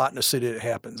lot in the city that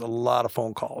happens, a lot of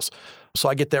phone calls. So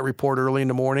I get that report early in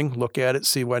the morning, look at it,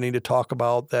 see what I need to talk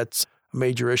about. That's a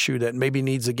major issue that maybe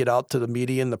needs to get out to the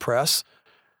media and the press.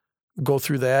 Go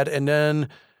through that. And then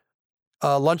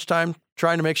lunchtime,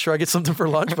 trying to make sure I get something for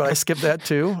lunch, but I skip that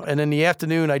too. And in the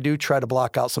afternoon, I do try to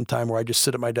block out some time where I just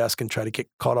sit at my desk and try to get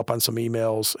caught up on some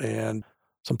emails and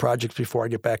some projects before I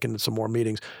get back into some more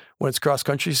meetings. When it's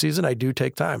cross-country season, I do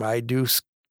take time. I do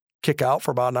kick out for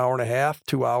about an hour and a half,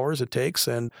 2 hours it takes,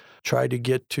 and try to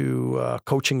get to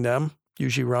coaching them,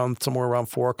 usually somewhere around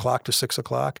 4 o'clock to 6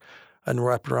 o'clock, and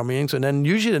wrap around meetings. And then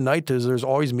usually the night there's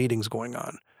always meetings going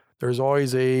on. There's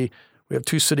always we have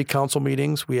 2 city council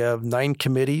meetings. We have 9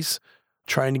 committees.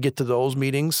 Trying to get to those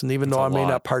meetings. And even though I may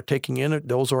not partaking in it,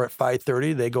 those are at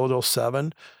 5:30. They go till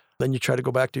 7. Then you try to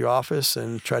go back to your office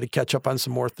and try to catch up on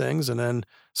some more things. And then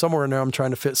somewhere in there, I'm trying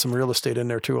to fit some real estate in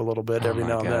there too a little bit every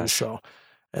now and then. So,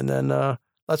 and then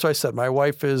that's what I said. My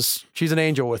wife she's an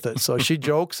angel with it. So she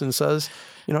jokes and says,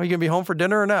 you going to be home for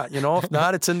dinner or not? If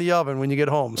not, it's in the oven when you get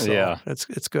home. So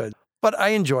it's good. But I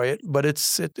enjoy it. But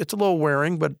it's a little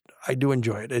wearing, but I do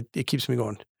enjoy it. It keeps me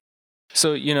going.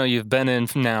 So, you've been in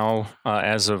now,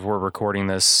 as of we're recording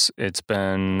this, it's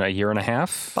been a year and a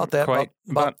half? About that,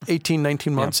 about 18,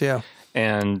 19 months, yeah.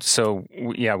 And so,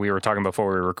 we were talking before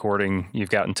we were recording, you've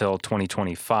got until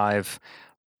 2025.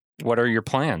 What are your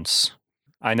plans?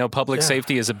 I know public Yeah.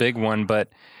 safety is a big one, but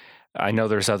I know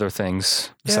there's other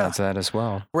things besides that as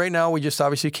well. Right now, we just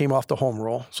obviously came off the home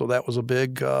rule. So that was a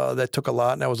big, that took a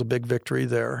lot, and that was a big victory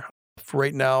there.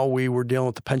 Right now, we were dealing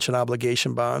with the pension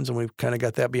obligation bonds, and we've kind of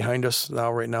got that behind us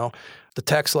now right now. The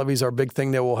tax levies are a big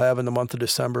thing that we'll have in the month of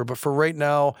December. But for right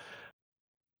now,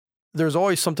 there's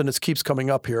always something that keeps coming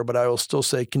up here, but I will still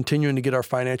say continuing to get our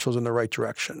financials in the right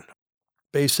direction.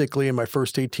 Basically, in my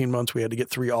first 18 months, we had to get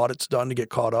 3 audits done to get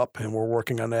caught up, and we're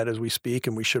working on that as we speak,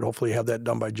 and we should hopefully have that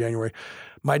done by January.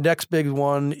 My next big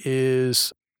one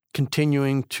is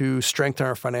continuing to strengthen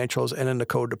our financials and in the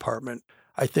code department.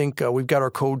 I think we've got our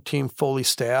code team fully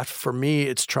staffed. For me,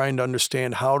 it's trying to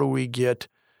understand how do we get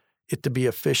it to be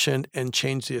efficient and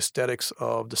change the aesthetics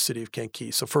of the city of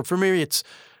Kankakee. So for me,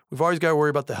 we've always got to worry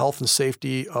about the health and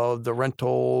safety of the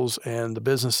rentals and the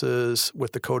businesses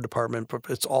with the code department. But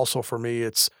it's also for me,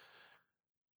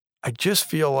 I just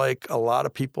feel like a lot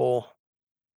of people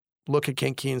look at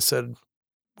Kankakee and said,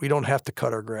 we don't have to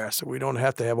cut our grass, or we don't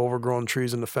have to have overgrown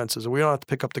trees in the fences, or we don't have to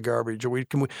pick up the garbage, or we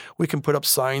can put up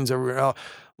signs everywhere.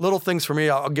 Little things for me,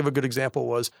 I'll give a good example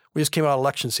was we just came out of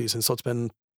election season. So it's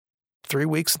been 3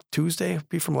 weeks, Tuesday,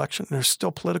 be from election. There's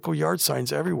still political yard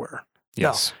signs everywhere.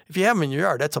 Yes. Now, if you have them in your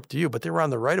yard, that's up to you, but they were on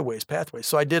the right-of-ways, pathways.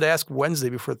 So I did ask Wednesday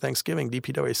before Thanksgiving,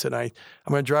 DPW said, I'm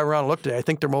going to drive around and look today. I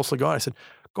think they're mostly gone. I said,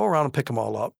 go around and pick them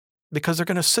all up because they're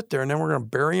going to sit there and then we're going to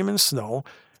bury them in snow.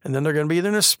 And then they're going to be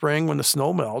there in the spring when the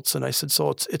snow melts. And I said,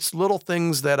 so it's little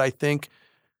things that I think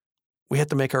we have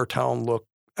to make our town look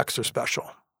extra special.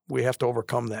 We have to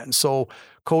overcome that. And so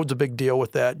code's a big deal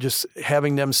with that, just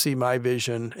having them see my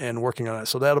vision and working on it.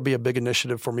 So that'll be a big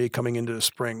initiative for me coming into the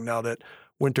spring now that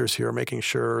winter's here, making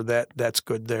sure that that's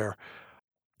good there.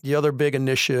 The other big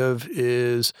initiative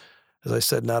is, as I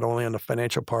said, not only on the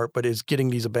financial part, but is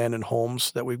getting these abandoned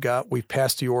homes that we've got. We've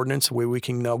passed the ordinance where we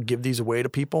can now give these away to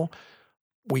people.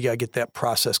 We got to get that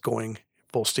process going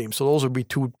full steam. So those would be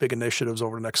 2 big initiatives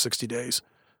over the next 60 days.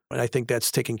 And I think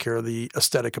that's taking care of the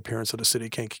aesthetic appearance of the city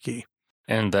of Kankakee.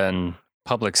 And then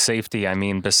public safety, I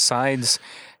mean, besides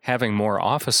having more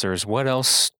officers, what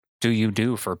else do you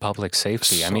do for public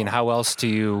safety? I mean, how else do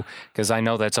you, because I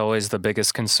know that's always the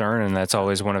biggest concern, and that's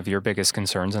always one of your biggest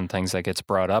concerns and things that gets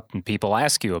brought up and people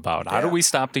ask you about. How do we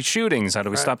stop these shootings? How do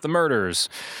we stop the murders?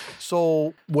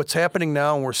 So what's happening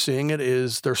now, and we're seeing it,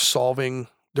 is they're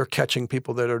catching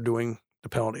people that are doing the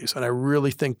penalties. And I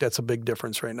really think that's a big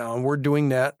difference right now. And we're doing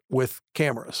that with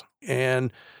cameras.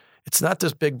 And it's not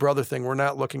this big brother thing. We're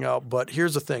not looking out. But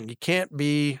here's the thing. You can't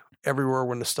be everywhere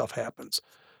when this stuff happens.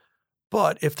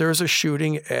 But if there's a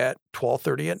shooting at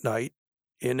 12:30 at night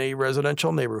in a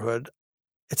residential neighborhood,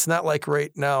 it's not like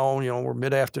right now, we're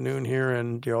mid-afternoon here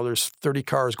and, there's 30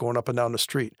 cars going up and down the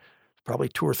street. Probably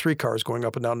 2 or 3 cars going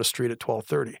up and down the street at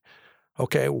 12:30.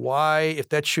 Okay, why, if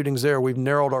that shooting's there, we've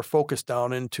narrowed our focus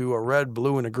down into a red,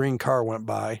 blue, and a green car went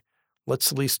by.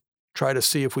 Let's at least try to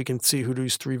see if we can see who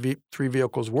these three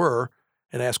vehicles were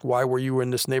and ask why were you in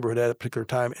this neighborhood at a particular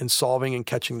time and solving and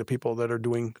catching the people that are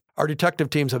doing. Our detective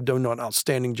teams have done an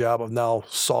outstanding job of now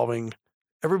solving.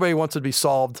 Everybody wants it to be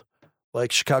solved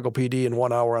like Chicago PD in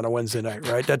 1 hour on a Wednesday night,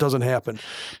 right? That doesn't happen.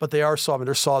 But they are solving.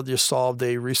 Just solved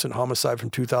a recent homicide from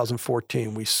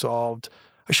 2014. We solved,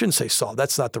 I shouldn't say solved,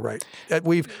 that's not the right.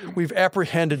 We've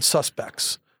apprehended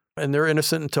suspects, and they're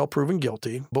innocent until proven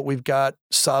guilty, but we've got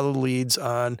solid leads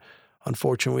on.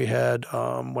 Unfortunately, we had,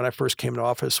 when I first came to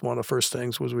office, one of the first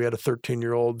things was we had a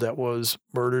 13-year-old that was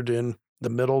murdered in the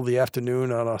middle of the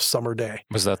afternoon on a summer day.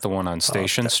 Was that the one on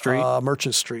Station Street?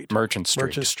 Merchant Street. Merchant Street.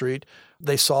 Merchant Street.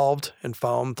 They solved and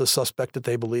found the suspect that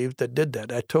they believed that did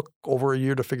that. It took over a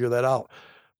year to figure that out,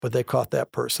 but they caught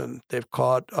that person. They've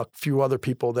caught a few other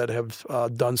people that have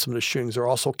done some of the shootings. They're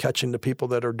also catching the people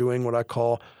that are doing what I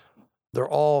call, they're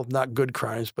all not good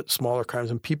crimes, but smaller crimes,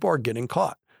 and people are getting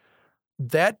caught.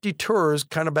 That deters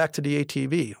kind of back to the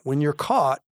ATV. When you're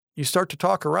caught, you start to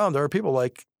talk around. There are people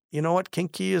like, you know what,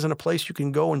 Kankakee isn't a place you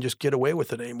can go and just get away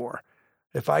with it anymore.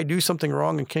 If I do something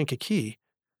wrong in Kankakee,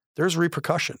 there's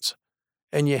repercussions,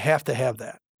 and you have to have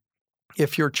that.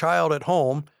 If your child at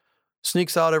home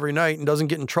sneaks out every night and doesn't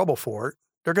get in trouble for it,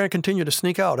 they're going to continue to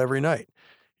sneak out every night.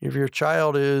 If your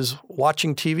child is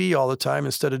watching TV all the time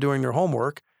instead of doing their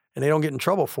homework and they don't get in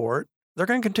trouble for it, they're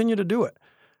going to continue to do it.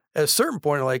 At a certain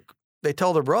point, like, they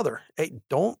tell their brother, hey,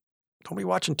 don't be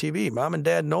watching TV. Mom and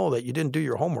dad know that you didn't do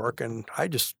your homework, and I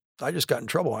just got in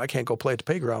trouble. I can't go play at the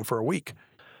playground for a week.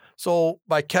 So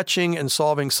by catching and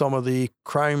solving some of the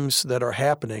crimes that are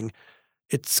happening,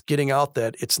 it's getting out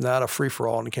that it's not a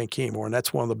free-for-all in Kankakee anymore, and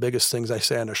that's one of the biggest things I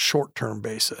say on a short-term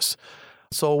basis.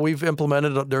 So we've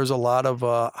implemented, there's a lot of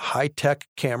high-tech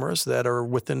cameras that are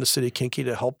within the city of Kinky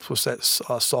to help with that,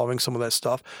 solving some of that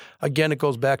stuff. Again, it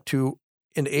goes back to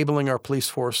enabling our police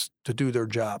force to do their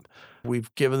job.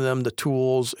 We've given them the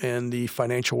tools and the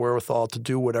financial wherewithal to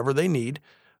do whatever they need.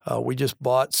 We just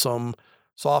bought some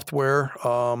software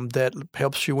that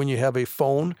helps you when you have a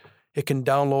phone. It can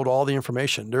download all the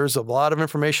information. There's a lot of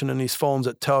information in these phones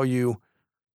that tell you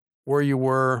where you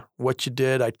were, what you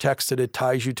did. I texted, it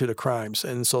ties you to the crimes.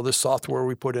 And so this software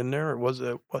we put in there,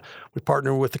 we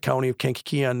partner with the county of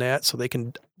Kankakee on that so they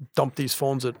can dump these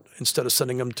phones instead of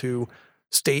sending them to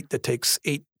state that takes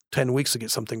 8-10 weeks to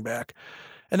get something back.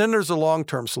 And then there's a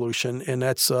long-term solution, and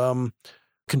that's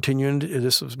continuing.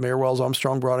 This was Mayor Wells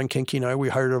Armstrong brought in Kankakee and I. We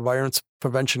hired a violence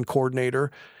prevention coordinator,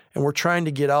 and we're trying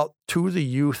to get out to the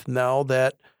youth now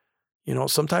that,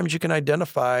 sometimes you can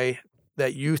identify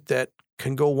that youth that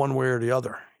can go one way or the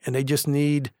other, and they just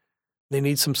need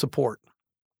some support.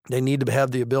 They need to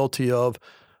have the ability of,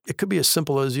 it could be as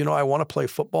simple as, I want to play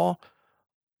football,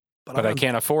 but I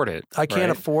can't afford it. I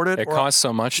can't afford it. It costs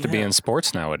so much to be in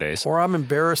sports nowadays. Or I'm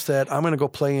embarrassed that I'm going to go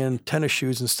play in tennis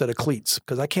shoes instead of cleats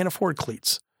because I can't afford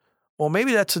cleats. Well,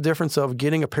 maybe that's the difference of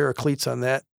getting a pair of cleats on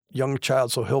that young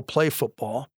child so he'll play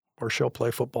football or she'll play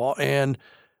football and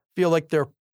feel like they're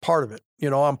part of it.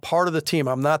 I'm part of the team.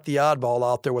 I'm not the oddball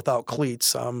out there without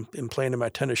cleats. I'm playing in my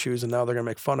tennis shoes, and now they're going to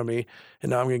make fun of me,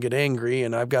 and now I'm going to get angry,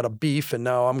 and I've got a beef, and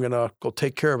now I'm going to go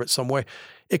take care of it some way.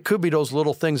 It could be those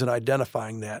little things in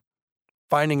identifying that,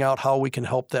 finding out how we can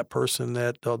help that person,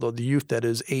 that the youth that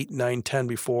is 8, 9, 10,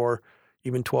 before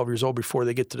even 12 years old, before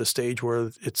they get to the stage where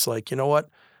it's like, you know what,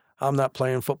 I'm not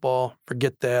playing football.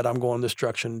 Forget that. I'm going this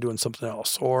direction and doing something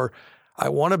else. Or I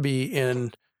want to be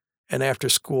in an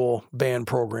after-school band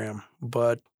program,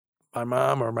 but my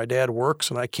mom or my dad works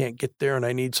and I can't get there and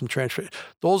I need some transfer.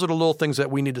 Those are the little things that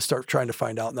we need to start trying to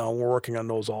find out now, and we're working on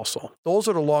those also. Those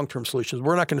are the long-term solutions.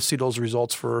 We're not going to see those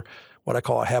results for what I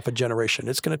call a half a generation.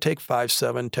 It's going to take 5,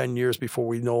 7, 10 years before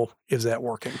we know, is that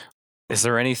working? Is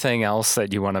there anything else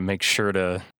that you want to make sure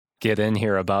to get in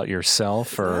here about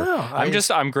yourself? Or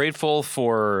I'm grateful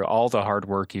for all the hard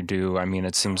work you do. I mean,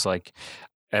 it seems like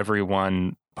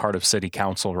everyone part of city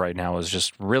council right now is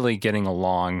just really getting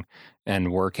along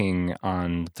and working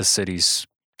on the city's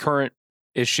current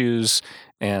issues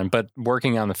but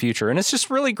working on the future. And it's just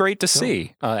really great to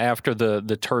see after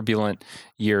the turbulent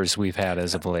years we've had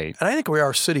as of late. And I think we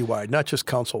are citywide, not just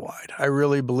council-wide. I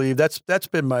really believe that's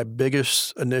been my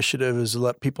biggest initiative, is to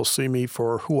let people see me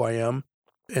for who I am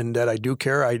and that I do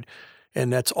care.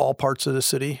 And that's all parts of the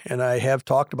city. And I have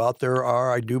talked about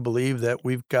I do believe that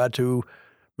we've got to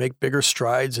make bigger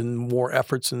strides and more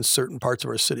efforts in certain parts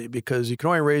of our city, because you can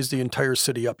only raise the entire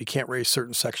city up. You can't raise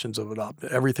certain sections of it up.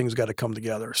 Everything's got to come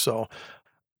together. So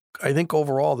I think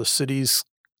overall the city's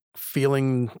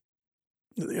feeling,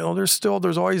 there's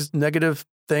always negative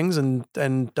things and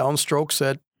downstrokes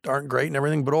that aren't great and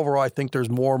everything. But overall, I think there's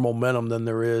more momentum than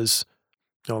there is,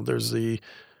 there's the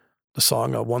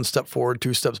song, one step forward,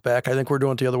 2 steps back. I think we're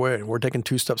doing it the other way. We're taking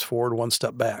 2 steps forward, 1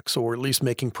 step back. So we're at least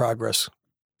making progress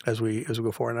as we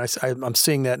go forward. And I'm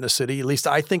seeing that in the city. At least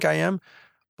I think I am.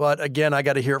 But again, I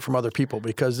got to hear it from other people,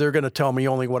 because they're going to tell me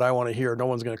only what I want to hear. No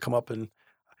one's going to come up and,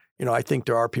 I think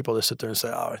there are people that sit there and say,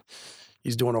 oh,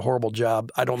 he's doing a horrible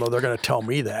job. I don't know. They're going to tell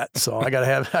me that. So I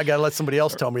got to let somebody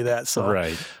else tell me that. So,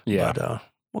 right. Yeah. But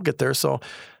we'll get there. So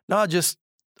no, I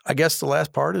guess the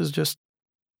last part is just,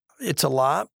 it's a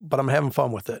lot, but I'm having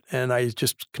fun with it. And I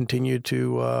just continue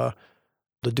to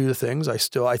do the things.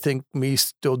 I think me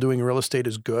still doing real estate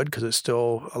is good, because it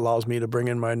still allows me to bring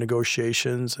in my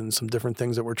negotiations and some different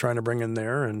things that we're trying to bring in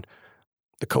there. And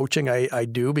the coaching I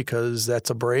do, because that's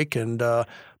a break. And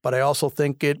but I also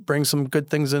think it brings some good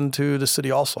things into the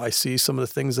city also. I see some of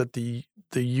the things that the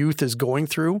youth is going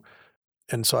through.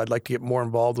 And so I'd like to get more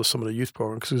involved with some of the youth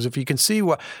programs, because if you can see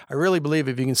I really believe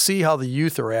if you can see how the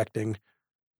youth are acting,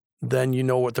 then you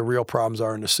know what the real problems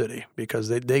are in the city, because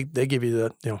they give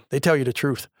you they tell you the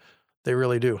truth. They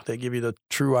really do. They give you the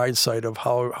true eyesight of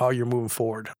how you're moving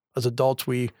forward. As adults,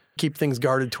 we keep things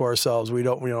guarded to ourselves. We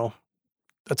don't,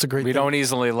 that's a great thing. We don't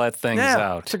easily let things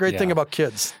out. It's a great thing about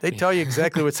kids. They tell you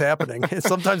exactly what's happening. And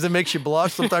sometimes it makes you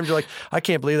blush. Sometimes you're like, I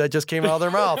can't believe that just came out of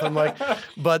their mouth. I'm like,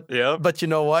 but you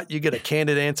know what? You get a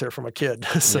candid answer from a kid.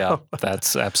 So. Yeah,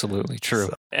 that's absolutely true.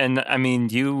 So. And I mean,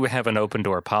 you have an open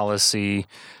door policy.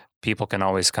 People can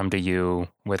always come to you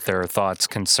with their thoughts,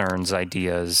 concerns,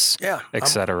 ideas, et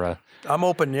cetera. I'm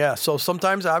open, yeah. So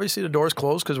sometimes, obviously, the door's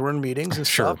closed because we're in meetings and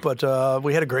stuff. But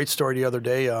we had a great story the other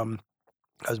day.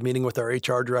 I was meeting with our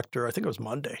HR director. I think it was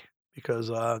Monday, because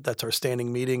that's our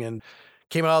standing meeting. And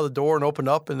came out of the door and opened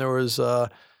up, and there was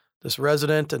this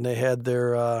resident, and they had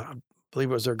their, I believe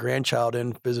it was their grandchild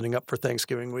in visiting up for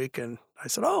Thanksgiving week. And I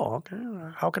said, "Oh, okay.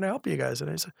 How can I help you guys?"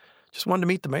 And they said, "Just wanted to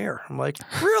meet the mayor." I'm like,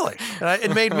 "Really?" And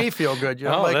it made me feel good. You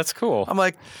know? Oh, like, that's cool. I'm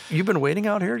like, "You've been waiting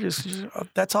out here?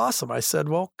 That's awesome." I said,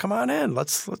 "Well, come on in.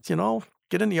 Let's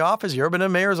get in the office. You ever been in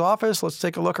the mayor's office? Let's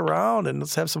take a look around and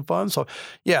let's have some fun." So,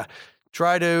 yeah,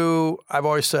 I've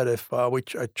always said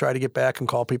I try to get back and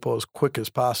call people as quick as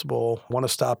possible. Want to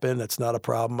stop in, that's not a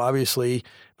problem. Obviously,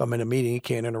 if I'm in a meeting, you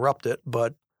can't interrupt it,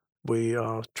 but we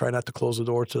try not to close the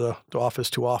door to the office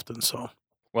too often. So,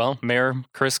 Well, Mayor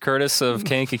Chris Curtis of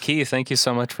Kankakee, thank you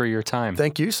so much for your time.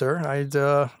 thank you, sir. It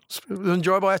was an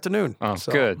enjoyable afternoon. Oh,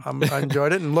 So good. I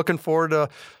enjoyed it and looking forward to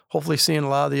hopefully seeing a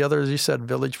lot of the others, you said,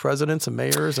 village presidents and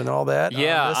mayors and all that.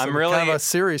 Yeah, I'm really kind of a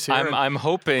series here. I'm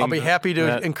hoping. I'll be happy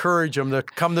to encourage them to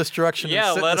come this direction.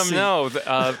 Yeah, and sit let in the them seat.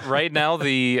 know. Right now,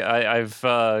 I've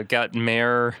got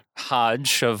Mayor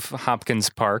Hodge of Hopkins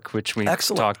Park, which we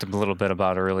Excellent. talked a little bit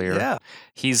about earlier. Yeah.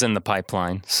 He's in the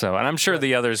pipeline, and I'm sure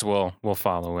the others will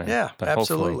follow in. Yeah, but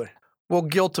absolutely. hopefully. We'll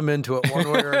guilt them into it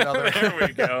one way or another. There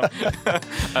we go.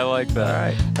 I like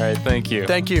that. All right. Thank you.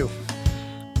 Thank you.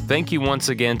 Thank you once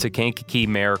again to Kankakee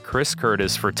Mayor Chris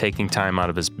Curtis for taking time out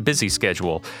of his busy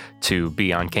schedule to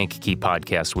be on Kankakee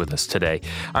Podcast with us today.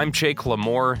 I'm Jake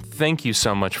Lamore. Thank you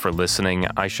so much for listening.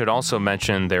 I should also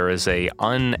mention there is a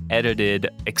unedited,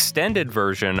 extended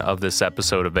version of this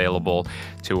episode available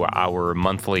to our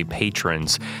monthly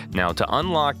patrons. Now, to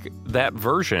unlock that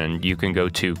version, you can go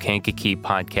to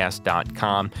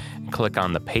kankakeepodcast.com and click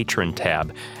on the Patron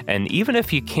tab. And even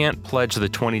if you can't pledge the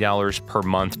 $20 per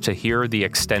month to hear the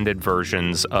extended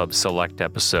versions of select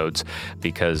episodes,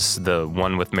 because the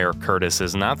one with Mayor Curtis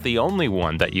is not the only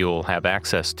one that you'll have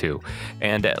access to.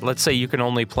 And let's say you can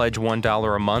only pledge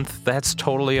 $1 a month, that's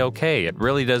totally okay. It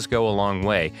really does go a long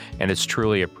way, and it's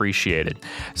truly appreciated.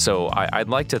 So I'd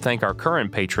like to thank our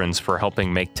current patrons for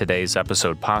helping make today's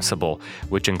episode possible,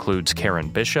 which includes Karen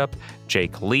Bishop,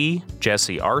 Jake Lee,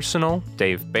 Jesse Arsenal,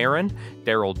 Dave Barron,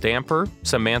 Daryl Damper,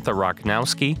 Samantha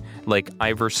Rocknowski, Lake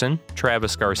Iverson,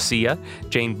 Travis Garcia,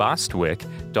 Jane Bostwick,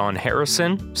 Dawn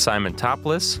Harrison, Simon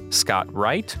Topless, Scott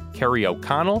Wright, Kerry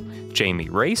O'Connell, Jamie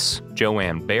Race,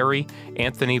 Joanne Berry,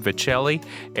 Anthony Vicelli,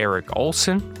 Eric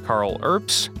Olson, Carl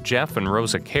Earps, Jeff and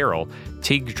Rosa Carroll,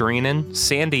 Teague Dreenan,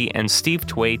 Sandy and Steve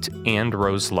Twait, and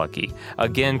Rose Lucky.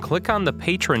 Again, click on the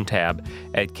Patron tab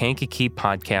at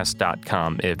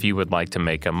kankakeepodcast.com if you would like to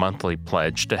make a monthly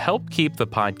pledge to help keep the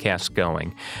podcast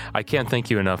going. I can't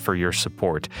thank you enough for your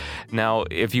support. Now,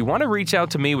 if you want to reach out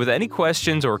to me with any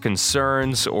questions or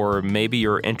concerns, or maybe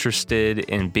you're interested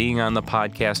in being on the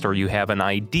podcast, or you have an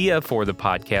idea for the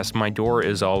podcast, my door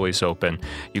is always open.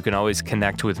 You can always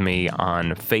connect with me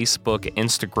on Facebook,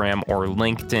 Instagram, or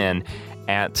LinkedIn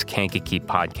at Kankakee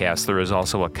Podcast. There is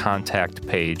also a contact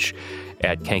page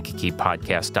at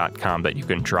kankakeepodcast.com that you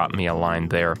can drop me a line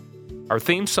there. Our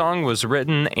theme song was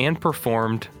written and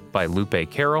performed by Lupe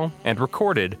Carroll and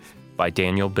recorded by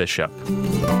Daniel Bishop.